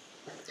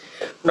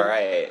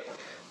right,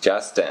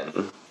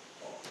 Justin,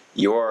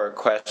 your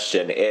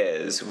question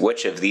is,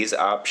 which of these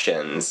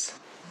options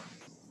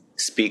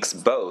speaks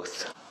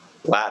both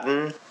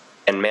Latin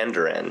and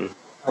Mandarin?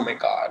 Oh my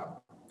god.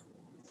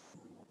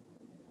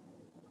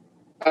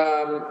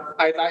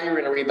 I thought you were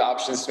going to read the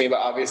options to me, but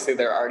obviously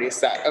they're already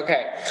set.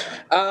 Okay.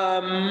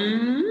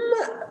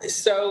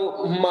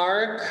 So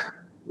Mark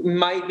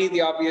might be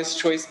the obvious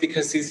choice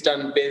because he's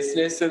done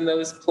business in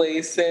those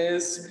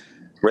places.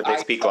 Where they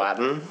speak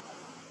Latin?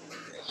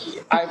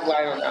 I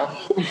don't know.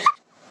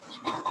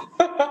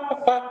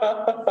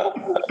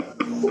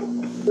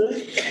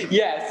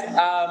 Yes.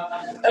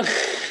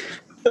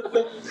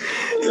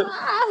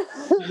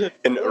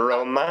 In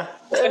Roma?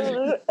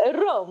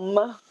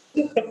 Rome.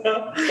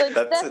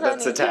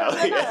 That's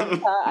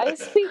Italian. I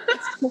speak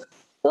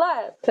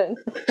Latin.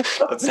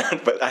 That's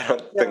not, but I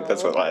don't think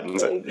that's what Latin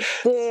is.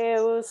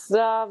 Deus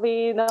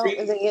Domino.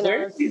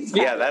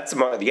 Yeah, that's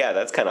more. Yeah,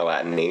 that's kind of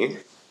Latin-y.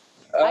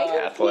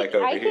 Catholic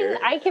over here.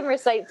 I can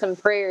recite some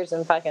prayers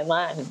in fucking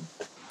Latin.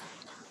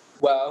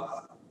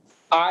 Well,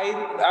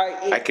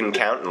 I can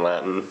count in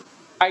Latin.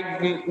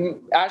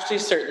 Ashlee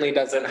certainly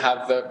doesn't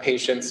have the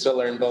patience to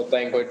learn both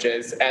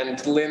languages,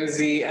 and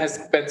Lindsay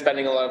has been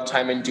spending a lot of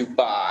time in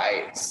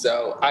Dubai,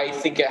 so I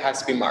think it has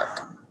to be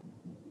Mark.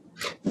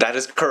 That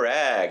is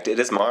correct. It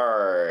is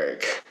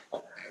Mark.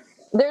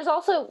 There's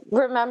also,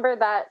 remember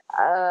that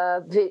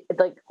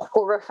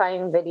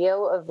horrifying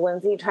video of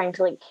Lindsay trying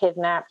to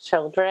kidnap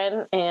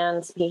children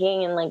and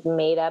speaking in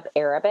made up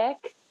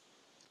Arabic?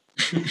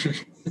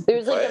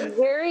 There's a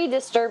very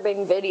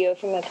disturbing video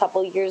from a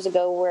couple years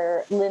ago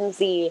where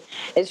Lindsay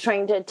is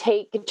trying to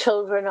take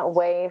children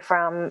away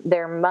from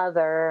their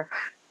mother.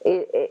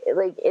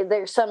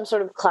 There's some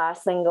sort of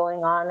class thing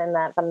going on, and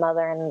that the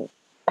mother and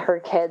her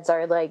kids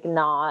are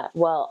not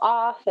well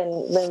off,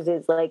 and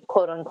Lindsay's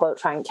quote unquote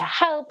trying to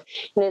help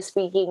and is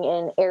speaking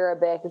in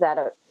Arabic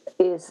that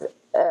is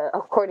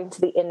according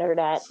to the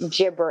internet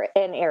gibberish,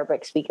 and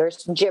Arabic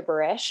speakers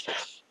gibberish,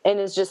 and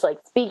is just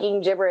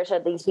speaking gibberish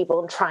at these people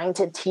and trying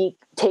to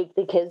take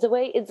the kids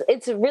away.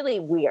 It's really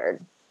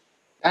weird.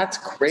 That's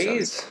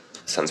crazy.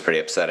 Sounds pretty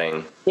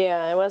upsetting.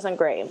 Yeah, it wasn't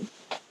great.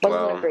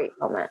 Wasn't a great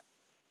moment.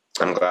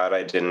 I'm glad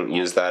I didn't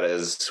use that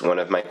as one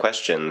of my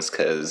questions,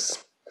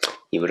 because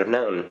you would have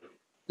known.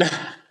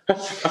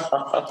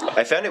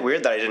 I found it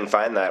weird that I didn't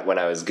find that when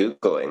I was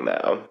Googling,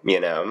 though,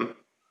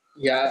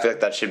 Yeah. I feel like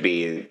that should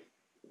be,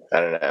 I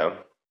don't know,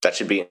 that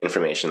should be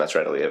information that's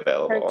readily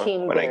available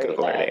when I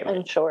Google her name.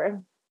 I'm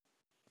sure.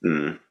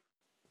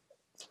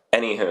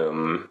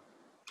 Anywho,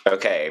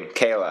 okay,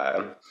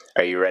 Kaela,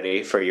 are you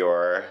ready for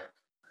your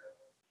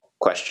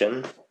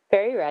question?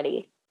 Very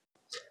ready.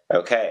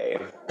 Okay.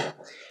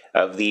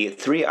 Of the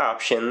three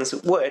options,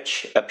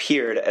 which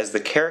appeared as the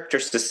character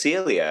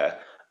Cecilia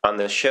on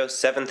the show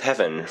Seventh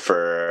Heaven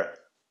for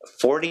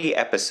 40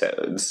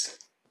 episodes?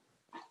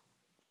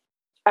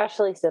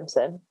 Ashlee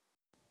Simpson.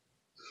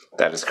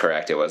 That is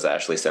correct. It was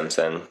Ashlee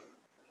Simpson.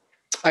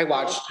 I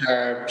watched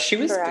her. She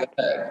was good.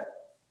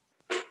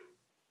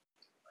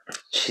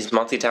 She's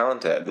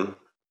multi-talented.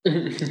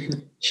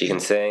 She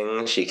can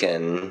sing, she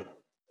can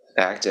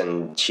act,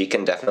 and she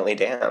can definitely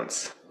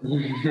dance.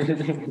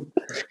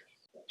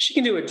 She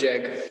can do a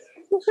jig.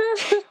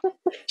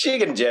 She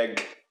can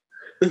jig.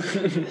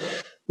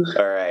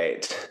 All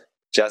right.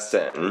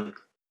 Justin,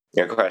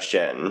 your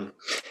question.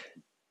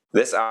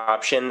 This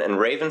option and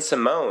Raven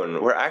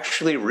Simone were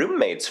actually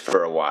roommates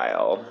for a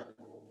while.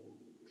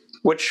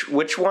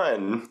 Which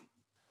one?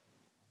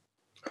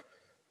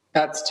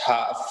 That's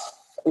tough.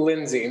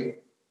 Lindsay.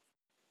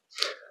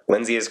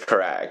 Lindsay is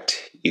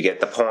correct. You get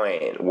the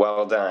point.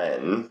 Well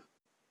done.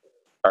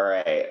 All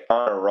right,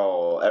 on a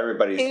roll.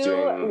 Everybody's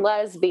doing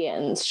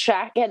lesbians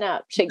shacking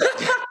up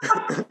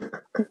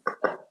together.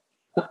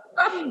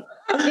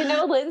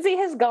 Lindsay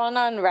has gone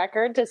on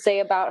record to say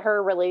about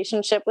her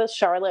relationship with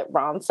Charlotte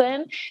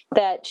Ronson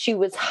that she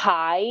was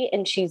high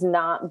and she's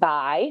not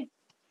bi.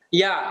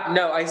 Yeah,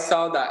 no, I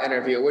saw that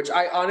interview, which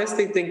I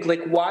honestly think,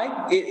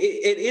 why?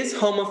 It is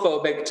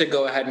homophobic to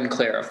go ahead and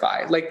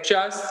clarify.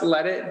 Just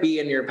let it be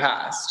in your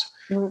past.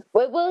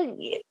 Well,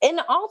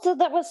 and also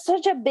that was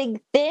such a big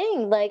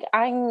thing. But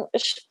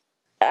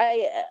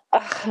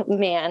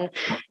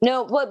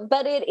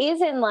it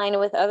is in line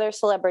with other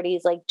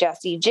celebrities like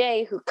Jessie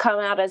J, who come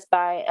out as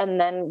bi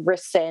and then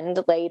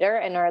rescind later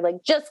and are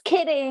just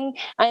kidding,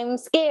 I'm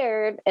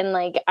scared. And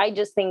I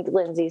just think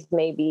Lindsay's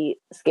maybe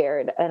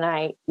scared,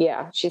 and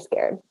she's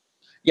scared.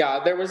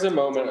 Yeah, there was a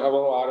moment of a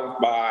lot of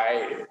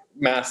bi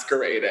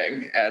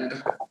masquerading,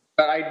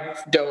 but I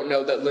don't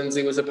know that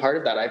Lindsay was a part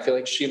of that. I feel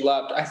like she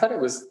loved. I thought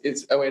it is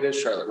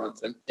Charlotte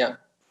Ronson. Yeah,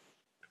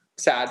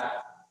 sad.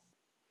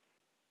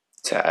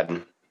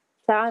 Sad.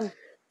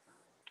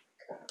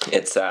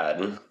 It's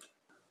sad.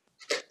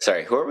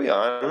 Sorry, who are we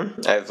on?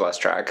 I've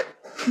lost track.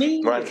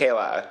 Me. We're on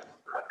Kaela.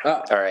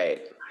 All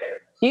right.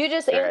 You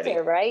just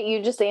answered, right?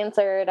 You just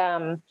answered.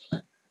 Yeah,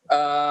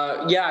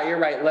 you're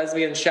right.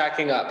 Lesbians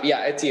shacking up.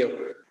 Yeah, it's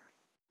you.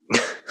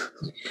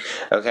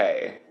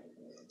 Okay.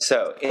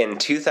 So, in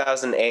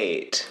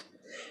 2008,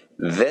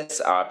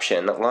 this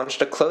option launched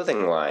a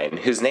clothing line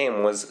whose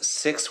name was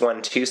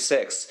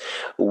 6126,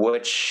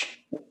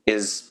 which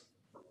is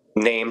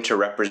named to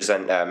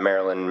represent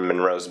Marilyn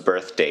Monroe's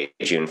birthday,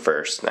 June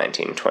 1st,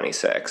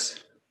 1926.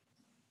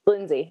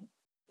 Lindsay.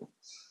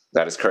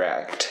 That is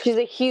correct. She's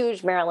a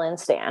huge Marilyn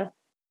stan.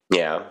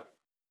 Yeah.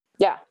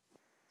 Yeah.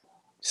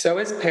 So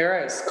is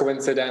Paris,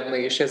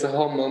 coincidentally. She has a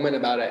whole moment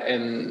about it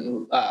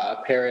in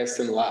Paris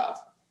in Love.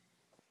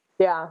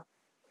 Yeah.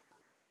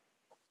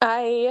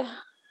 I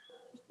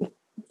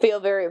feel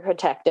very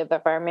protective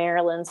of our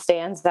Maryland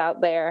stands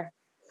out there.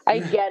 I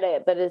get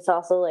it, but it's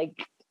also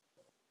like,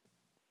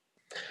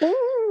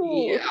 ooh,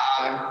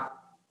 Yeah.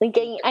 like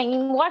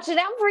I'm watching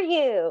out for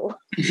you.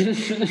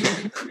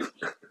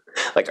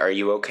 Like, are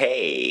you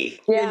okay?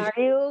 Yeah,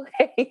 are you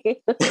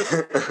okay?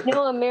 You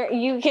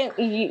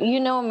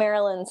know a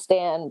Maryland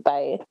stand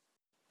by,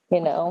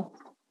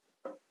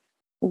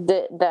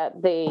 that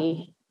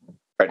they.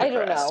 Are I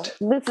don't know. depressed.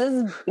 This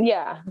is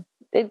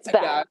it's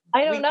bad. Yeah,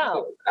 I don't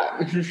know.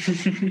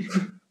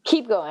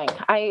 Keep going.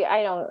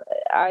 I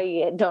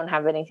don't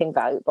have anything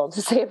valuable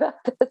to say about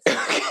this.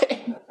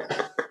 Okay.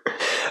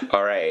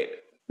 All right.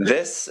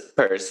 This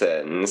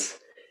person's,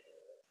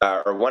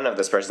 or one of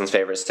this person's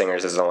favorite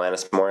singers is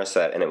Alanis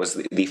Morissette, and it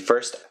was the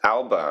first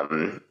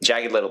album,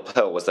 Jagged Little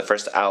Pill was the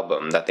first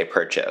album that they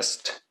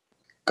purchased.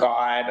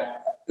 God.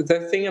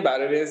 The thing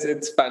about it is,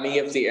 it's funny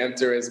if the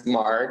answer is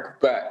Mark,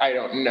 but I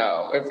don't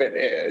know if it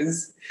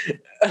is.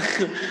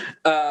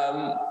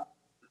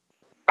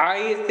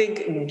 I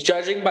think,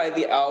 judging by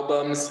the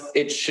albums,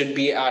 it should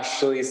be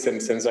Ashlee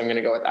Simpson, so I'm going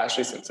to go with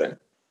Ashlee Simpson.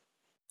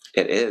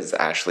 It is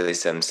Ashlee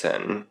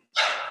Simpson.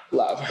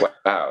 Love.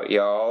 Wow,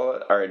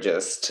 y'all are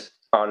just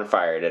on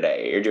fire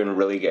today. You're doing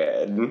really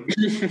good.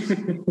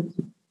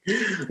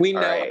 We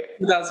know right.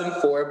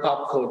 2004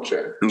 pop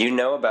culture. You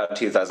know about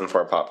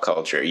 2004 pop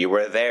culture. You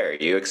were there.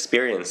 You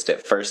experienced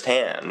it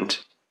firsthand.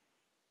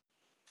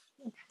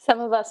 Some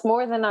of us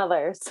more than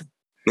others.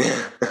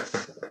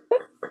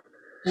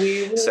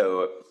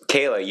 So,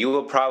 Kaela, you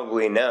will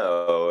probably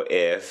know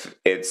if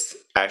it's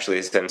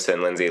Ashlee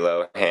Simpson, Lindsay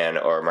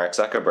Lohan, or Mark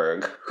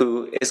Zuckerberg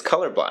who is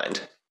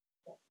colorblind.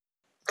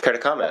 Care to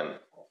comment?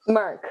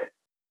 Mark.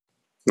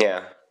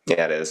 Yeah,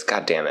 it is.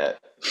 God damn it.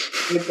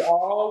 It's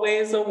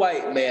always a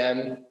white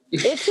man.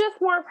 It's just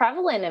more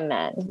prevalent in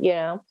men,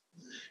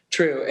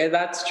 True, and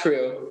that's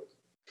true.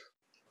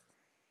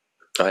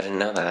 Oh, I didn't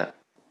know that.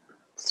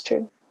 It's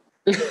true.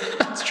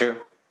 It's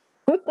true.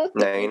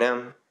 Now you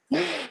know.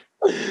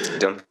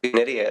 Don't be an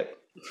idiot.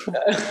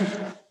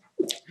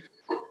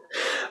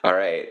 All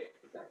right,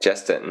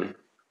 Justin.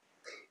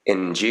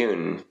 In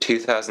June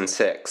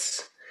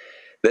 2006,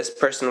 this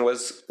person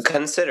was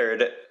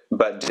considered,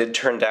 but did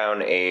turn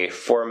down a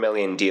 $4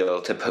 million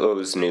deal to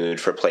pose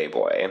nude for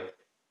Playboy.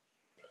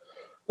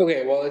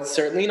 Okay, well, it's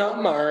certainly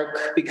not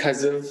Mark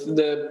because of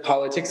the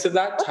politics of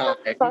that time.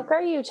 What the fuck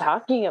are you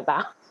talking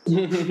about?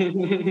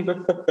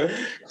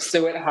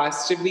 So it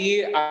has to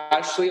be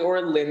Ashlee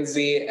or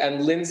Lindsay,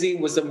 and Lindsay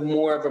was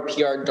more of a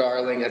PR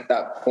darling at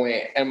that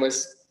point and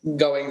was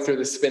going through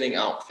the spinning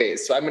out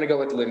phase. So I'm going to go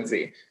with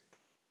Lindsay.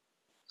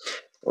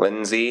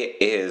 Lindsay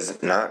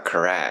is not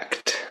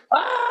correct.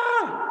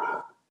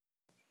 Ah!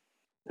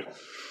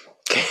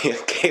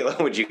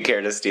 Kaela, would you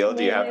care to steal?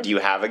 Do you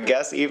have a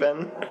guess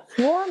even?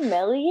 4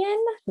 million?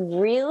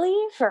 Really?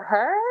 For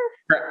her?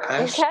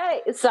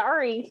 Okay,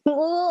 sorry.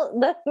 Well,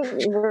 that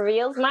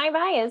reveals my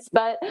bias,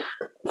 but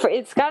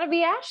it's got to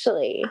be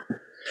Ashlee.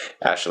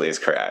 Ashlee is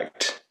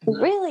correct.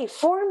 Really?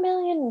 $4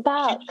 million?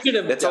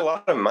 It's a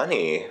lot of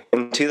money.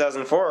 In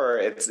 2004,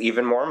 it's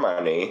even more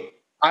money.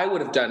 I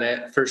would have done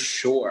it for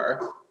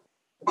sure.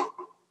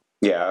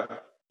 Yeah.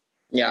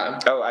 Yeah.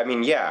 Oh, I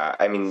mean, yeah.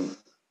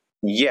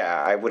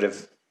 I would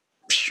have.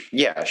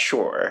 Yeah,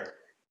 sure.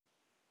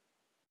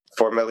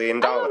 $4 million.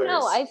 I don't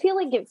know. I feel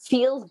like it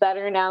feels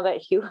better now that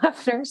Hugh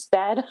Hefner's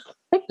dead.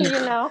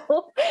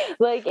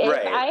 Like if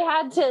right. I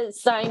had to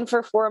sign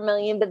for $4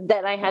 million, but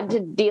then I had to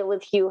deal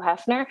with Hugh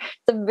Hefner,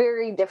 it's a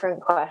very different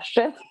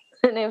question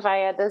than if I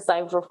had to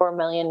sign for $4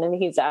 million and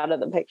he's out of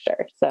the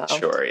picture. So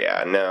sure,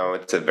 yeah, no,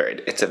 it's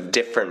a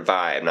different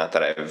vibe. Not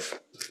that I've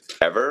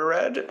ever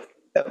read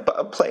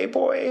a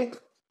Playboy.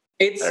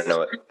 I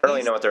don't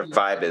really know what their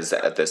vibe is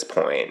at this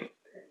point.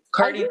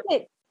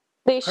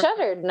 They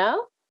shuttered,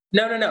 no?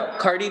 No.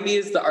 Cardi B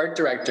is the art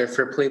director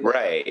for Playboy.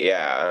 Right,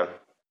 yeah.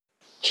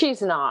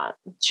 She's not.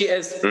 She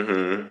is.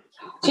 Mm-hmm.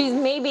 She's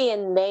maybe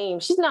in name.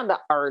 She's not the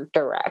art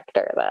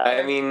director, though.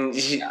 I mean,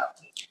 she's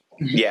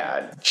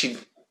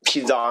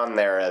on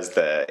there as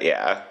the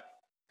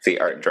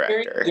art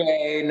director. Very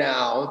gay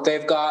now.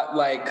 They've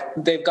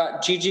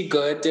got Gigi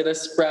Good did a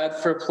spread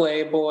for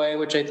Playboy,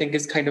 which I think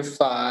is kind of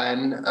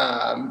fun.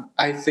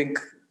 I think,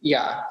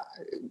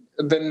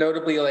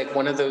 notably, like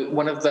one of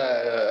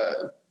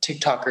the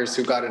TikTokers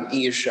who got an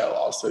E show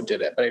also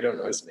did it, but I don't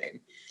know his name.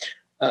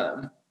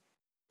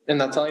 And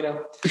that's all I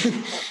know.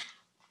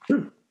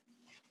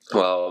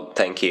 Well,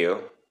 thank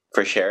you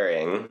for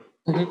sharing.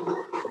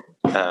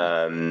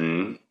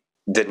 Mm-hmm.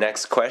 The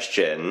next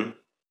question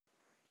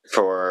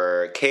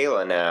for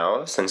Kaela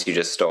now, since you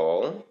just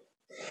stole,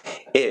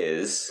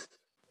 is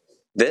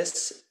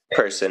this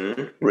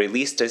person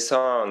released a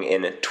song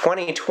in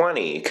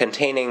 2020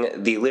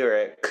 containing the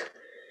lyric,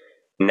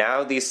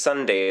 "Now these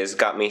Sundays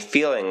got me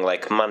feeling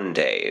like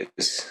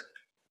Mondays."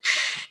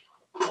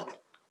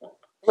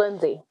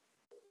 Lindsay.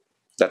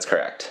 That's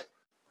correct.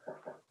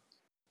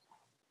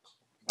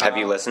 Have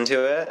you listened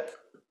to it?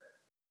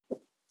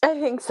 I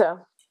think so.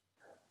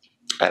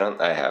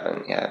 I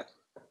haven't yet.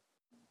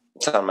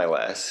 It's on my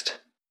list.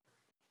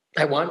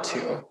 I want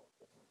to.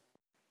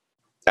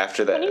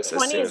 After this,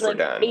 as soon as we're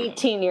done.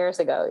 18 years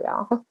ago,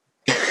 y'all.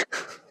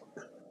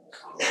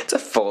 It's a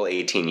full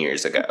 18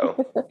 years ago.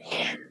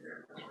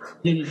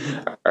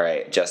 All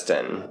right,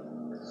 Justin.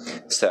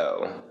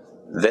 So,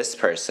 this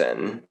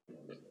person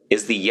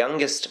is the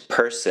youngest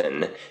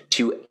person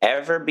to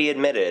ever be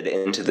admitted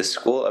into the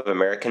School of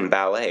American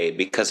Ballet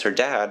because her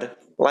dad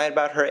lied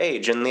about her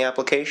age in the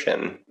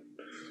application.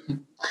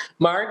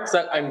 Mark,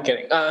 I'm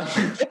kidding.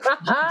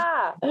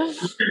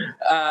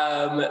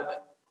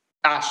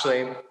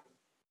 Ashlee.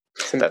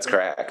 That's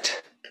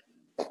correct.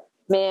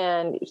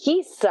 Man,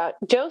 he sucks.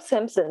 Joe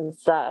Simpson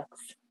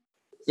sucks.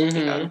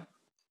 Mm-hmm.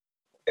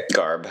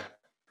 Garb.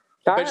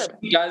 But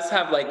she does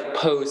have like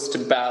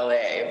post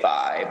ballet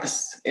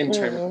vibes in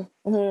terms.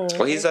 Mm-hmm.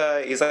 Well,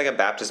 he's like a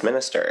Baptist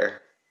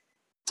minister.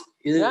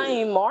 Not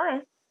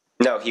anymore.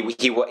 No,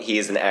 he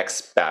is an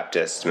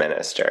ex-Baptist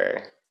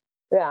minister.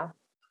 Yeah.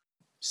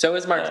 So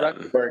is Mark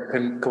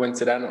Zuckerberg,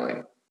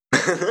 coincidentally.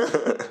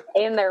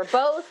 And they're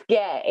both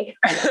gay.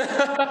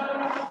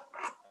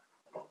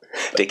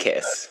 They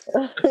kiss.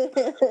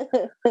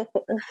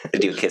 They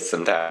do kiss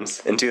sometimes.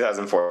 In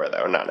 2004,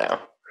 though, not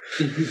now.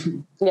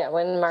 Yeah,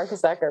 when Mark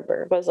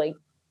Zuckerberg was like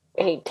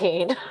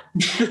 18.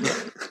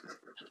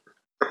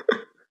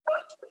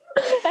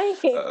 I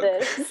hate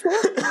this.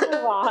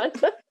 Move on.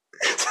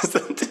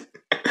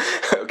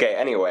 Okay,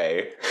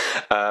 anyway,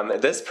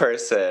 this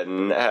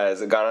person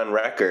has gone on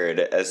record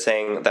as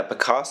saying that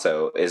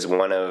Picasso is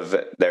one of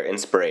their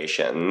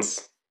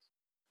inspirations.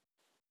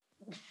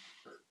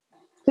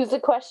 Who's the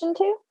question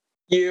to?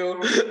 You.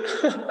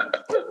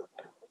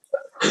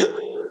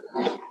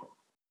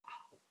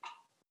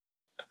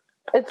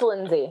 It's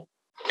Lindsay.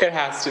 It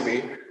has to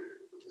be.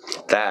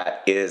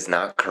 That is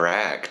not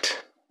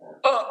correct.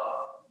 Oh.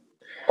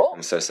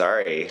 I'm so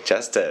sorry,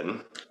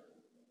 Justin.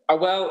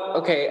 Well,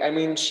 okay, I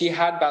mean, she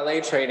had ballet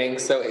training,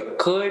 so it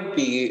could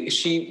be,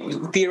 she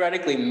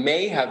theoretically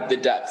may have the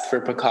depth for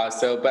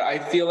Picasso, but I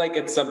feel like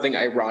it's something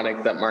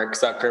ironic that Mark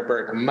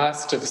Zuckerberg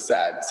must have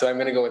said, so I'm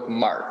going to go with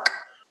Mark.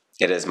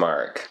 It is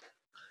Mark.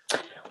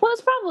 Well,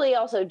 it's probably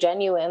also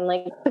genuine.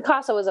 Like,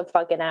 Picasso was a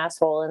fucking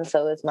asshole, and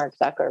so is Mark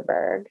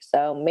Zuckerberg,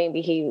 so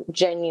maybe he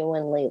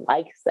genuinely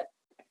likes it.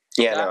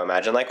 Yeah, no,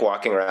 imagine, like,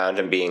 walking around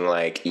and being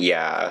like,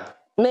 yeah...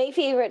 My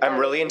favorite. I'm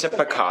really into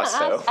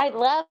Picasso. I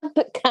love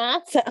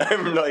Picasso.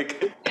 I'm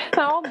like,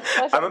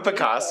 I'm a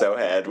Picasso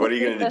head. What are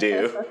you going to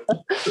do?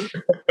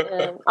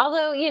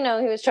 Although, he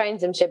was trying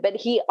some shit, but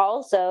he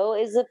also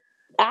is an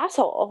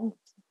asshole.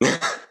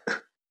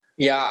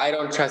 Yeah, I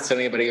don't trust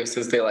anybody who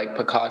says they like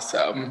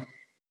Picasso.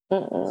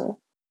 Mm-mm.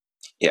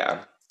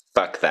 Yeah,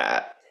 fuck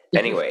that.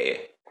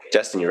 Anyway,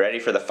 Justin, you ready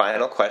for the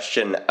final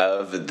question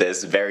of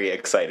this very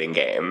exciting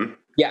game?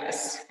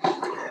 Yes.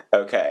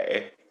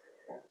 Okay.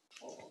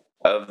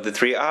 Of the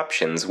three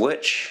options,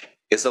 which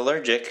is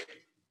allergic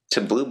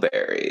to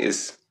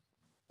blueberries?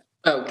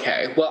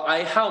 Okay, well,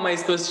 how am I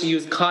supposed to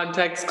use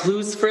context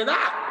clues for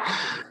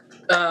that?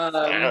 I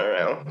don't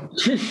know.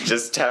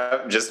 just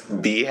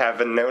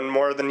haven't known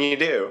more than you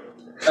do.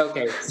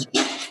 Okay.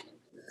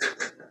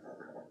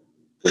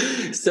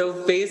 So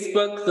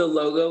Facebook, the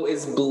logo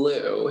is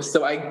blue.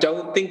 So I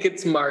don't think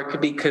it's Mark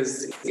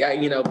because,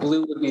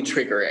 blue would be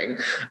triggering.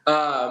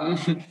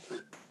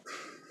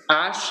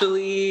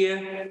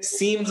 Ashlee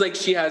seems like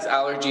she has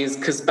allergies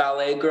because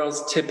ballet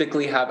girls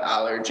typically have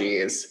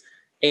allergies.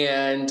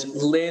 And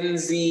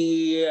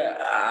Lindsay,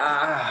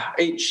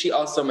 she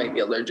also might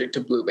be allergic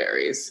to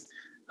blueberries.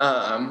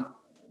 God,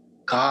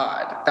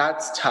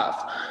 that's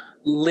tough.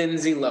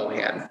 Lindsay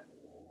Lohan.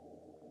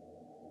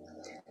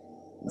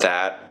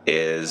 That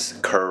is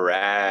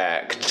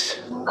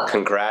correct.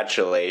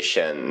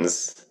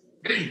 Congratulations.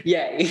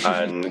 Yay.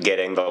 On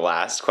getting the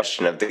last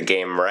question of the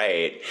game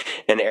right.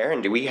 And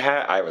Aaron,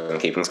 I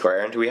wasn't keeping score.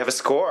 Aaron, do we have a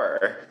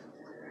score?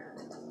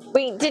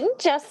 Wait, didn't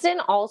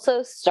Justin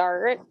also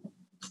start?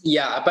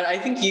 Yeah, but I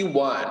think you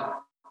won.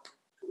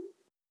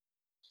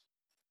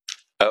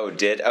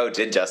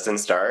 Did Justin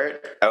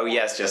start? Oh,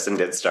 yes, Justin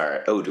did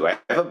start. Oh, do I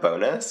have a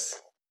bonus?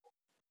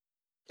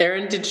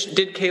 Aaron, did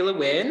Kaela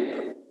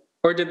win?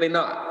 Or did they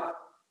not?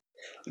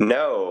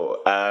 No,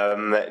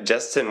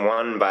 Justin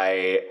won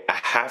by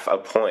half a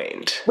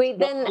point. Wait,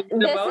 then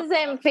this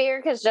isn't fair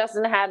because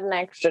Justin had an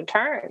extra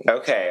turn.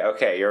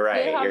 Okay, you're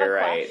right. You're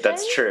right.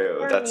 That's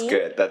true. That's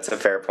good. That's a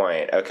fair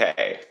point.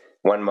 Okay.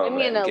 One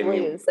moment. I'm gonna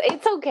lose.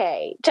 It's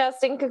okay.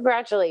 Justin,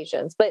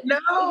 congratulations. But no!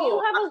 If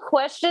you have a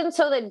question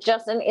so that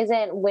Justin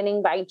isn't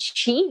winning by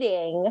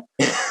cheating.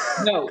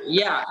 No,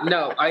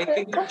 I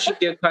think that should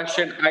be a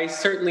question. I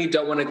certainly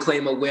don't want to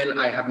claim a win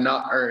I have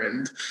not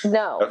earned.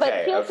 No,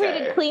 but feel free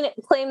to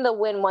claim the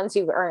win once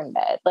you've earned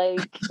it.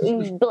 Like,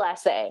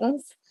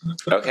 blessings.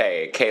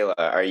 Okay, Kaela,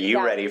 are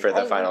you ready for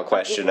the final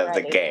question of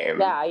the game?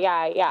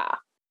 Yeah.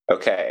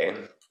 Okay.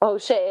 Oh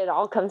shit, it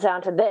all comes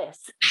down to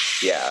this.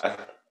 Yeah.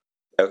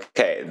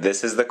 Okay,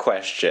 this is the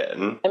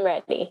question. I'm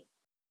ready.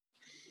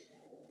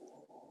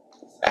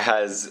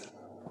 has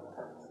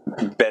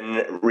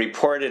been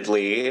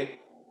reportedly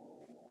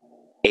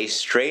a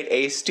straight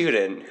A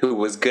student who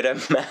was good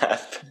at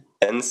math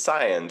and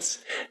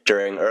science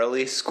during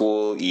early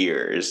school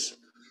years?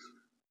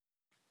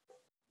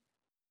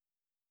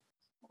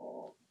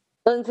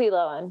 Lindsay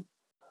Lohan.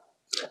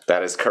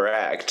 That is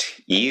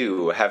correct.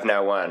 You have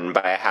now won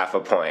by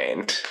 0.5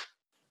 point.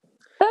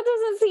 That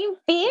doesn't seem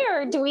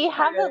fair. Do we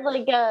have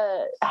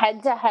a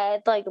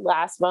head-to-head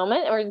last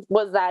moment, or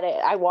was that it?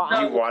 I won.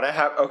 Do you want to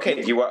have?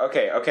 Okay. Do you want?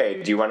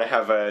 Okay. Do you want to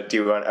have a? Do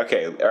you want?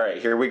 Okay. All right.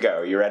 Here we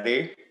go. You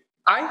ready?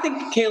 I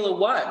think Kaela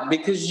won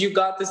because you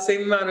got the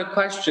same amount of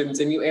questions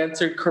and you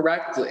answered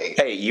correctly.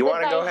 Hey, you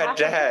want to go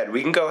head-to-head?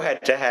 We can go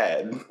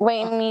head-to-head.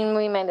 Wait, I mean,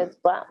 we might as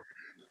well.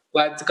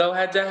 Let's go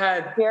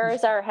head-to-head.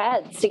 Here's our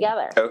heads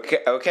together.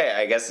 Okay.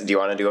 I guess, do you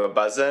want to do a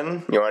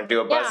buzz-in? You want to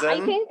do a buzz-in?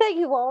 Yeah, I think that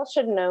you all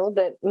should know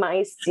that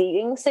my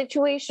seating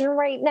situation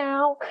right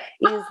now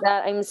is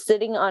that I'm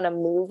sitting on a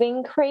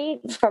moving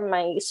crate from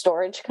my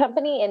storage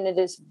company, and it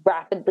is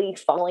rapidly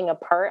falling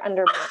apart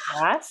under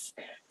my ass.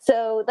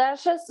 So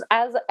that's just,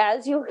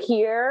 as you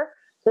hear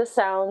the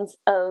sounds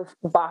of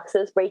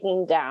boxes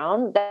breaking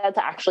down, that's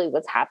actually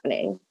what's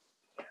happening.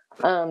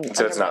 So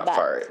it's not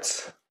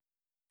farts.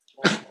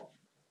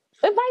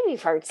 It might be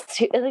farts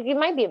too. It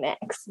might be a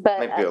mix, but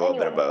might be a little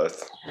bit of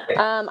both.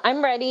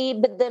 I'm ready,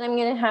 but then I'm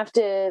gonna have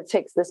to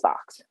fix this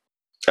box.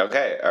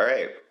 Okay. All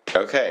right.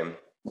 Okay.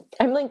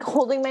 I'm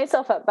holding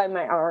myself up by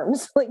my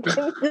arms, I'm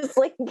just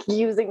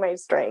using my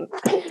strength.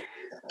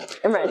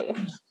 I'm ready.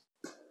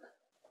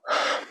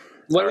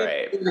 What are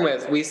we doing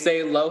with? We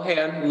say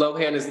Lohan.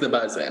 Lohan is the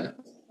buzz-in,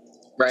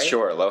 right?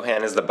 Sure.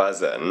 Lohan is the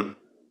buzz-in.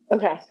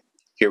 Okay.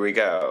 Here we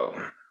go.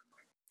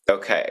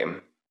 Okay.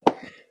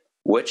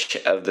 Which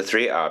of the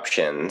three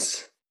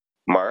options,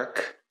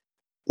 Mark,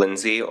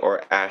 Lindsay,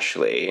 or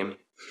Ashlee,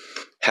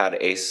 had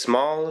a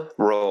small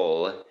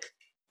role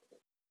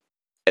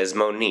as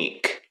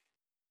Monique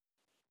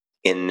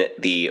in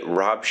the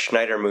Rob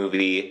Schneider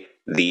movie,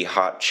 The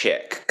Hot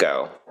Chick?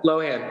 Go.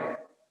 Lohan.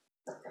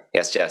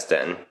 Yes,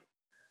 Justin.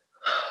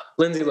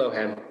 Lindsay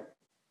Lohan.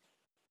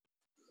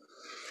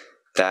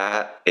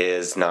 That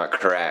is not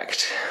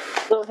correct.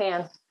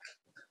 Lohan.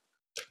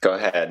 Go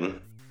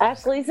ahead.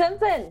 Ashlee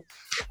Simpson.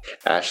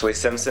 Ashlee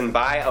Simpson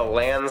by a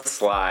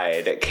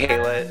landslide.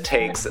 Kaela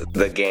takes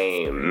the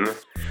game.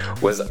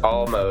 Was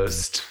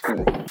almost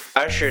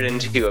ushered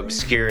into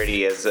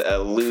obscurity as a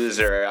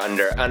loser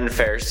under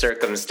unfair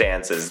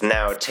circumstances.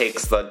 Now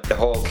takes the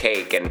whole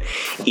cake and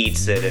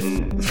eats it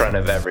in front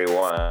of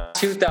everyone.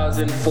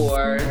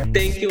 2004.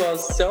 Thank you all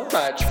so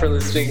much for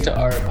listening to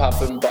Art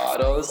Poppin'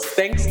 Bottles.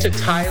 Thanks to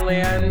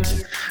Thailand.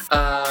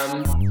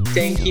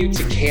 Thank you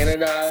to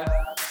Canada.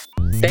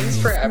 Thanks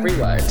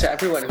to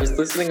everyone who's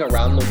listening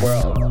around the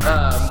world.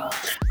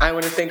 I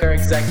want to thank our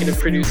executive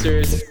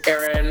producers,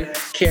 Aaron,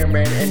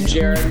 Cameron, and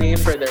Jeremy,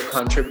 for their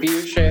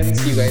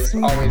contributions. You guys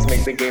always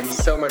make the game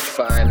so much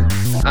fun.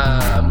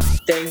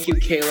 Thank you,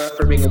 Kaela,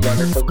 for being a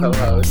wonderful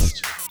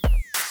co-host.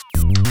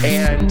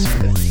 And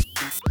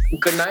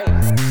good night.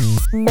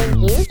 Thank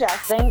you,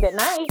 Justin. Good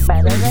night.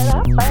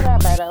 Ba-da-da-da,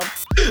 ba-da-ba-da.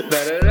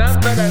 Ba-da-da,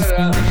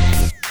 ba-da-da.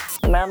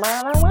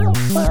 Ma-ma-ma-ma,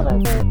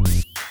 ba-da-da.